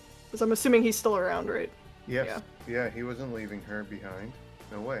 Because I'm assuming he's still around, right? Yes. Yeah, he wasn't leaving her behind.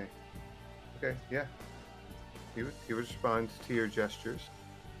 No way. Okay, yeah. He would respond to your gestures.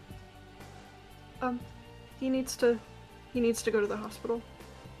 He needs to go to the hospital.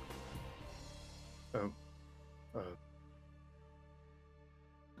 Oh.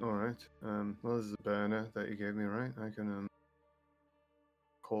 Alright. Well, this is a burner that you gave me, right? I can,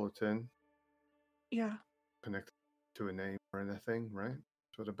 call it in. Yeah. Connect to a name or anything, right?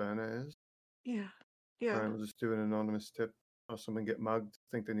 That's what a burner is. Yeah. Yeah. Alright, we'll just do an anonymous tip. Or someone get mugged,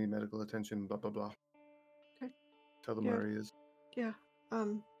 think they need medical attention, blah, blah, blah. Okay. Tell them Yeah. where he is. Yeah.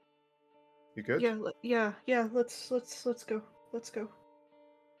 You good? Yeah. Let's go. Let's go.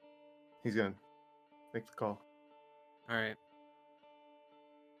 He's gonna make the call. All right.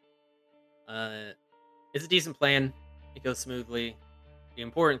 It's a decent plan. It goes smoothly. The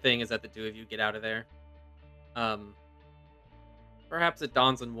important thing is that the 2 of you get out of there. Perhaps it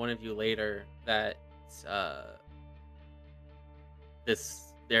dawns on one of you later that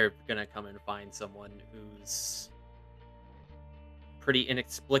they're gonna come and find someone who's pretty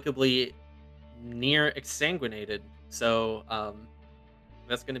inexplicably near exsanguinated. So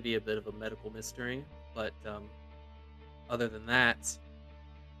that's gonna be a bit of a medical mystery. But other than that,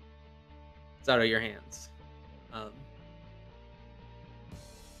 it's out of your hands.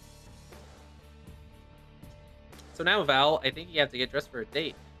 So now, Val, I think you have to get dressed for a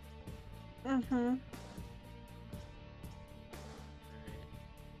date. And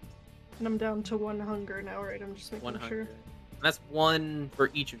I'm down to 1 hunger now, right? I'm just making 100. sure. And that's 1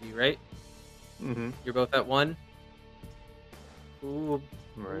 for each of you, right? Mm-hmm. You're both at 1? Ooh,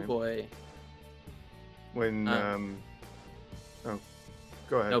 Right. oh boy. When, oh,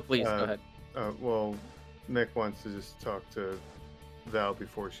 go ahead. No, please, go ahead. Well, Mick wants to just talk to Val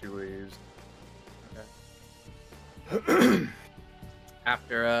before she leaves. Okay.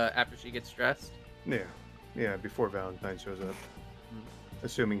 After she gets dressed. Yeah, before Valentine shows up.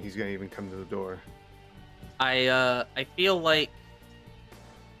 Assuming he's gonna even come to the door. I feel like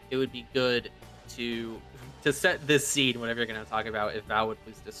it would be good to set this scene, whatever you're gonna talk about, if Val would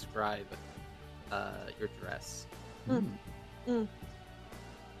please describe your dress.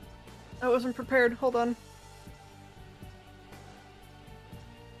 I wasn't prepared. Hold on.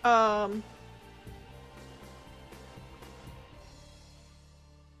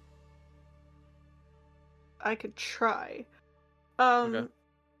 I could try. Okay.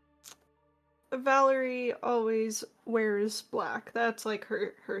 Valerie always wears black. That's like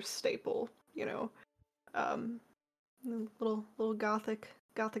her staple, you know. The little gothic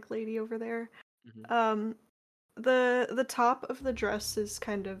lady over there. Mm-hmm. The top of the dress is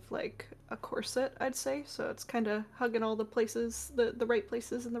kind of like a corset, I'd say. So it's kind of hugging all the places, the right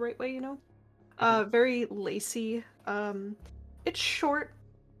places in the right way, you know. Very lacy. It's short,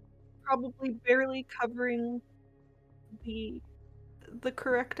 probably barely covering the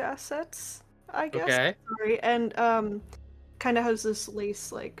correct assets, I guess. Okay. Sorry, and kind of has this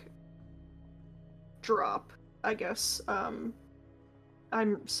lace like drop, I guess.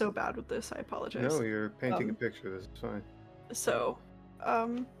 I'm so bad with this. I apologize. No, you're painting a picture. This is fine. So,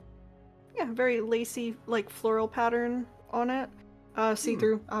 yeah, very lacy, like floral pattern on it.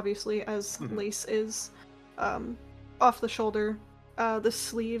 See-through, obviously, as lace is. Off the shoulder. The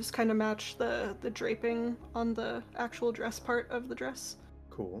sleeves kind of match the draping on the actual dress part of the dress.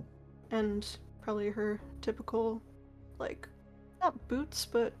 Cool. And probably her typical, like, not boots,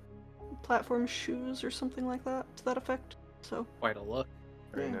 but platform shoes or something like that, to that effect. So Quite a look.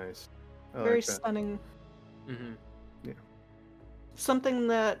 Very yeah. nice. Very like that. stunning. Mm-hmm. Yeah. Something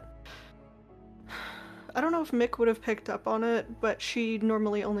that I don't know if Mick would have picked up on it, but she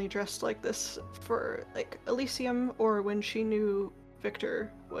normally only dressed like this for like Elysium or when she knew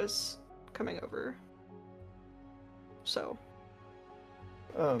Victor was coming over. So.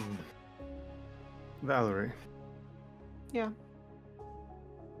 Valerie. Yeah.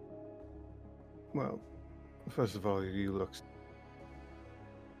 Well, first of all, you look.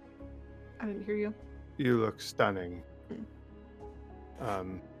 I didn't hear you. You look stunning.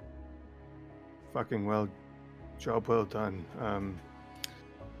 Fucking well. Job well done.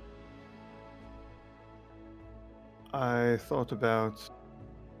 I thought about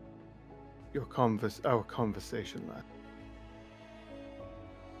our conversation last.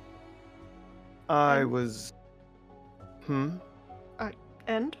 I was.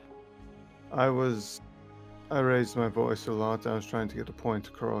 And? I raised my voice a lot. I was trying to get a point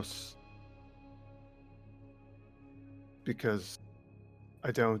across. Because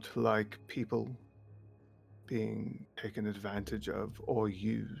I don't like people being taken advantage of or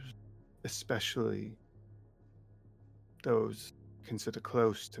used, especially those considered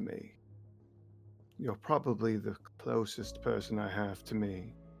close to me. You're probably the closest person I have to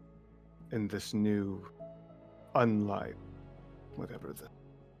me in this new, unlike, whatever the.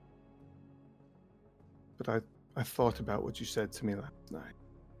 But I thought about what you said to me last night.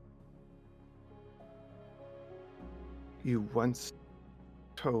 You once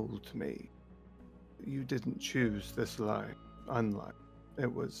told me you didn't choose this life, unlike.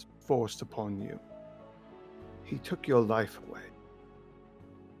 It was forced upon you. He took your life away.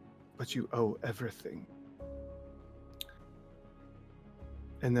 But you owe everything.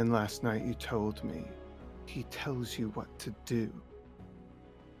 And then last night you told me he tells you what to do.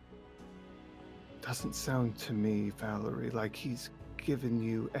 Doesn't sound to me, Valerie, like he's given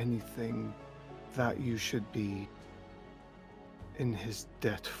you anything that you should be in his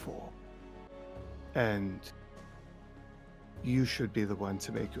debt for. And you should be the one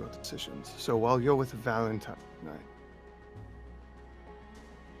to make your decisions. So while you're with Valentine tonight,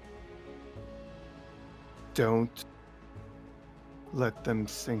 don't let them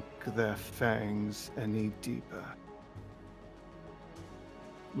sink their fangs any deeper.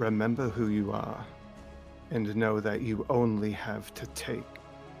 Remember who you are, and know that you only have to take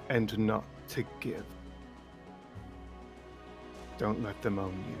and not to give. Don't let them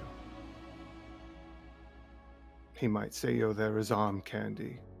own you. He might say you're there as arm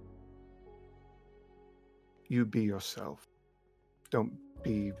candy. You be yourself. Don't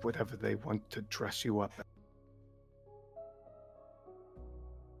be whatever they want to dress you up as.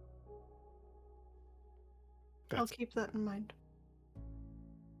 I'll keep that in mind.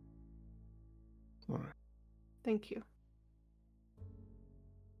 All right. Thank you.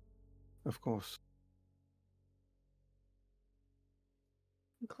 Of course.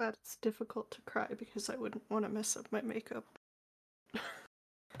 I'm glad it's difficult to cry because I wouldn't want to mess up my makeup.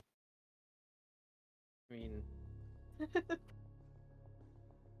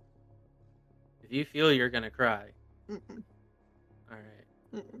 If you feel you're gonna cry, Mm-mm. all right.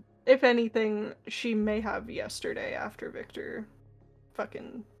 Mm-mm. If anything, she may have yesterday after Victor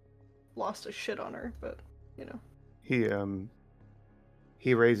fucking lost his shit on her, but you know.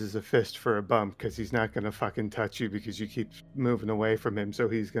 He raises a fist for a bump because he's not gonna fucking touch you because you keep moving away from him. So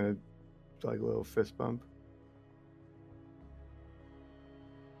he's gonna like a little fist bump.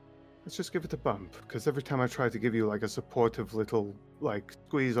 Let's just give it a bump, because every time I try to give you like a supportive little like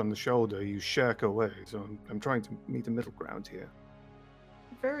squeeze on the shoulder, you shirk away. So I'm trying to meet a middle ground here.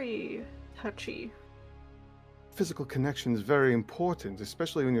 Very touchy. Physical connection is very important,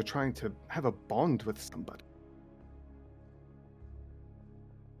 especially when you're trying to have a bond with somebody.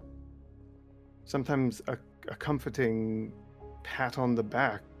 Sometimes a comforting pat on the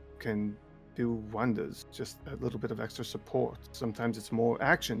back can do wonders. Just a little bit of extra support. Sometimes it's more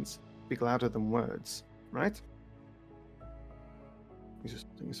actions speak louder than words, right? He's just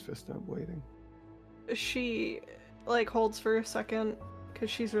putting his fist up, waiting. She like holds for a second because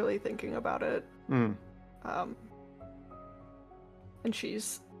she's really thinking about it. Mm. And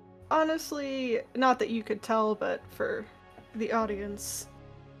she's honestly, not that you could tell, but for the audience,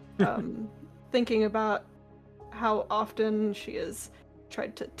 thinking about how often she has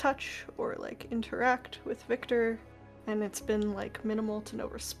tried to touch or like interact with Victor, and it's been like minimal to no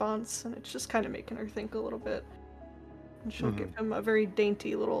response, and it's just kind of making her think a little bit. And she'll give him a very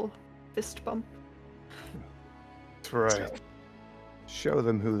dainty little fist bump. That's right. So, show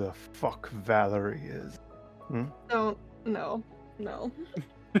them who the fuck Valerie is. no. No.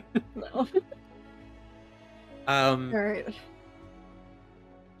 All right.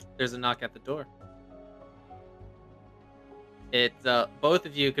 There's a knock at the door. It both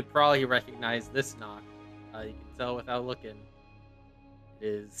of you could probably recognize this knock. You can tell without looking. It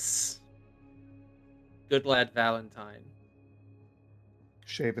is good lad Valentine.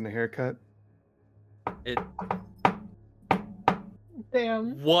 Shaving a haircut. It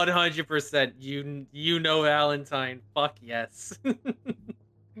Damn. 100%. You know Valentine. Fuck yes. All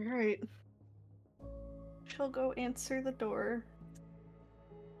right. She'll go answer the door.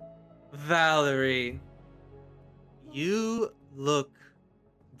 Valerie, you look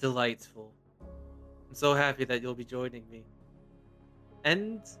delightful. I'm so happy that you'll be joining me.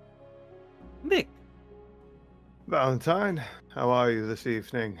 And Mick. Valentine, how are you this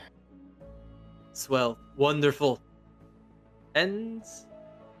evening? Swell. Wonderful. And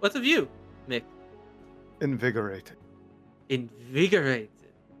what of you, Mick? Invigorated. Invigorated.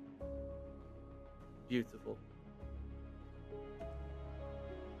 Beautiful.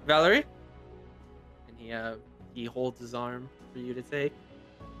 Valerie? And he holds his arm for you to take.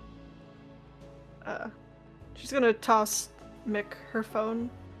 She's gonna toss Mick her phone,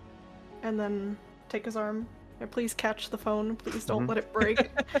 and then take his arm. Yeah, please catch the phone. Please don't let it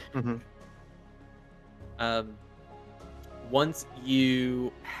break. Once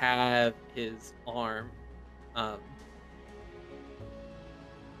you have his arm,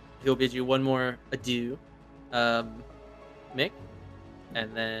 he'll bid you one more adieu, Mick,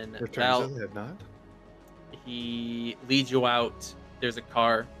 and then Returns of the head nod. he leads you out. There's a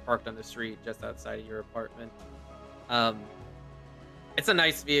car parked on the street just outside of your apartment. It's a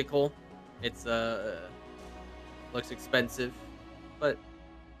nice vehicle. It's looks expensive, but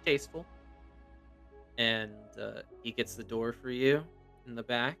tasteful. And he gets the door for you in the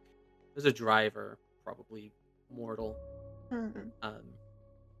back. There's a driver, probably mortal.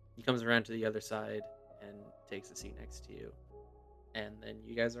 He comes around to the other side and takes a seat next to you. And then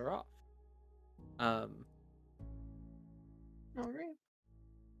you guys are off. All right.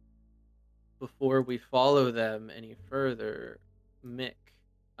 Before we follow them any further, Mick,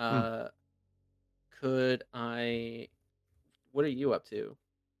 could I... What are you up to?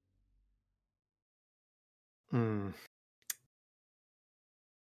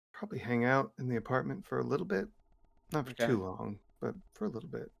 Probably hang out in the apartment for a little bit. Not for Okay. too long, but for a little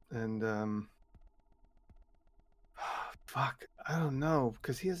bit. And fuck, I don't know,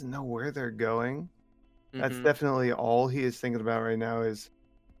 because he doesn't know where they're going. That's definitely all he is thinking about right now is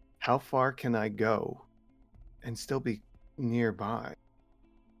how far can I go and still be nearby?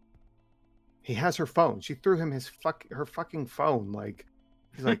 He has her phone. She threw him her fucking phone. Like,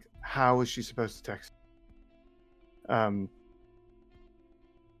 he's like, how is she supposed to text?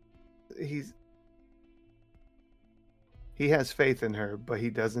 He has faith in her, but he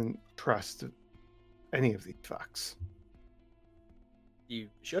doesn't trust any of these fucks. You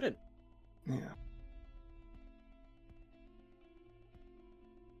shouldn't. Yeah.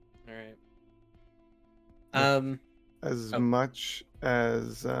 All right. As much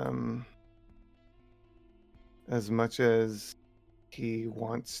as as much as he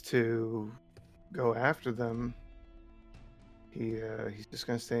wants to go after them, he's just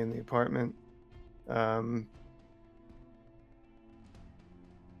gonna stay in the apartment.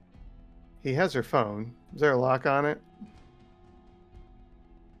 He has her phone. Is there a lock on it?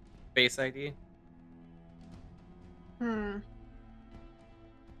 Face ID.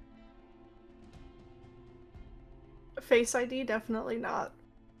 Face ID, definitely not.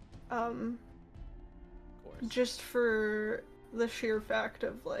 Of course. Just for the sheer fact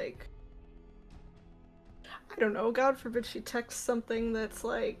of, like, I don't know, God forbid she texts something that's,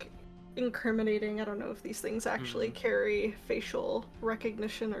 like, incriminating. I don't know if these things actually carry facial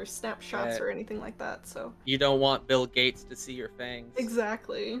recognition or snapshots or anything like that, so. You don't want Bill Gates to see your fangs.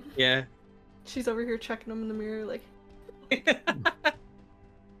 Exactly. Yeah. She's over here checking them in the mirror, like.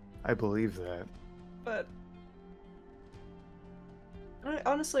 I believe that. But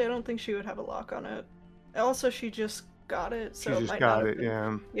honestly, I don't think she would have a lock on it. Also, she just got it, so She it just might got not have it, been,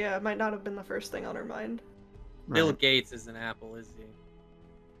 yeah. Yeah, it might not have been the first thing on her mind. Bill Right. Gates is an Apple, is he?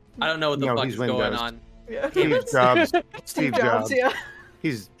 I don't know what the No, fuck he's is going Windows. on. Yeah. Steve Jobs. Steve Jobs. Yeah.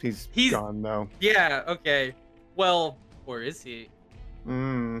 He's gone though. Yeah, okay. Well, or is he?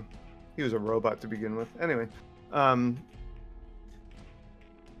 He was a robot to begin with. Anyway,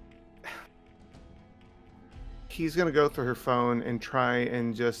 he's gonna go through her phone and try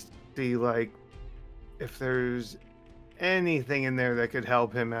and just see, like, if there's anything in there that could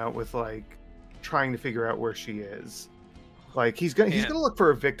help him out with, like, trying to figure out where she is. Like, he's gonna look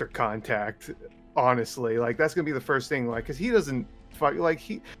for a Victor contact. Honestly, like, that's gonna be the first thing, like, because he doesn't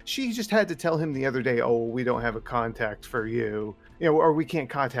she just had to tell him the other day, oh, we don't have a contact for you, or we can't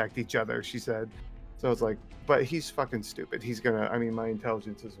contact each other, she said. So it's like, but he's fucking stupid. He's gonna, I mean, my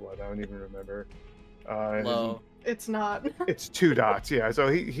intelligence is what? I don't even remember. Low. It's not. It's 2 dots, yeah. So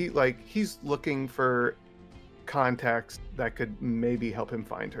he's looking for contacts that could maybe help him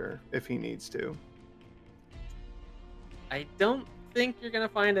find her if he needs to. I don't think you're gonna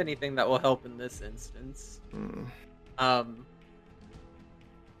find anything that will help in this instance.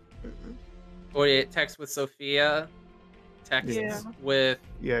 Or text with Sophia. Text with.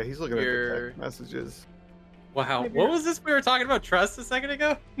 Yeah, he's looking at the text messages. Wow, what was this we were talking about? Trust a second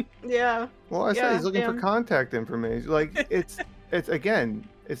ago? Yeah. Well, I said he's looking for contact information. Like, it's again,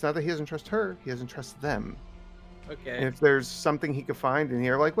 it's not that he doesn't trust her; he doesn't trust them. Okay. And if there's something he could find in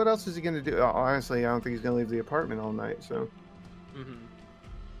here, like, what else is he going to do? Honestly, I don't think he's going to leave the apartment all night. So.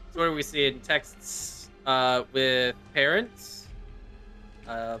 So what are we seeing? Texts with parents.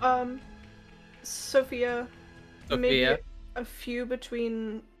 Sophia. Maybe a few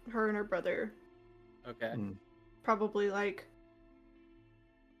between her and her brother. Okay. Probably like,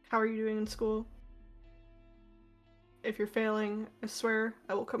 how are you doing in school? If you're failing, I swear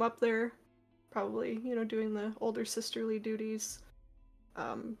I will come up there. Probably, doing the older sisterly duties.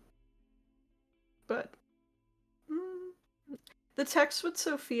 But the text with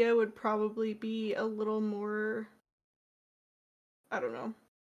Sophia would probably be a little more, I don't know,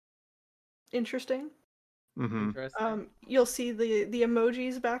 interesting. Interesting. You'll see the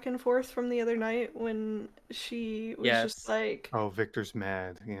emojis back and forth from the other night when she was just like, oh, Victor's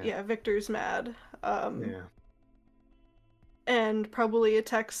mad. Yeah, Victor's mad. Yeah. And probably a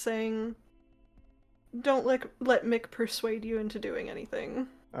text saying, don't let Mick persuade you into doing anything.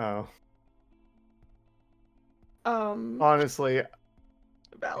 Oh. Honestly,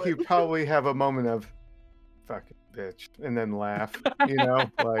 he'd probably have a moment of fucking bitch and then laugh,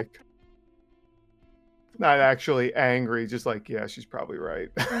 like, not actually angry, just like, yeah, she's probably right.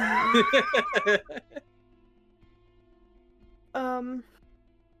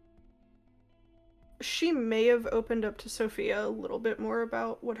 She may have opened up to Sophia a little bit more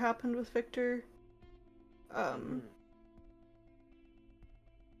about what happened with Victor.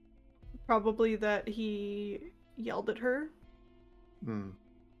 Probably that he yelled at her.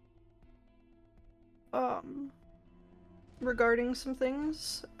 Regarding some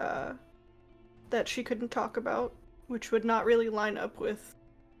things that she couldn't talk about, which would not really line up with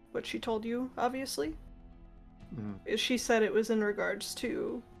what she told you, obviously. She said it was in regards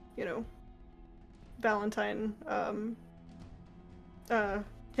to, Valentine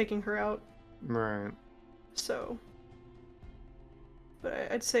taking her out. Right. So, but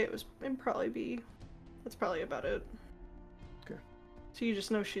I'd say that's probably about it. Okay. So you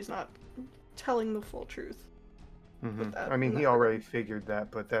just know she's not telling the full truth. I mean, he already figured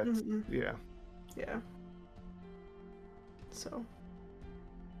that, but that's, yeah. Yeah. So.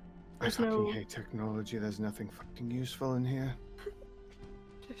 I fucking hate technology. There's nothing fucking useful in here.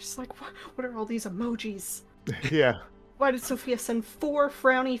 Just like, what are all these emojis? Yeah. Why did Sophia send 4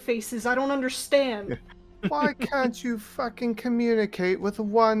 frowny faces? I don't understand. Why can't you fucking communicate with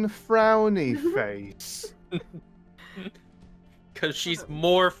one frowny face? Because she's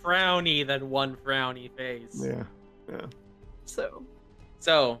more frowny than one frowny face. Yeah, yeah. So,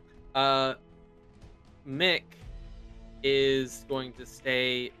 Mick is going to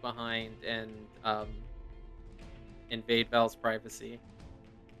stay behind and invade Val's privacy.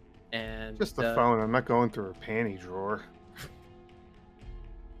 And Just the phone. I'm not going through her panty drawer.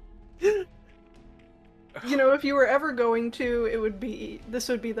 you know, if you were ever going to, this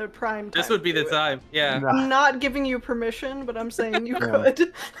would be the prime time. This would be to the do it. time, yeah. No, I'm not giving you permission, but I'm saying you No.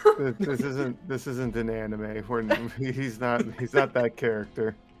 could. this isn't an anime. He's not that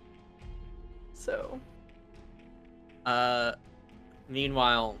character. So,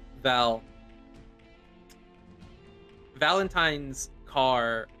 Meanwhile, Valentine's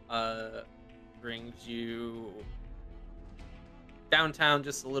car brings you downtown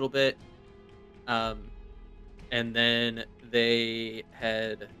just a little bit, and then they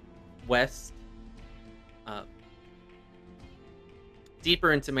head west,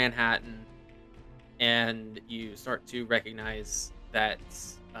 deeper into Manhattan, and you start to recognize that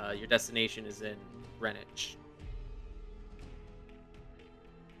your destination is in Greenwich.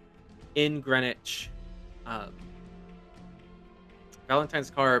 In Greenwich, Valentine's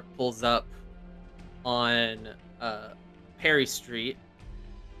car pulls up on Perry Street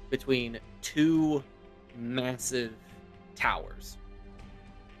between two massive towers.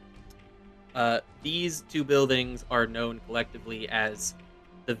 These two buildings are known collectively as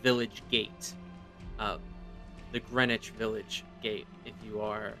the Village Gate, the Greenwich Village Gate, if you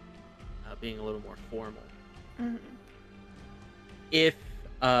are being a little more formal. mhm. If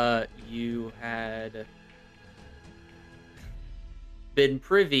you had been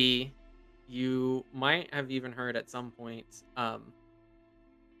privy, you might have even heard at some point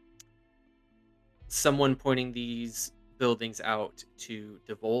someone pointing these buildings out to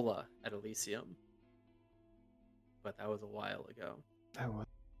Devola at Elysium. But that was a while ago. That was...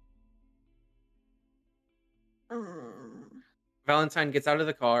 Valentine gets out of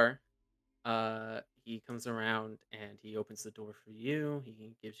the car. He comes around and he opens the door for you.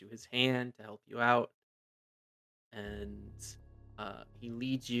 He gives you his hand to help you out. And he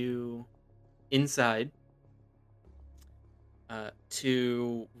leads you inside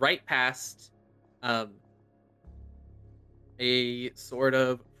to right past a sort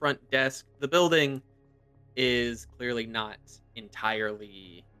of front desk. The building is clearly not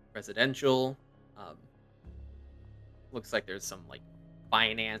entirely residential. Looks like there's some like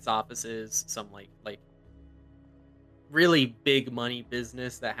finance offices, some like really big money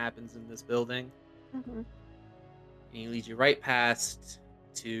business that happens in this building. Mhm. And he leads you right past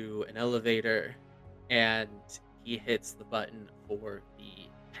to an elevator, and he hits the button for the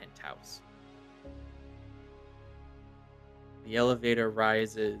penthouse. The elevator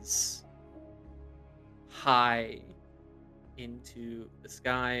rises high into the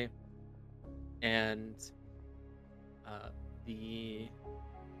sky, and the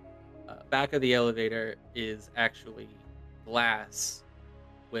back of the elevator is actually glass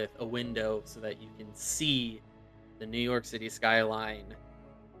with a window so that you can see the New York City skyline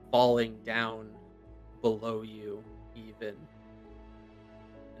falling down below you, even.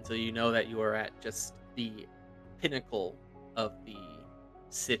 And so you know that you are at just the pinnacle of the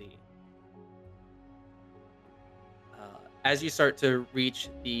city. As you start to reach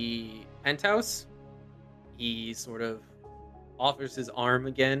the penthouse, he sort of offers his arm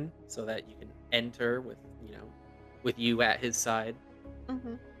again so that you can enter with you at his side.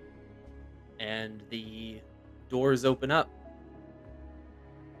 Mhm. And the doors open up.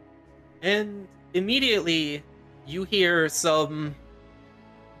 And immediately you hear some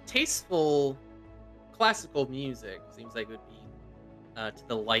tasteful classical music. Seems like it would be to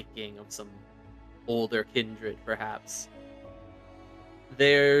the liking of some older kindred, perhaps.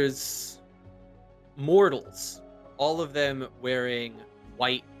 There's mortals, all of them wearing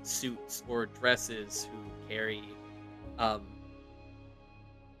white suits or dresses, who carry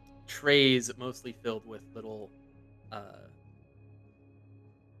trays mostly filled with little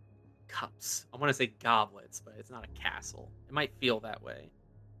cups. I want to say goblets, but it's not a castle. It might feel that way.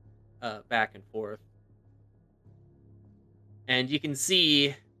 Back and forth. And you can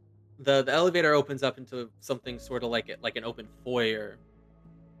see the elevator opens up into something sort of like an open foyer,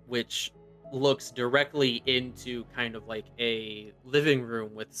 which looks directly into kind of like a living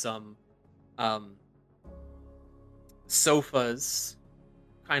room with some sofas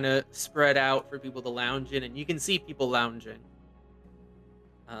kind of spread out for people to lounge in, and you can see people lounging.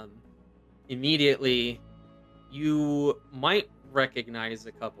 Immediately, you might recognize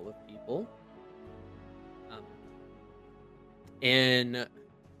a couple of people. In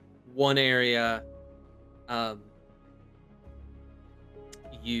one area,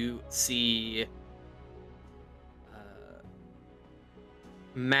 you see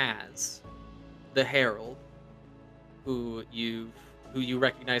Maz, the Herald, who you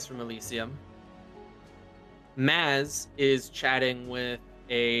recognize from Elysium. Maz is chatting with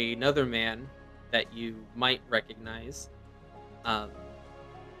another man that you might recognize,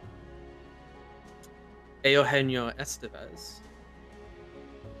 Eugenio Estevez.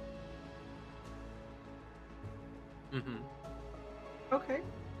 Mm-hmm. Okay.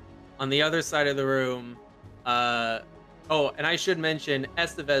 On the other side of the room, oh, and I should mention,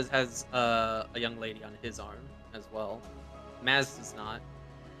 Estevez has a young lady on his arm as well. Maz does not.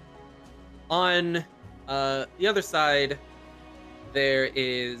 On the other side, there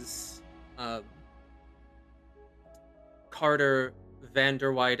is Carter van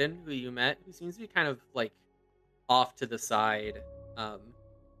der Weyden, who you met, who seems to be kind of like off to the side,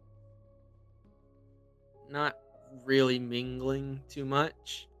 not really mingling too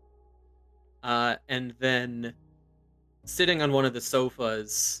much. And then sitting on one of the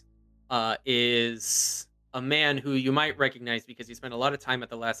sofas is a man who you might recognize because he spent a lot of time at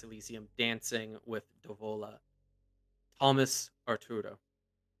the last Elysium dancing with Dovola, Thomas Arturo.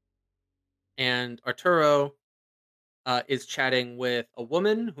 And Arturo is chatting with a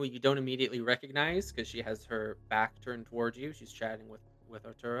woman who you don't immediately recognize because she has her back turned towards you. She's chatting with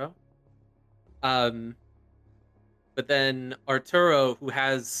Arturo. But then Arturo, who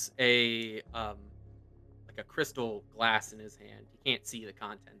has a like a crystal glass in his hand, he can't see the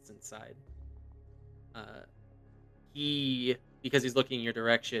contents inside. Because he's looking in your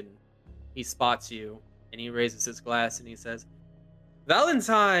direction, he spots you and he raises his glass and he says,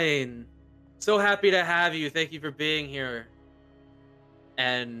 "Valentine, so happy to have you. Thank you for being here."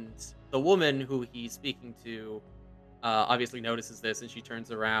 And the woman who he's speaking to obviously notices this, and she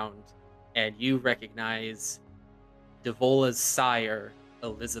turns around, and you recognize Devola's sire,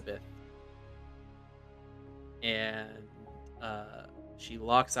 Elizabeth. And she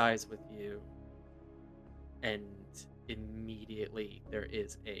locks eyes with you, and immediately there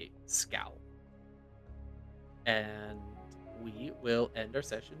is a scowl. And we will end our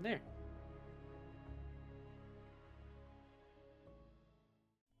session there.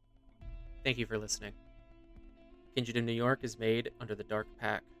 Thank you for listening. Kindred in New York is made under the Dark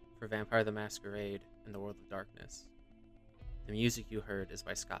Pact for Vampire the Masquerade and the World of Darkness. The music you heard is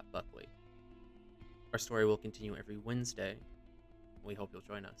by Scott Buckley. Our story will continue every Wednesday. We hope you'll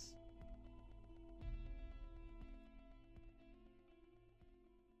join us.